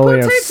 I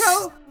only have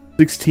Potato.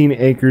 16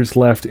 acres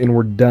left and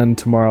we're done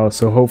tomorrow,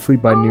 so hopefully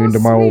by noon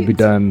tomorrow we'll be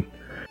done.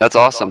 That's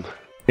awesome.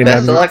 And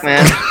Best of luck,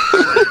 man.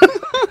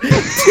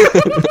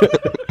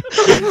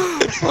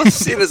 Well,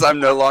 seeing as I'm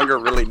no longer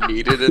really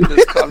needed in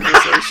this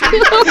conversation,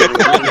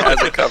 everyone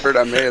has it covered,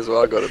 I may as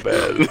well go to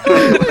bed.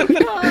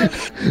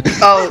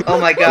 Oh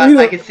my god,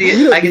 I can see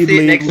it. I can see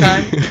it next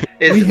time.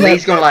 Is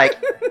Lee's gonna like,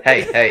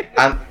 hey,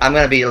 I'm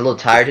gonna be a little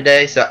tired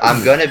today, so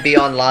I'm gonna be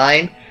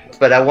online,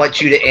 but I want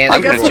you to answer.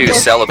 I'm gonna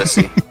choose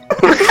celibacy.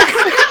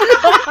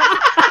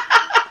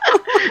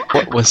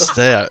 What was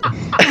that?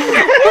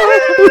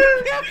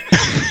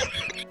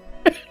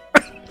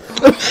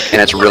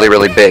 And it's really,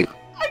 really big.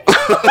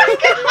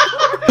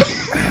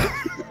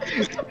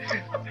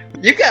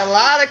 You got a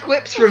lot of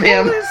quips from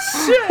him.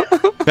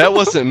 Shit. That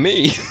wasn't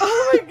me.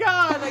 Oh my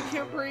god, I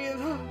can't breathe.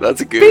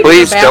 That's good.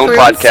 Please don't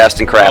podcast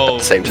and crap at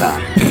the same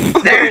time.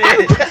 There it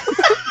is.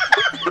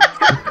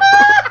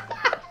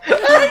 I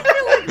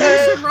feel like you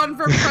should run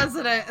for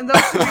president, and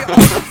that should be all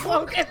the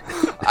slogan.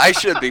 I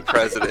should be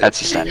president.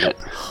 That's a sentiment.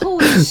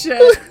 Holy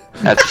shit.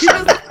 That's a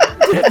sentiment.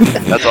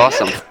 That's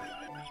awesome.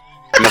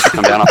 You must have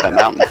come down off that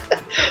mountain.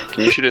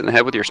 Can you shoot it in the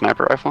head with your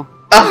sniper rifle?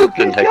 Oh,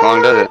 didn't take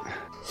long, does it?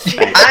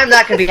 I'm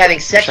not gonna be having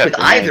sex with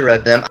either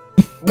of them.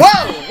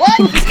 Whoa! What?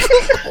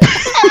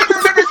 I don't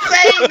remember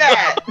saying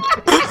that.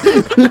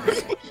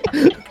 I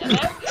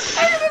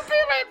didn't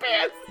pee my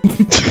pants.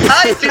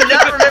 I do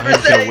not remember I'm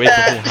gonna saying wake the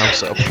that. whole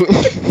house up.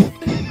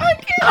 I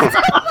can't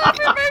stop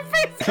laughing. My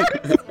face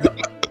hurts.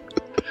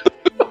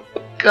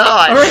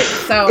 God. All right,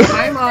 so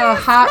I'm a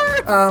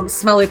hot,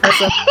 smelly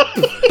person.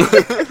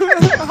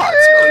 Hot,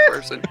 smelly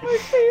person. My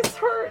face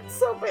hurts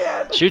so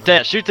bad. Shoot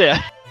that! Shoot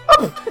that!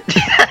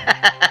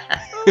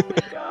 Oh my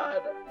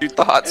god. Shoot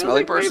the hot, I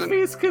smelly don't think person. My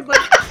face could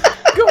like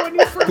go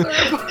any further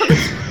apart.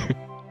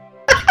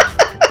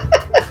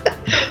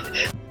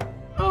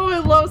 Oh, I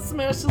love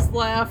Smash's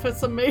laugh.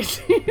 It's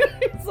amazing.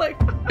 It's like,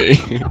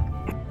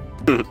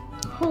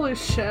 holy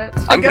shit.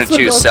 I'm gonna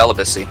choose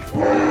celibacy.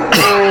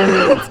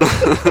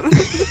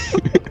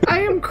 I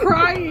am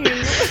crying.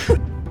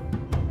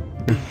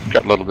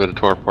 Got a little bit of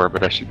torpor,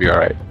 but I should be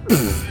alright.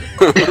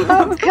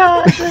 Oh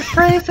god, the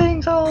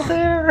phrasing's all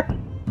there.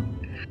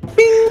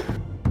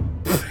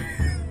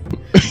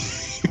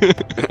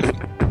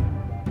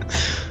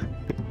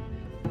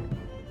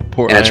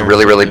 Poor And it's Iron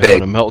really, really Man big.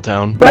 having a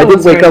meltdown. I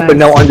did wake up with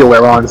no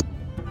underwear on.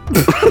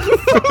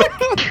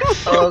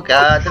 Oh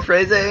god, the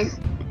phrasing.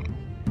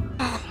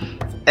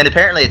 And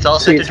apparently it's all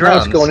See, set to it's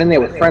nice drums. going in there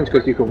with friends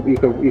because you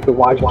could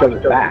watch each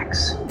other's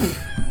backs.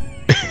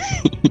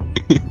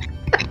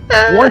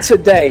 Once a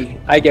day,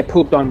 I get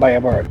pooped on by a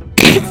bird.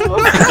 Yeah,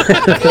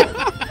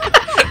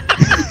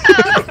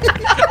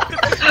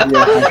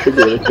 I should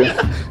do it too.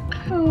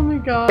 Oh my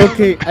god.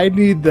 Okay, I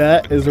need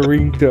that as a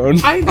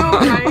ringtone. I know,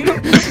 right?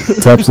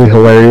 It's absolutely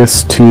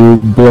hilarious to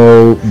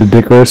blow the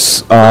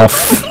Dickerus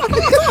off.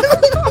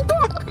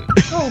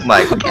 Oh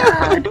my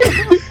god.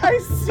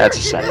 That's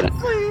a sentiment.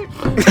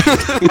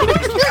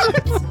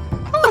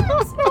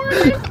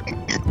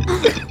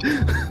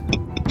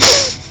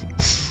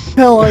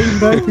 Hell, I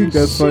think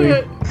that's funny.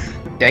 Shit.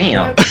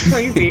 Damn. That's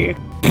crazy.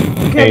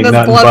 Ain't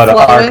nothing but an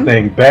art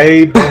thing,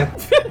 babe.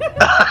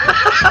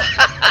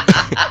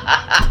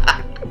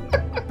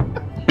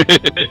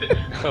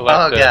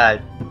 Oh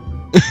god.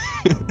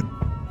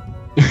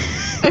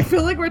 I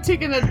feel like we're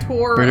taking a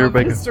tour of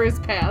history's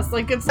past.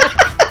 Like it's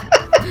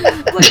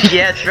like,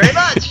 yes, very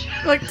much.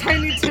 Like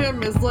Tiny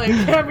Tim is like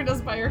having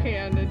us by our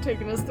hand and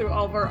taking us through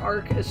all of our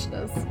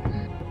archishness.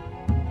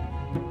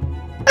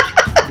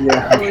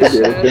 Yeah. Holy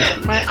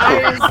shit. My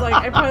eyes, like,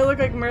 I probably look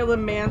like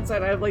Marilyn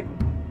Manson. I have like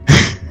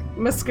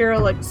mascara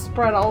like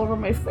spread all over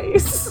my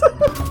face.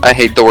 I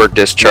hate the word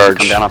discharge.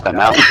 Come down off that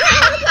mountain.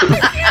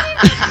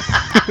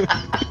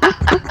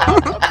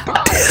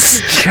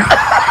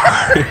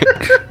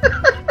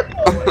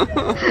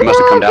 You must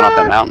have come down off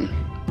that mountain.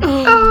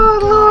 Oh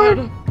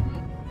Lord.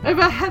 I have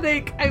a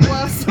headache. I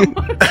laughed so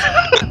much.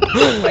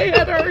 My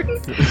head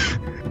hurts.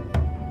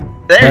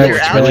 There's your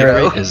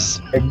outro.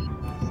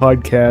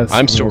 Podcast.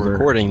 I'm still over.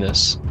 recording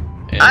this,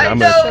 and I I'm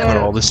know. gonna cut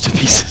all this to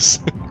pieces.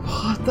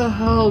 What the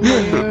hell,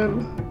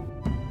 man?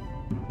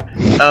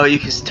 Oh, you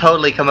could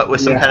totally come up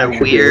with some kind of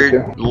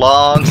weird,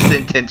 long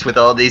sentence with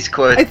all these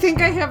quotes. I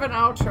think I have an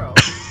outro.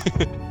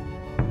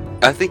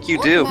 I think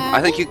you do. I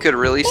think you could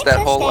release that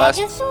whole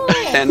last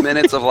 10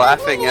 minutes of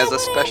laughing as a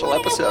special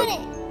episode.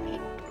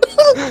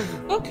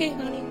 Okay,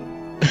 honey.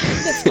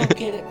 Let's go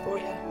get it for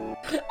you.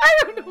 I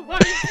don't know why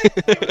you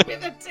gave me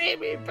the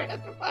taming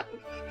pantomime.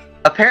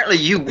 Apparently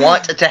you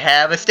want to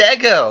have a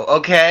stego,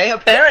 okay?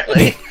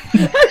 Apparently.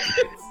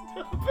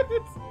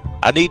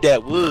 I need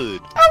that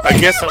wood. I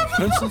guess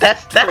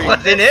that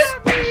wasn't it.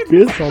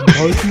 Yes, I'm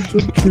punching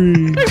some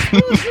trees.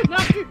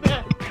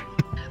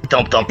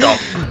 Dump.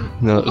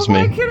 No, that was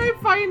Why me. can't I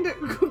find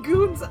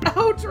Goon's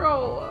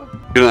outro?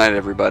 Good night,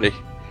 everybody.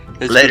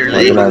 It's Later, been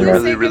lady.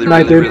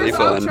 really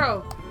fun.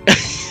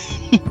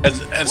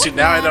 And see,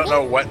 now I don't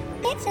know what.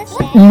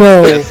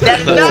 No.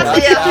 That's not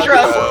the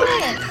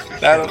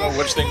outro. I don't know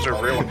which things are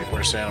real when people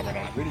are saying them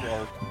or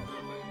not.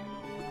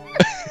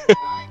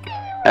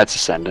 That's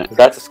Ascendant.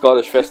 That's a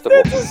Scottish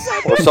festival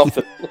or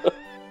something.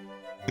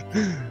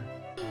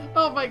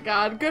 Oh my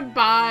god,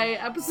 goodbye.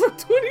 Episode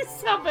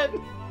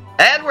 27.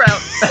 And we're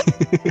out.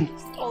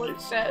 Holy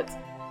shit.